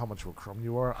let you know how much of a crumb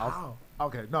you are.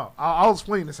 Okay, no, I'll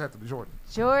explain this after the Jordan.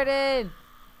 Jordan,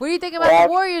 what do you think about the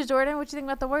Warriors, Jordan? What do you think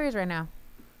about the Warriors right now?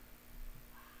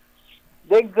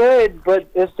 They're good, but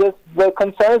it's just what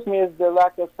concerns me is the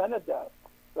lack of center depth.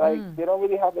 Like they don't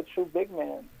really have a true big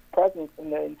man presence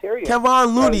in the interior.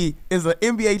 Kevon Looney is an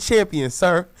NBA champion,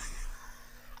 sir.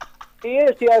 He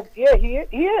is. He is.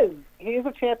 He is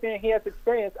a champion. He has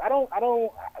experience.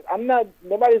 I'm not.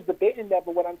 Nobody's debating that.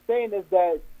 But what I'm saying is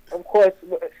that, of course,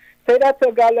 say that to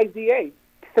a guy like DA.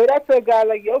 Say that to a guy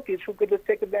like Jokic, who could just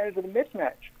take advantage of the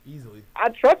mismatch easily. I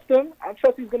trust him. I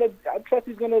trust he's gonna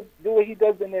do what he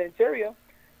does in the interior.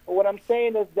 But what I'm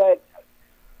saying is that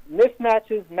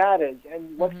mismatches matters,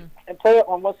 and once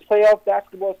playoff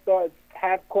basketball starts,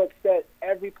 half court set,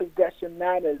 every possession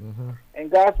matters.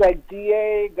 And guys like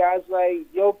DA, guys like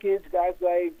Jokic, guys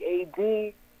like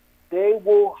AD, they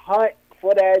will hunt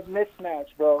for that mismatch,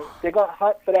 bro. They're going to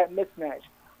hunt for that mismatch.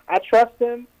 I trust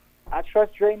him. I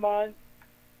trust Draymond.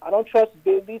 I don't trust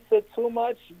Bielitsa too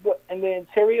much in the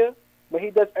interior, but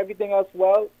he does everything else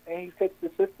well, and he fits the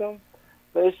system.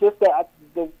 But it's just that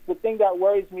the thing that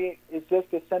worries me is just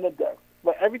the center depth.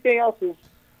 But everything else is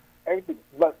everything.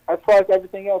 But as far as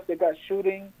everything else, they got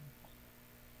shooting.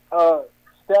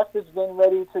 Steph is getting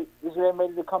ready to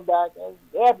come back, and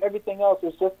they have everything else.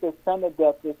 It's just the center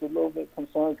depth is a little bit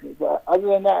concerns me. But other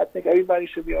than that, I think everybody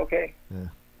should be okay. Yeah.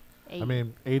 I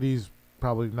mean, AD's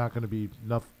probably not going to be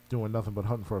doing nothing but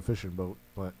hunting for a fishing boat.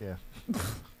 But yeah.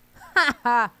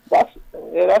 That's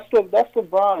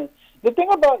LeBron. The thing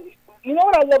about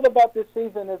what I love about this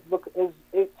season is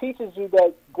it teaches you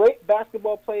that great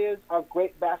basketball players are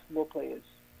great basketball players.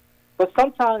 But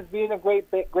sometimes being a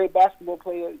great basketball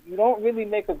player, you don't really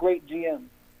make a great GM.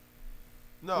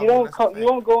 No, you don't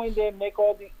go in there and make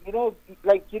all you don't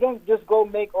just go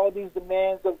make all these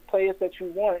demands of players that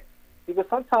you want, because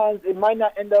sometimes it might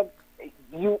not end up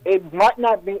end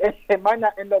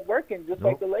up working, just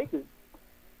like the Lakers.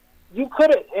 You could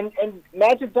have, and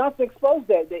Magic Johnson exposed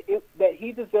that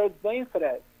he deserves blame for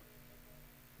that.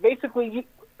 Basically,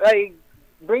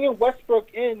 bringing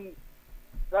Westbrook in,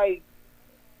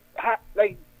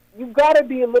 you got to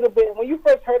be a little bit. When you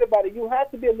first heard about it, you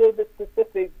had to be a little bit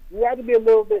specific. You had to be a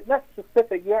little bit not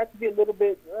specific. You had to be a little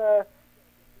bit, a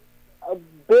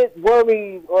bit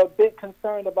worried or a bit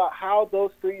concerned about how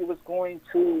those three was going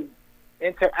to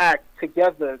interact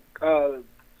together,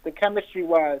 the chemistry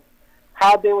wise.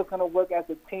 How they was going to work as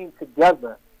a team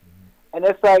together. And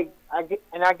it's like, I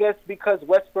guess because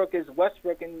Westbrook is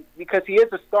Westbrook, and because he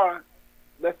is a star,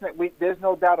 there's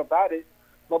no doubt about it,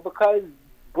 but because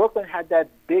Brooklyn had that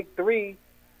big three,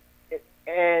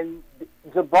 and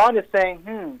LeBron is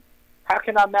saying, how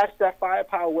can I match that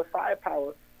firepower with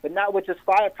firepower, but not with just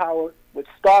firepower, with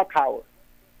star power?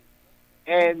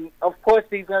 And of course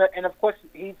he's gonna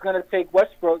take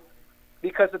Westbrook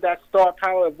because of that star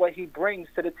power of what he brings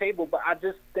to the table. But I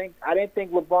didn't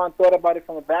think LeBron thought about it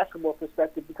from a basketball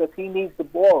perspective, because he needs the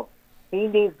ball. He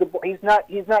needs the ball. He's not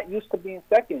used to being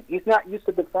second. He's not used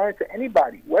to deferring to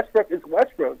anybody. Westbrook is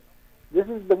Westbrook. This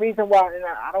is the reason why, and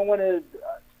I don't want to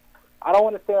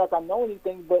say like I know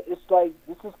anything, but it's like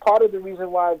this is part of the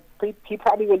reason why he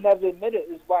probably would never admit it,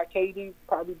 is why KD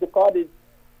probably departed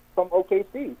from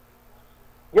OKC.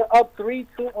 You're up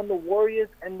 3-2 on the Warriors,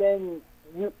 and then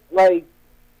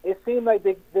it seemed like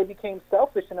they became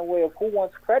selfish in a way of who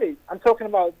wants credit. I'm talking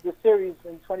about the series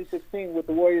in 2016 with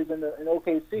the Warriors and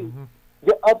OKC. Mm-hmm.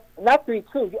 You're up not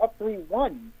 3-2, you're up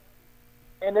 3-1,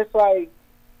 and it's like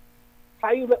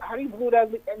how you blew that.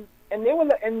 And they were,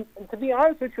 and to be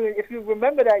honest with you, if you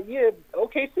remember that year,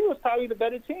 OKC was probably the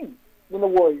better team than the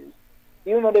Warriors,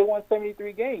 even though they won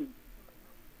 73 games.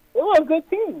 They were a good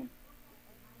team.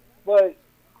 But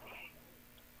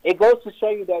it goes to show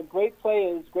you that great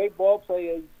players, great ball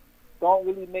players, don't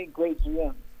really make great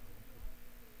GMs.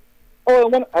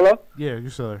 Oh, and hello? Yeah, you're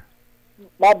still there.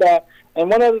 My bad. And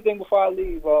one other thing before I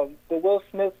leave, the Will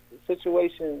Smith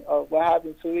situation of what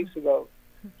happened 2 weeks ago.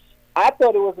 I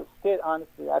thought it was a skit,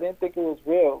 honestly. I didn't think it was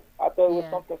real. I thought it was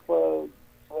something for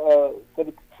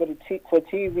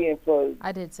TV and for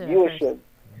I did too, viewership.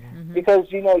 Mm-hmm.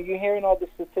 Because, you know, you're hearing all the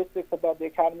statistics about the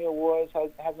Academy Awards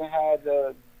hasn't had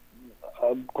a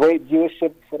great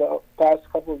viewership for the past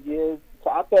couple of years. So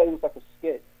I thought it was like a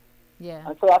skit. Yeah.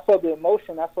 Until I saw the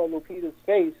emotion, I saw Lupita's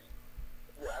face.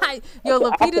 Yo,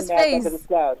 Lupita's face.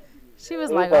 She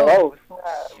was like, oh,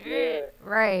 shit.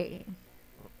 Right.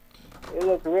 It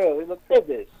looked real. It looked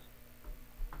privileged.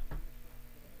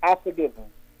 I forgive him.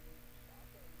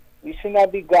 We should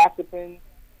not be gossiping.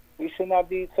 We should not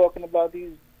be talking about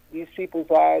these people's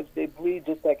lives. They bleed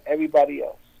just like everybody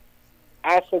else.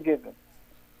 I forgive him.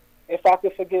 If I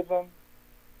could forgive him,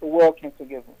 the world can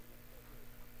forgive him.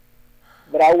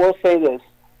 But I will say this.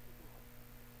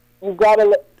 You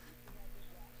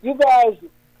guys,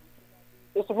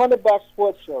 it's a Run It Back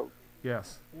sports show.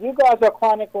 Yes. You guys are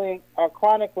chronicling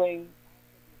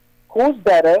who's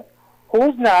better,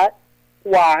 who's not,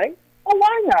 why, or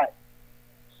why not.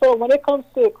 So when it comes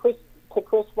to Chris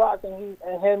Rock and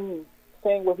him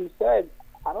saying what he said,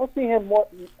 I don't see him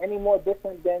any more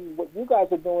different than what you guys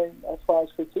are doing as far as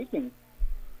critiquing.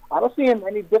 I don't see him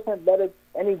any different than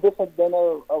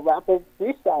a rapper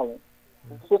freestyling.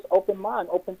 It's just open mind,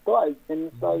 open thought, and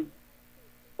it's like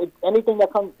anything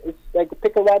that comes. It's like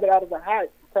pick a rabbit out of a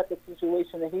hat type of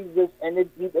situation, and he just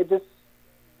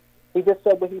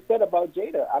said what he said about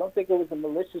Jada. I don't think it was a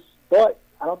malicious thought.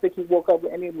 I don't think he woke up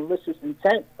with any malicious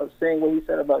intent of saying what he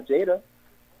said about Jada.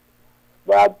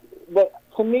 But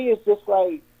to me, it's just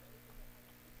like,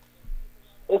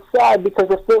 it's sad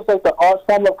because it feels like the art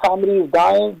form of comedy is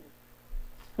dying.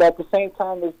 But at the same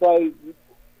time, it's like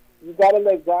you gotta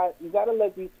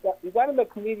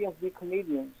let comedians be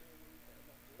comedians.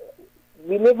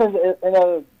 We live in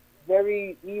a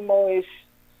very emo-ish,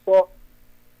 soft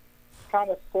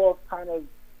kind of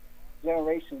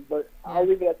generation. But I'll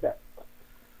leave it at that.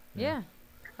 Yeah,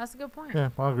 that's a good point. Yeah,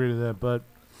 I'll agree to that. But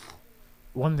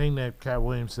one thing that Cat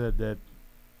Williams said, that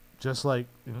just like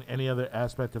in any other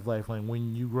aspect of life, like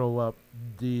when you grow up,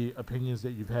 the opinions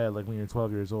that you've had, like when you're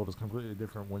 12 years old, is completely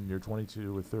different when you're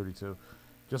 22 or 32.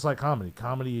 Just like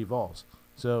comedy evolves.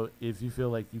 So if you feel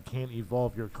like you can't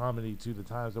evolve your comedy to the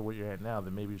times of what you're at now,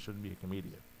 then maybe you shouldn't be a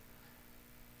comedian.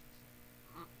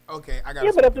 Okay, I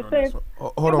gotta speak on this one.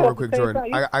 Hold on real quick,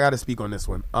 Jordan. I gotta speak on this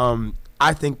one.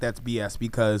 I think that's BS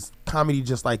because comedy,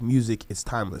 just like music, is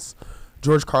timeless.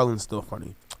 George Carlin's still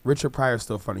funny. Richard Pryor's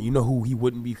still funny. You know who he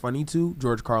wouldn't be funny to?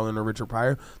 George Carlin or Richard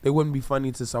Pryor. They wouldn't be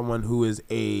funny to someone who is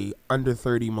a under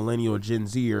 30 millennial Gen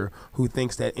Zer who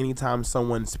thinks that anytime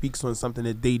someone speaks on something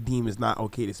that they deem is not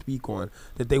okay to speak on,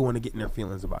 that they want to get in their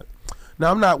feelings about it.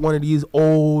 Now, I'm not one of these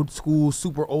old school,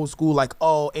 super old school, like,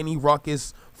 oh, any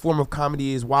raucous form of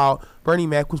comedy is wild. Bernie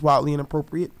Mac was wildly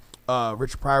inappropriate.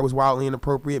 Richard Pryor was wildly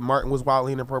inappropriate. Martin was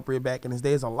wildly inappropriate back in his day.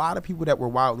 There's a lot of people that were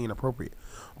wildly inappropriate.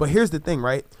 But here's the thing,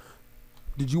 right?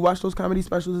 Did you watch those comedy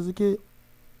specials as a kid?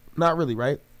 Not really,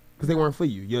 right? Because they weren't for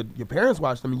you. Your parents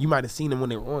watched them, and you might have seen them when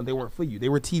they were on. They weren't for you. They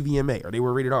were TVMA, or they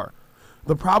were rated R.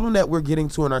 The problem that we're getting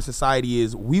to in our society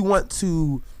is we want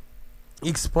to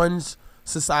expunge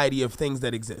society of things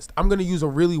that exist. I'm going to use a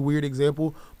really weird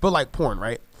example, but like porn,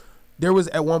 right? There was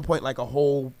at one point like a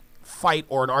whole fight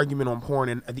or an argument on porn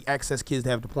and the access kids to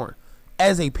have to porn.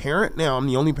 As a parent, now I'm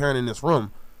the only parent in this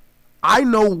room, I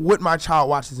know what my child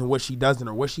watches and what she doesn't,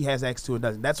 or what she has access to and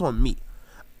doesn't. That's on me.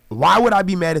 Why would I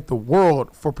be mad at the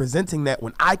world for presenting that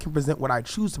when I can present what I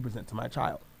choose to present to my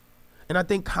child? And I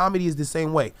think comedy is the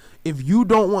same way. If you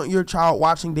don't want your child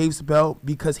watching Dave Chappelle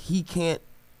because he can't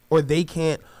or they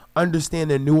can't understand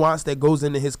the nuance that goes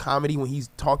into his comedy when he's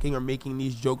talking or making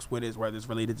these jokes, whether it's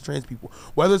related to trans people,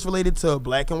 whether it's related to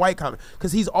black and white comedy,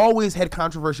 because he's always had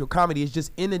controversial comedy. It's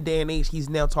just in a day and age he's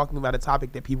now talking about a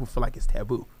topic that people feel like is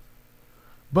taboo.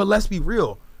 But let's be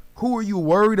real. Who are you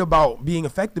worried about being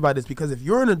affected by this? Because if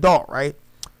you're an adult, right,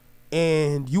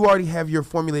 and you already have your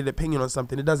formulated opinion on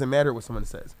something, it doesn't matter what someone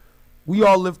says. We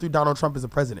all lived through Donald Trump as a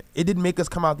president. It didn't make us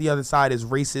come out the other side as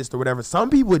racist or whatever.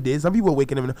 Some people did. Some people were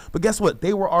waking up. But guess what?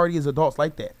 They were already as adults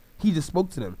like that. He just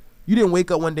spoke to them. You didn't wake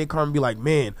up one day, Carmen, and be like,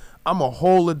 man, I'm a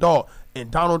whole adult,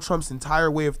 and Donald Trump's entire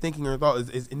way of thinking or thought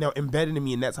is now embedded in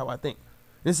me, and that's how I think.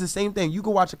 And it's the same thing. You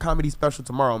can watch a comedy special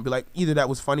tomorrow and be like, either that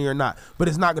was funny or not. But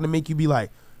it's not going to make you be like,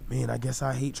 man, I guess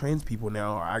I hate trans people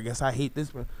now, or I guess I hate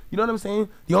this one. You know what I'm saying?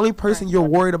 The only person you're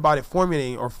worried about it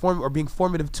formulating or being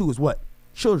formative to is what?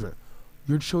 Children.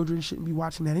 Your children shouldn't be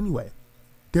watching that anyway.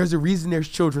 There's a reason there's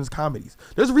children's comedies.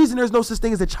 There's a reason there's no such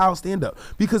thing as a child stand-up,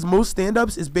 because most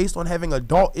stand-ups is based on having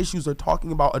adult issues or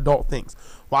talking about adult things.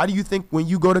 Why do you think when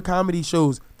you go to comedy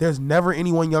shows, there's never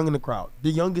anyone young in the crowd?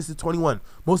 The youngest is 21.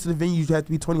 Most of the venues you have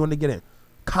to be 21 to get in.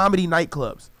 Comedy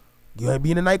nightclubs. You have to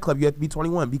be in a nightclub, you have to be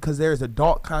 21, because there is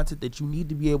adult content that you need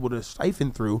to be able to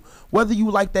siphon through, whether you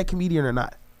like that comedian or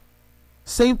not.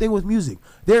 Same thing with music.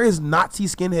 There is Nazi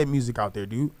skinhead music out there,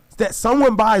 dude, that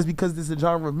someone buys because it's a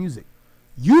genre of music.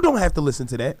 You don't have to listen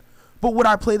to that. But would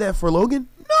I play that for Logan?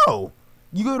 No.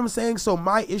 You get what I'm saying? So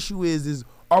my issue is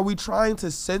are we trying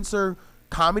to censor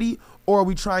comedy, or are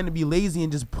we trying to be lazy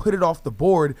and just put it off the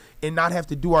board and not have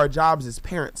to do our jobs as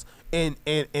parents and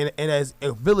as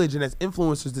a village and as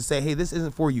influencers to say, hey, this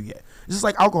isn't for you yet? It's just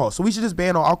like alcohol. So we should just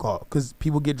ban all alcohol, because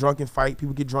people get drunk and fight,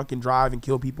 people get drunk and drive and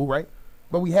kill people, right?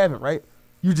 But we haven't, right?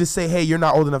 You just say, hey, you're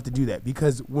not old enough to do that,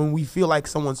 because when we feel like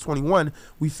someone's 21,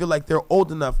 we feel like they're old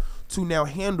enough to now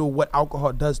handle what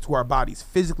alcohol does to our bodies,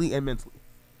 physically and mentally.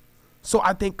 So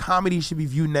I think comedy should be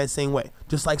viewed in that same way,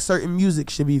 just like certain music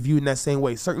should be viewed in that same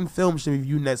way. Certain films should be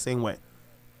viewed in that same way.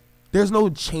 There's no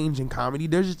change in comedy.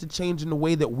 There's just a change in the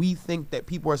way that we think that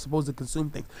people are supposed to consume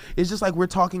things. It's just like we're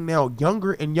talking now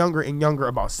younger and younger and younger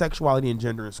about sexuality and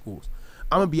gender in schools.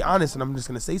 I'm going to be honest, and I'm just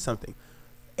going to say something.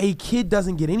 A kid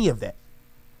doesn't get any of that.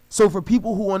 So for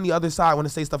people who on the other side want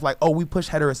to say stuff like, oh, we push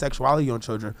heterosexuality on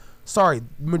children. Sorry,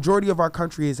 majority of our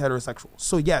country is heterosexual.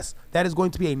 So yes, that is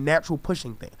going to be a natural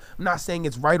pushing thing. I'm not saying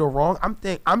it's right or wrong.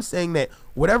 I'm saying that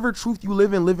whatever truth you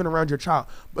live in around your child,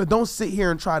 but don't sit here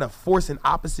and try to force an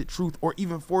opposite truth, or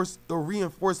even force or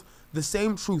reinforce the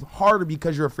same truth harder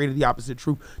because you're afraid of the opposite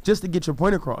truth just to get your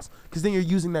point across, because then you're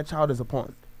using that child as a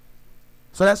pawn.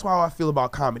 So that's how I feel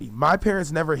about comedy. My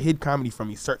parents never hid comedy from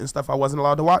me. Certain stuff I wasn't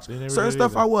allowed to watch. Certain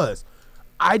stuff I was.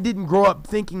 I didn't grow up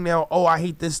thinking now, oh, I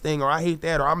hate this thing, or I hate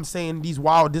that, or I'm saying these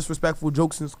wild, disrespectful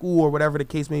jokes in school, or whatever the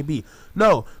case may be.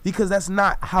 No, because that's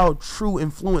not how true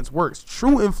influence works.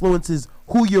 True influence is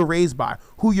who you're raised by,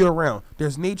 who you're around.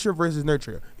 There's nature versus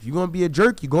nurture. If you're going to be a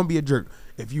jerk, you're going to be a jerk.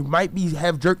 If you might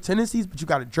have jerk tendencies, but you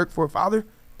got a jerk for a father,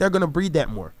 they're going to breed that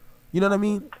more. You know what I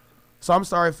mean? So I'm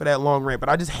sorry for that long rant, but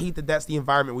I just hate that that's the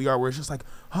environment we are, where it's just like,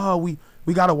 oh, we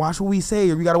got to watch what we say,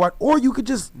 or we got to watch, or you could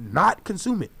just not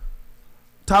consume it.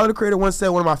 Tyler, the Creator, once said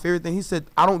one of my favorite things. He said,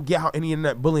 I don't get how any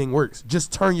internet bullying works.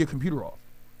 Just turn your computer off.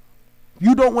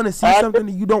 You don't want to see something,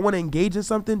 and you don't want to engage in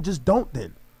something, just don't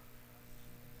then.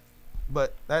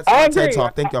 But that's my TED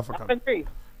Talk. Thank y'all for coming. I agree.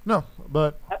 No,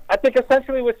 but I think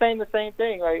essentially we're saying the same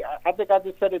thing. Like I think I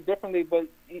just said it differently, but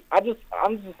I'm just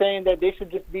saying that they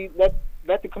should just be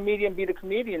let the comedian be the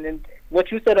comedian. And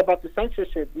what you said about the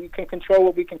censorship, we can control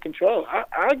what we can control.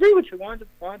 I agree with you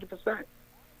 100%.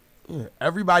 Yeah,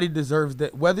 everybody deserves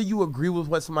that. Whether you agree with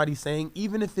what somebody's saying,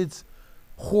 even if it's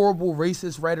horrible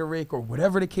racist rhetoric or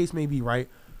whatever the case may be, right?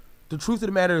 The truth of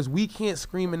the matter is we can't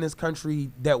scream in this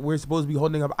country that we're supposed to be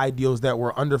holding up ideals that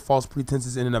were under false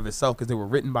pretenses in and of itself, because they were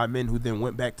written by men who then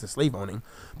went back to slave owning.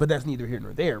 But that's neither here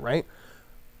nor there, right?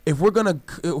 If we're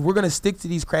gonna stick to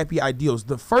these crappy ideals,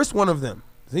 the first one of them,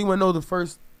 does anyone know the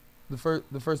First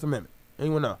Amendment?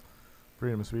 Anyone know?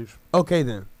 freedom of speech. Okay,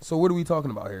 then. So what are we talking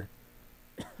about here?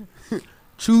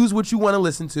 Choose what you want to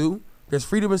listen to. There's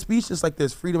freedom of speech, just like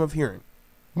there's freedom of hearing.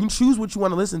 You can choose what you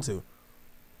want to listen to.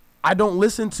 I don't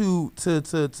listen to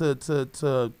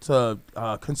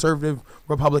conservative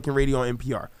Republican radio on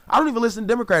NPR. I don't even listen to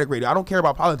Democratic radio. I don't care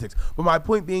about politics. But my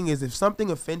point being is, if something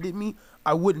offended me,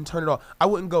 I wouldn't turn it off. I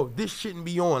wouldn't go, this shouldn't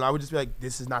be on. I would just be like,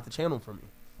 this is not the channel for me.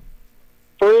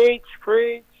 Preach.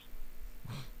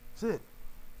 That's it.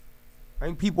 I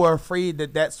think people are afraid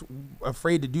that's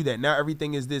afraid to do that. Now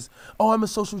everything is this, oh, I'm a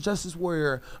social justice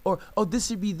warrior, or, oh, this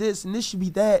should be this and this should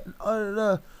be that.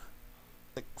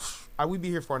 Like, we'd be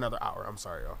here for another hour. I'm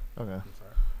sorry, y'all. Okay.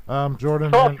 I'm sorry.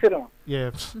 Jordan. Talk to them. Yeah.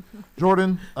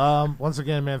 Jordan, once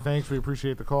again, man, thanks. We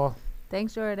appreciate the call.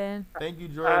 Thanks, Jordan. Thank you,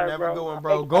 Jordan. Right, Never bro. going,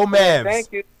 bro. Go Mavs.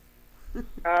 Thank you.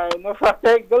 No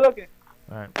problem. Good looking.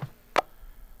 All right.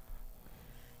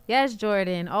 Yes,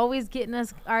 Jordan. Always getting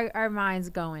us our minds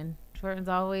going. Jordan's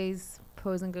always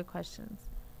posing good questions.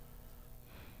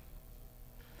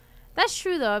 That's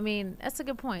true, though. I mean, that's a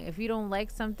good point. If you don't like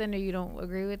something or you don't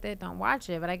agree with it, don't watch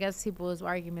it. But I guess people's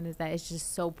argument is that it's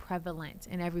just so prevalent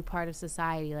in every part of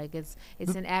society. Like it's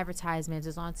in advertisements,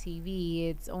 it's on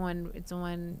TV, it's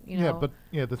on you know.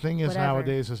 Yeah, but the thing is whatever.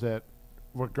 nowadays is that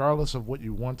regardless of what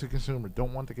you want to consume or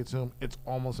don't want to consume, it's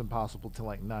almost impossible to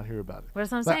like not hear about it. That's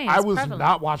what I'm Like, saying. I It's was prevalent.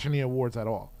 not watching the awards at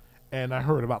all, and I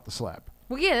heard about the slap.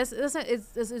 Well, yeah,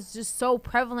 it's just so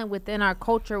prevalent within our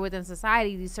culture, within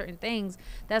society, these certain things.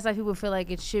 That's why people feel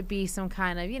like it should be some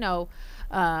kind of,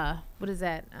 what is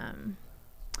that? I'm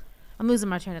losing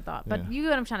my train of thought. But you get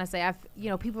what I'm trying to say.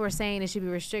 People were saying there should be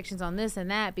restrictions on this and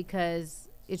that because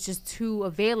it's just too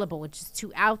available. It's just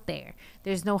too out there.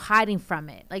 There's no hiding from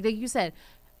it. Like you said.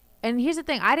 And here's the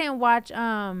thing. I didn't watch. Did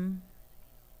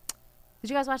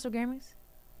you guys watch the Grammys?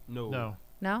 No.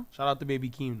 No? Shout out to Baby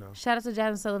Keem, though. Shout out to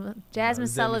Jasmine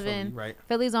Sullivan, right.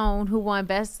 Philly's own, who won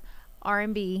Best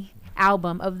R&B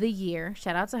Album of the Year.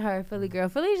 Shout out to her, Philly girl.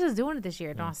 Philly's just doing it this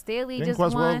year. Don Staley Didn't just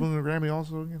won. Questlove win the Grammy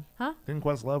also again? Huh? Didn't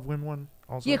Questlove win one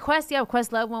also? Yeah,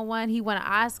 Questlove won one. He won an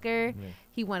Oscar. Yeah.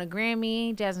 He won a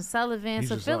Grammy. Jasmine Sullivan.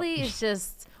 So Philly is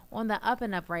just on the up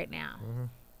and up right now,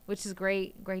 which is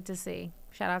great. Great to see.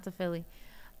 Shout out to Philly.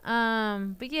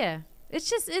 But yeah,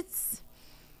 it's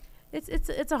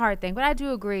a hard thing. But I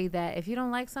do agree that if you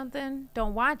don't like something,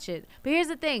 don't watch it. But here's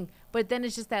the thing. But then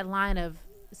it's just that line of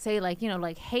say like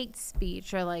hate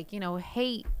speech or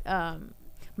hate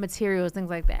materials, things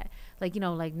like that. Like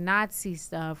like Nazi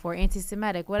stuff or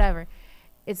anti-Semitic, whatever.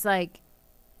 It's like,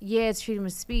 yeah, it's freedom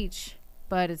of speech,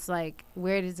 but it's like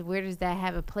where does that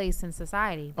have a place in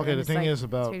society? Okay, the thing is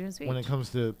about when it comes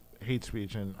to hate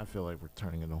speech, and I feel like we're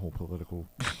turning into a whole political.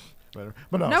 But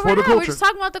no, we're not. We're just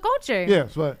talking about the culture.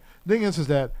 Yes, but the thing is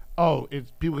that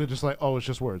people are just like, it's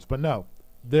just words. But no,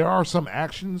 there are some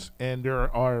actions, and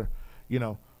there are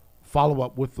follow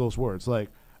up with those words. Like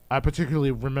I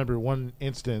particularly remember one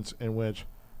instance in which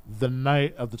the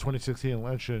night of the 2016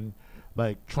 election,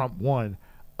 like Trump won.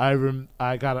 I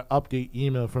got an update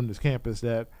email from this campus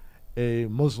that a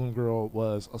Muslim girl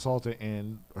was assaulted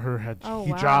and her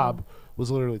hijab was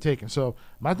literally taken. So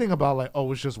my thing about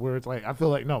it's just words. Like I feel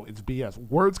like no, it's BS.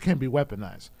 Words can be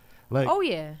weaponized. Like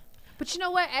but you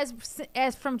know what?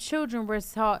 As from children, we're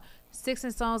taught sticks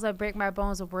and stones that break my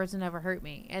bones, but words will never hurt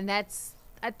me, and I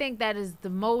think that is the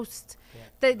most.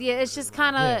 It's just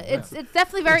kind of it's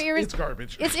definitely very it's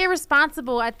garbage. It's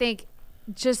irresponsible. I think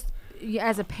just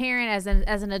as a parent,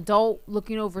 as an adult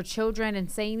looking over children and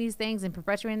saying these things and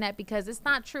perpetuating that because it's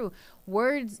not true.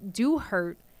 Words do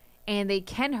hurt. And they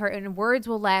can hurt, and words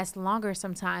will last longer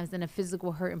sometimes than a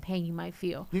physical hurt and pain you might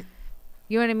feel. Yeah.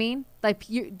 You know what I mean? Like,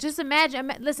 you just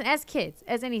imagine. Listen, as kids,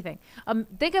 as anything,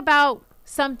 think about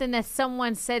something that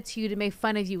someone said to you to make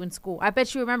fun of you in school. I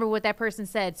bet you remember what that person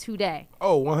said today.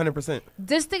 Oh, 100%.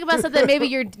 Just think about something maybe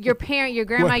your parent, your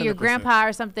grandma, 100%. Your grandpa,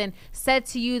 or something said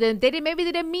to you. Then they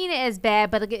didn't mean it as bad,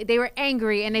 but they were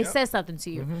angry and they said something to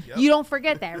you. Mm-hmm. You don't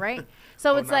forget that, right?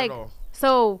 So it's like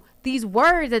so. These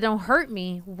words that don't hurt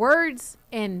me, words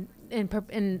and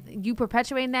you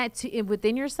perpetuating that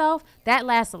within yourself, that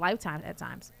lasts a lifetime at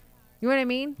times. You know what I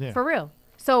mean? Yeah. For real.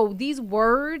 So these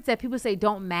words that people say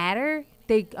don't matter,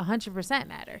 they 100%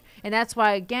 matter. And that's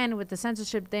why, again, with the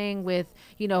censorship thing, with,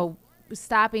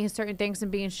 stopping certain things from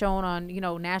being shown on,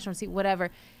 national TV, whatever,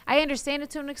 I understand it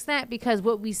to an extent because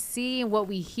what we see and what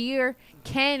we hear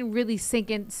can really sink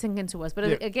into us.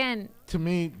 But again, to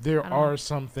me, there are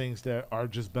some things that are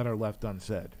just better left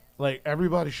unsaid. Like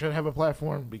everybody should have a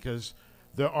platform because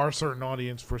there are certain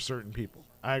audience for certain people.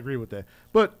 I agree with that.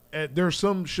 But there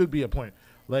should be a point.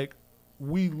 Like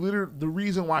the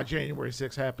reason why January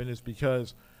 6th happened is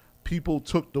because people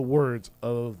took the words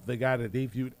of the guy that they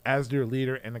viewed as their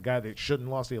leader and the guy that shouldn't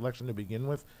lost the election to begin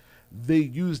with. They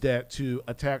used that to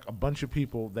attack a bunch of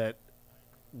people that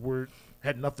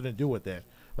had nothing to do with that.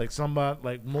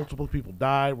 Like multiple people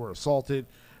died, were assaulted.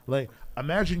 Like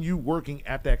imagine you working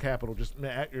at that Capitol, just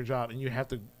at your job, and you have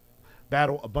to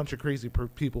battle a bunch of crazy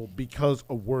people because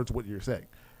of words what you're saying.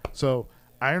 So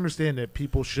I understand that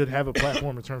people should have a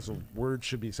platform in terms of words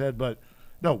should be said, but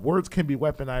no, words can be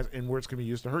weaponized and words can be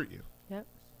used to hurt you. Yep.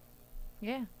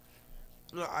 Yeah.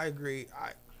 No, I agree.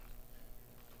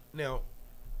 Now,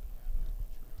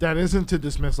 that isn't to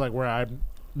dismiss where I'm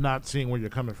not seeing where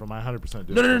you're coming from. I 100%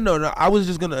 do. No. I was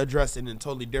just gonna address it in a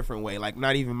totally different way. Like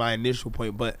not even my initial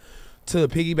point, but to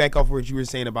piggyback off what you were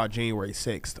saying about January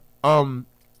 6th.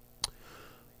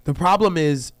 The problem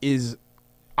is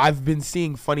I've been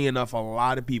seeing, funny enough, a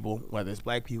lot of people, whether it's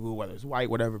black people, whether it's white,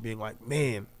 whatever, being like,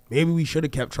 man, maybe we should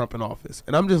have kept Trump in office.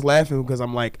 And I'm just laughing because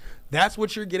I'm like, that's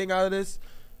what you're getting out of this?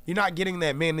 You're not getting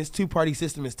that, man, this two-party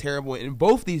system is terrible. And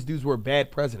both these dudes were bad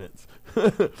presidents.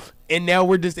 And now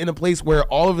we're just in a place where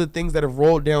all of the things that have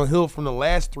rolled downhill from the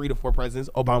last 3 to 4 presidents,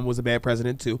 Obama was a bad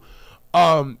president too,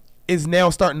 is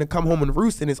now starting to come home and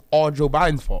roost, and it's all Joe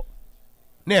Biden's fault.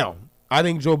 Now, I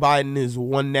think Joe Biden is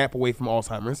one nap away from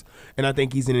Alzheimer's, and I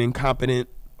think he's an incompetent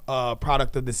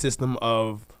product of the system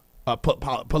of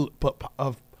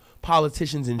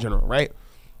politicians in general, right?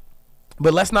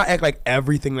 But let's not act like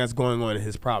everything that's going on is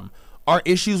his problem. Our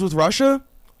issues with Russia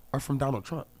are from Donald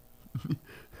Trump.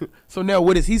 So now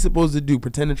what is he supposed to do?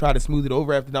 Pretend to try to smooth it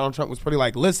over after Donald Trump was pretty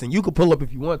like, listen, you could pull up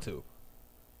if you want to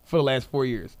for the last 4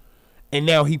 years. And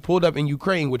now he pulled up in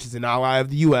Ukraine, which is an ally of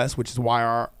the U.S., which is why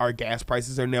our gas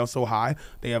prices are now so high.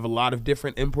 They have a lot of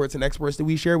different imports and exports that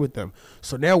we share with them.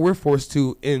 So now we're forced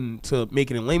to make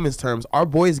it in layman's terms, our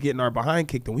boys getting our behind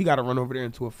kicked, and we got to run over there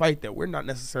into a fight that we're not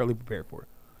necessarily prepared for.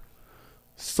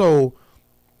 So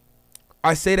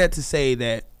I say that to say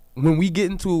that when we get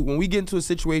into a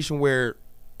situation where,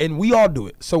 and we all do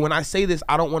it. So when I say this,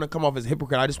 I don't want to come off as a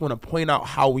hypocrite. I just want to point out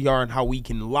how we are and how we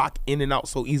can lock in and out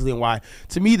so easily, and why,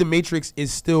 to me, The Matrix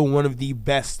is still one of the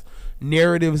best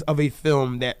narratives of a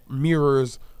film that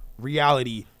mirrors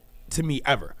reality to me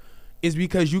ever. Is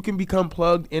because you can become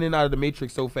plugged in and out of The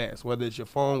Matrix so fast, whether it's your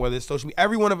phone, whether it's social media.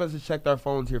 Every one of us has checked our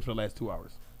phones here for the last 2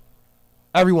 hours.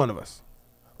 Every one of us.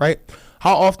 Right?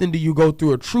 How often do you go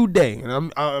through a true day?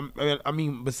 And I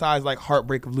mean, besides like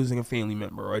heartbreak of losing a family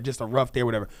member or just a rough day or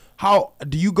whatever. How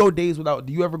do you go days without?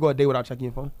 Do you ever go a day without checking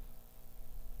your phone?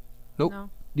 Nope. No.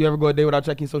 Do you ever go a day without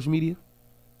checking social media?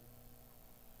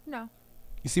 No.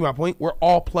 You see my point? We're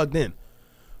all plugged in.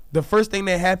 The first thing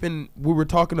that happened, we were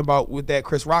talking about with that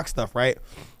Chris Rock stuff, right?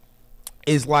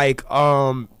 Is like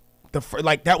that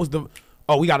was the.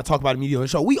 Oh, we got to talk about it immediately on the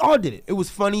show. We all did it. It was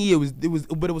funny.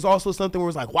 But it was also something where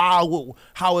it was like, wow,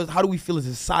 how do we feel as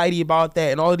a society about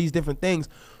that, and all of these different things.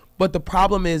 But the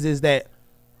problem is that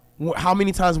how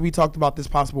many times have we talked about this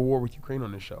possible war with Ukraine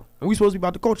on this show? And we're supposed to be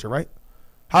about the culture, right?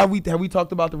 Have we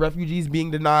talked about the refugees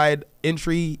being denied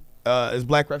entry as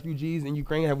black refugees in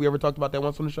Ukraine? Have we ever talked about that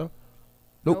once on the show?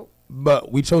 Nope.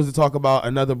 But we chose to talk about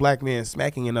another black man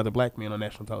smacking another black man on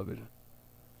national television.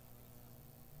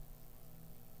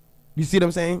 You see what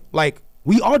I'm saying? Like,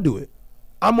 we all do it.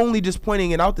 I'm only just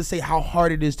pointing it out to say how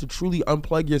hard it is to truly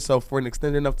unplug yourself for an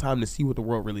extended enough time to see what the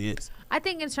world really is. I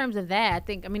think in terms of that,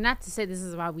 I mean, not to say this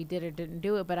is why we did or didn't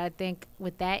do it, but I think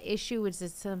with that issue, it's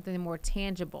just something more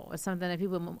tangible. It's something that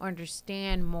people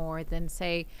understand more than,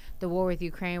 say, the war with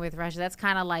Ukraine, with Russia. That's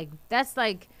kind of like,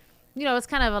 you know, it's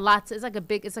kind of a lot. It's like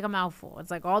a mouthful.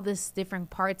 It's like all this different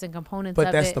parts and components of it.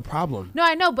 But that's the problem. No,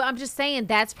 I know, but I'm just saying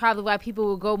that's probably why people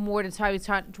will go more to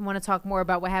want to talk more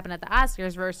about what happened at the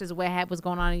Oscars versus what was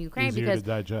going on in Ukraine. Easier because to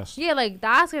digest. Yeah, like the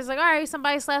Oscars, like, all right,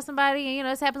 somebody slapped somebody, and, you know,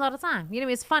 this happens all the time. You know what I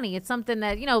mean? It's funny. It's something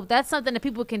that, you know, that's something that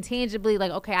people can tangibly,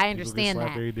 like, okay, I understand that.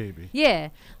 Every day, baby.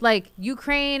 Yeah, like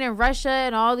Ukraine and Russia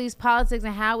and all these politics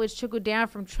and how it's trickled down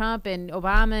from Trump and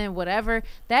Obama and whatever.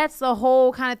 That's the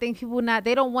whole kind of thing.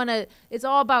 They don't want to. It's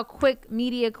all about quick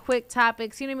media, quick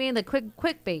topics. You know what I mean? The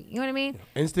quick bait. You know what I mean?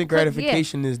 Instant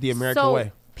gratification is the American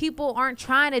way. People aren't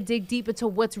trying to dig deep into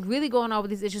what's really going on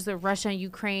with these issues of Russia and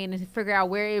Ukraine and to figure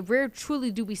out where truly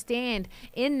do we stand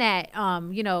in that,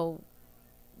 you know,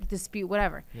 dispute,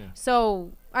 whatever. Yeah.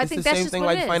 So I think that's just what it is. It's the same thing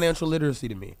like financial literacy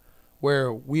to me,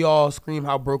 where we all scream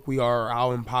how broke we are,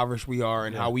 how impoverished we are,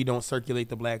 and how we don't circulate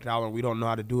the black dollar and we don't know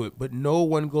how to do it. But no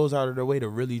one goes out of their way to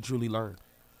really, truly learn.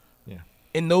 Yeah.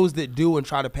 And those that do and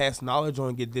try to pass knowledge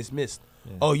on get dismissed.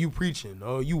 Yeah. Oh, you preaching.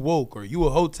 Oh, you woke, or you a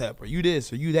hotep, or you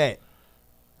this, or you that.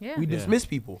 Yeah. We dismiss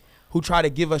people who try to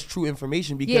give us true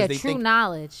information because they think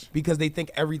knowledge. Because they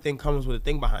think everything comes with a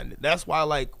thing behind it. That's why,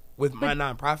 like, with my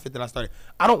nonprofit that I started,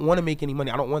 I don't want to make any money.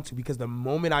 I don't want to, because the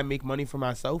moment I make money for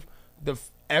myself,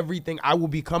 everything, I will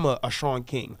become a Sean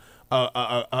King,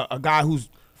 a guy who's,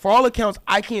 for all accounts,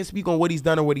 I can't speak on what he's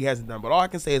done or what he hasn't done. But all I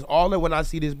can say is all that when I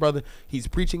see this brother, he's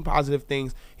preaching positive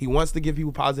things. He wants to give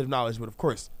people positive knowledge. But, of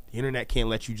course, the internet can't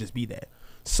let you just be that.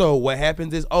 So what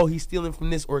happens is, oh, he's stealing from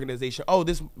this organization. Oh,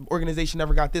 this organization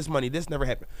never got this money. This never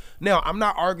happened. Now, I'm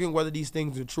not arguing whether these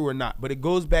things are true or not. But it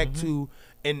goes back to,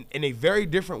 in a very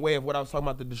different way of what I was talking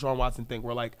about, the Deshaun Watson thing,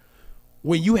 where, like,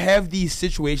 when you have these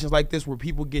situations like this where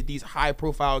people get these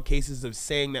high-profile cases of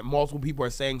saying that multiple people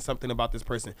are saying something about this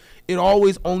person, it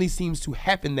always only seems to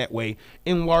happen that way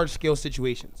in large-scale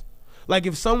situations. Like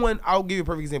if someone, I'll give you a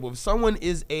perfect example. If someone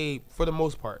is for the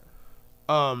most part,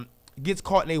 gets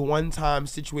caught in a one-time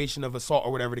situation of assault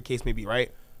or whatever the case may be,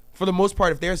 right? For the most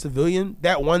part, if they're a civilian,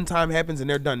 that one time happens and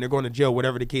they're done. They're going to jail,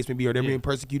 whatever the case may be, or they're being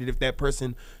persecuted if that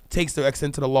person takes their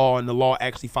extent to the law and the law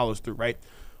actually follows through, right?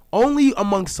 Only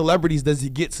amongst celebrities does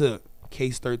it get to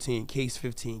case 13, case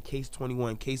 15, case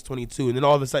 21, case 22, and then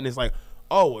all of a sudden it's like,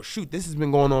 oh, well, shoot, this has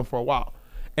been going on for a while.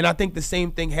 And I think the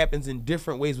same thing happens in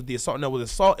different ways with the assault. Now, with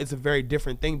assault, it's a very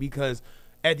different thing because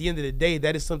at the end of the day,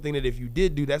 that is something that if you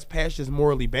did do, that's past just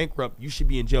morally bankrupt. You should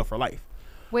be in jail for life.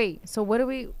 Wait, so what are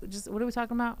we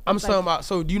talking about? I'm talking about,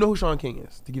 so do you know who Sean King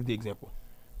is, to give the example?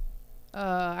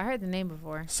 I heard the name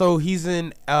before. So he's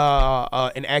an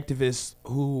activist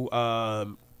who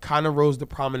kind of rose to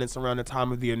prominence around the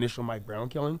time of the initial Mike Brown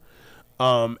killing.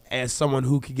 As someone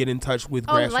who could get in touch with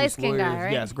grassroots lawyers, guy,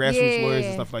 right? yes, grassroots lawyers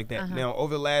and stuff like that. Now,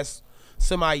 over the last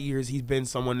semi-years, he's been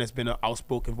someone that's been an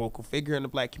outspoken vocal figure in the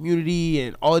black community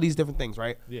and all of these different things,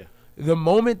 right? Yeah. The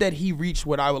moment that he reached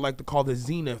what I would like to call the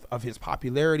zenith of his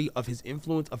popularity, of his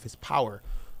influence, of his power,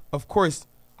 of course,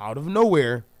 out of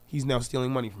nowhere, he's now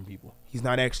stealing money from people. He's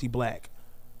not actually black.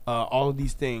 All of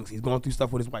these things. He's going through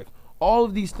stuff with his wife. All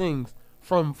of these things,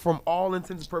 from all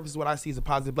intents and purposes, what I see as a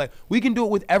positive black. We can do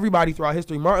it with everybody throughout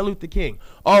history. Martin Luther King.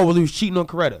 Oh, well, he was cheating on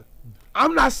Coretta.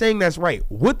 I'm not saying that's right.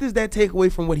 What does that take away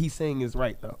from what he's saying is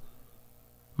right, though?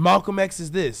 Malcolm X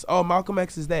is this. Oh, Malcolm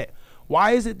X is that.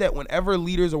 Why is it that whenever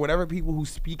leaders or whenever people who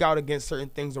speak out against certain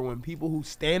things or when people who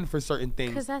stand for certain things,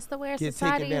 because that's the way our get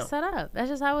society taken is down? set up. That's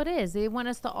just how it is. They want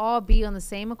us to all be on the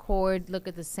same accord, look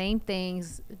at the same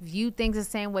things, view things the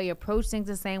same way, approach things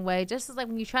the same way. Just as like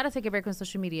when you try to take a break on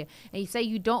social media and you say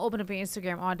you don't open up your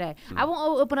Instagram all day. I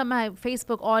won't open up my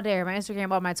Facebook all day or my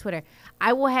Instagram or my Twitter.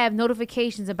 I will have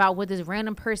notifications about what this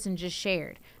random person just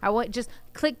shared. I want just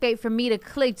clickbait for me to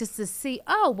click just to see,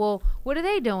 oh, well, what are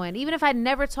they doing? Even if I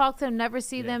never talk to them, never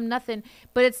see them, nothing.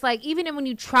 But it's like, even when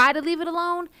you try to leave it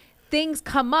alone, things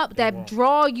come up that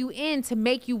draw you in to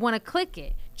make you want to click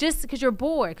it just because you're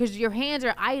bored, because your hands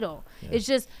are idle. It's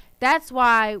just, that's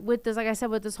why with this, like I said,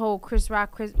 with this whole Chris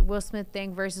Rock, Will Smith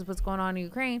thing versus what's going on in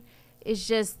Ukraine, it's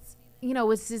just,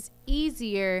 it's just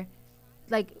easier.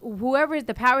 Like, whoever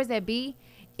the powers that be,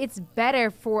 it's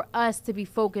better for us to be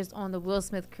focused on the Will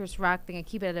Smith, Chris Rock thing and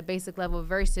keep it at a basic level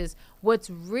versus what's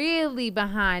really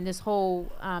behind this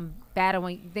whole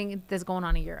battling thing that's going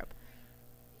on in Europe.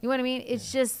 You know what I mean?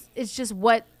 It's just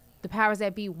what the powers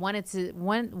that be want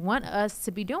us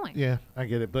to be doing. Yeah, I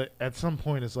get it. But at some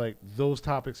point, it's like those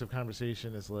topics of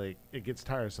conversation is like it gets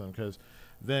tiresome because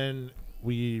then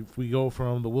we go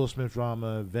from the Will Smith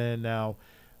drama, then now.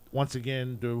 Once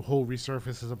again, the whole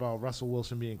resurface is about Russell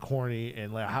Wilson being corny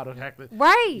and like how the heck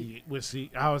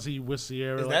how is he with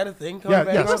Sierra? Is that a thing coming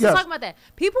back? People still talking about that.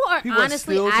 People are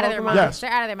honestly out of their minds. Yes. They're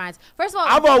out of their minds. First of all,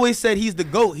 I've always said he's the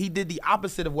GOAT. He did the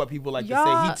opposite of what people like to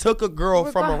say. He took a girl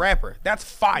from a rapper. That's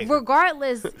fire.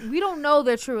 Regardless, we don't know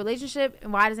their true relationship,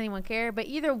 and why does anyone care? But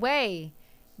either way,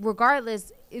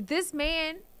 regardless, this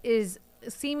man is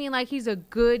seeming like he's a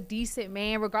good, decent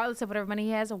man, regardless of whatever money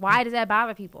he has. Why does that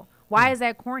bother people? Why is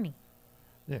that corny?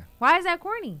 Yeah. Why is that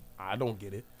corny? I don't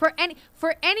get it. For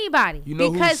anybody. You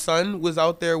know whose son was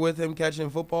out there with him catching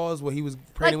footballs when he was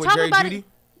training with Jerry Jeudy?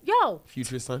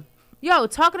 Future son.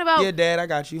 Talking about Dad, I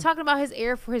got you. Talking about his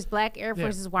black Air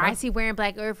Forces. Why is he wearing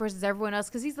black Air Forces? Everyone else,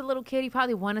 because he's a little kid. He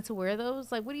probably wanted to wear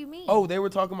those. Like, what do you mean? Oh, they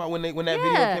were talking about when that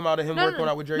video came out of him working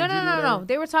out with Jerry Jeudy. No.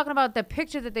 They were talking about the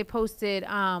picture that they posted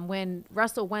when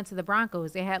Russell went to the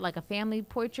Broncos. They had like a family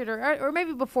portrait, or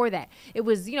maybe before that. It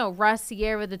was Russ,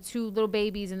 Sierra, the two little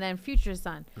babies, and then Future's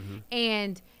son.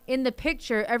 And in the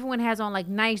picture, everyone has on like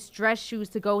nice dress shoes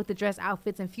to go with the dress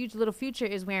outfits, and little Future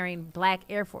is wearing black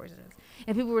Air Forces.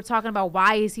 And people were talking about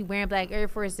why is he wearing black Air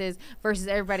Forces versus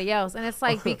everybody else. And it's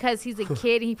like because he's a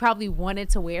kid and he probably wanted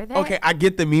to wear that. Okay, I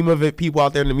get the meme of it. People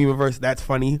out there in the meme-verse, that's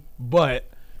funny. But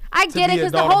I get it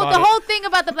because the whole thing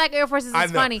about the black Air Forces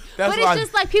is funny. But it's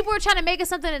just like people are trying to make it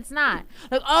something it's not.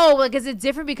 Like, is it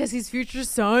different because he's Future's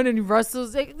son and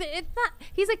Russell's? It's not.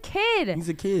 He's a kid. He's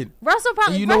a kid. Russell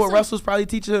probably. You know what Russell's probably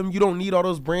teaching him? You don't need all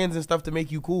those brands and stuff to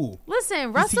make you cool.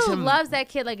 Listen, Russell loves that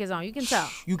kid like his own. You can tell.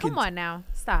 Come on now.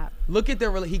 Stop. Look at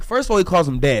their first of all, he calls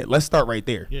him dad. Let's start right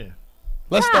there. Yeah.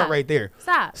 Let's start right there.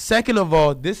 Stop. Second of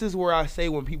all, this is where I say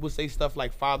when people say stuff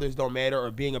like fathers don't matter or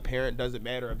being a parent doesn't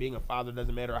matter or being a father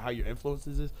doesn't matter or how your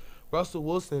influences is, Russell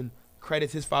Wilson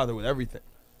credits his father with everything.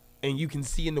 And you can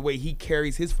see in the way he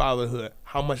carries his fatherhood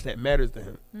how much that matters to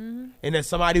him. Mm-hmm. And as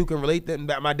somebody who can relate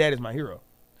that my dad is my hero.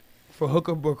 For hook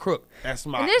or crook, that's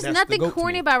my. And there's nothing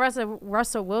corny about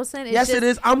Russell Wilson. Yes, it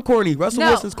is. I'm corny. Russell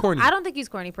Wilson's corny. I don't think he's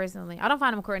corny personally. I don't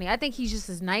find him corny. I think he's just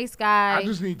a nice guy. I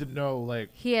just need to know, like,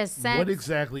 he has sense. What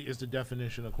exactly is the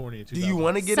definition of corny? Do you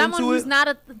want to get into it? Someone who's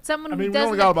not someone who doesn't we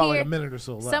only got about like a minute or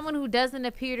so left. Someone who doesn't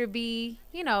appear to be,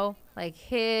 like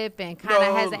hip and kind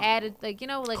of has added, like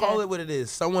call it what it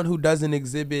is. Someone who doesn't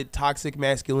exhibit toxic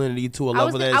masculinity to a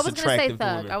level that is attractive to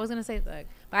women. I was gonna say thug,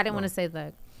 but I didn't want to say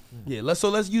thug. Yeah, let's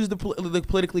use the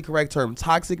politically correct term,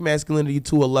 toxic masculinity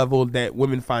to a level that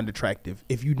women find attractive.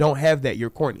 If you don't have that, you're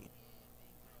corny.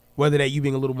 Whether that you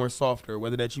being a little more softer,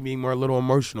 whether that you being more a little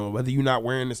emotional, whether you're not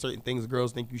wearing the certain things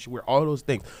girls think you should wear, all those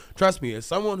things. Trust me, as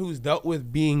someone who's dealt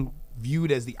with being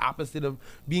viewed as the opposite of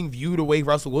being viewed the way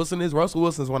Russell Wilson is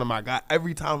one of my guys.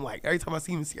 Every time I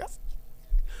see him,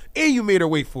 and you made her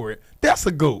wait for it. That's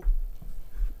a GOAT.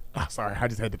 Oh, sorry, I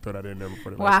just had to throw that in there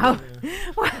before the Wow.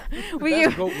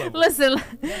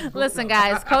 Listen,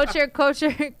 guys.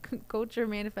 Culture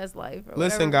manifest life.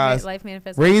 Listen, guys. Life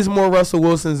manifest. Raise more Russell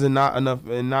Wilsons and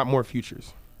not more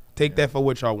Futures. Take that for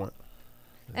what y'all want.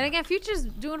 And again, Future's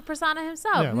doing a persona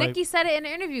himself. Yeah, Nicki said it in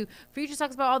an interview. Future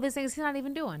talks about all these things he's not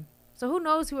even doing. So who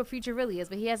knows who a Future really is?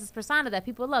 But he has this persona that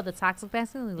people love, the toxic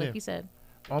masculinity, like you said.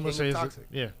 All I'm gonna say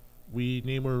is, we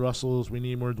need more Russells, we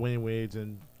need more Dwayne Wades,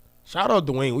 and shout out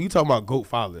Dwayne. When you talking about GOAT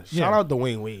fathers, shout out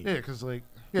Dwayne Wade. Yeah, because like,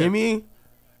 you know what I mean?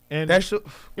 And that should,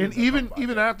 and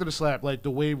even after the slap, like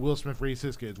the way Will Smith raised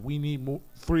his kids, we need more.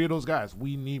 3 of those guys.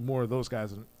 We need more of those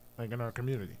guys in our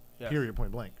community. Yes. Period.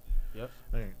 Point blank. Yep.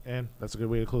 And that's a good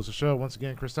way to close the show. Once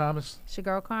again, Chris Thomas, it's your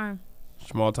girl Karn,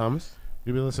 Jamal Thomas.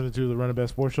 You've been listening to the Running Back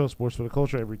Sports Show, Sports for the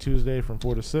Culture, every Tuesday from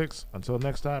 4 to 6. Until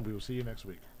next time, we will see you next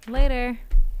week. Later.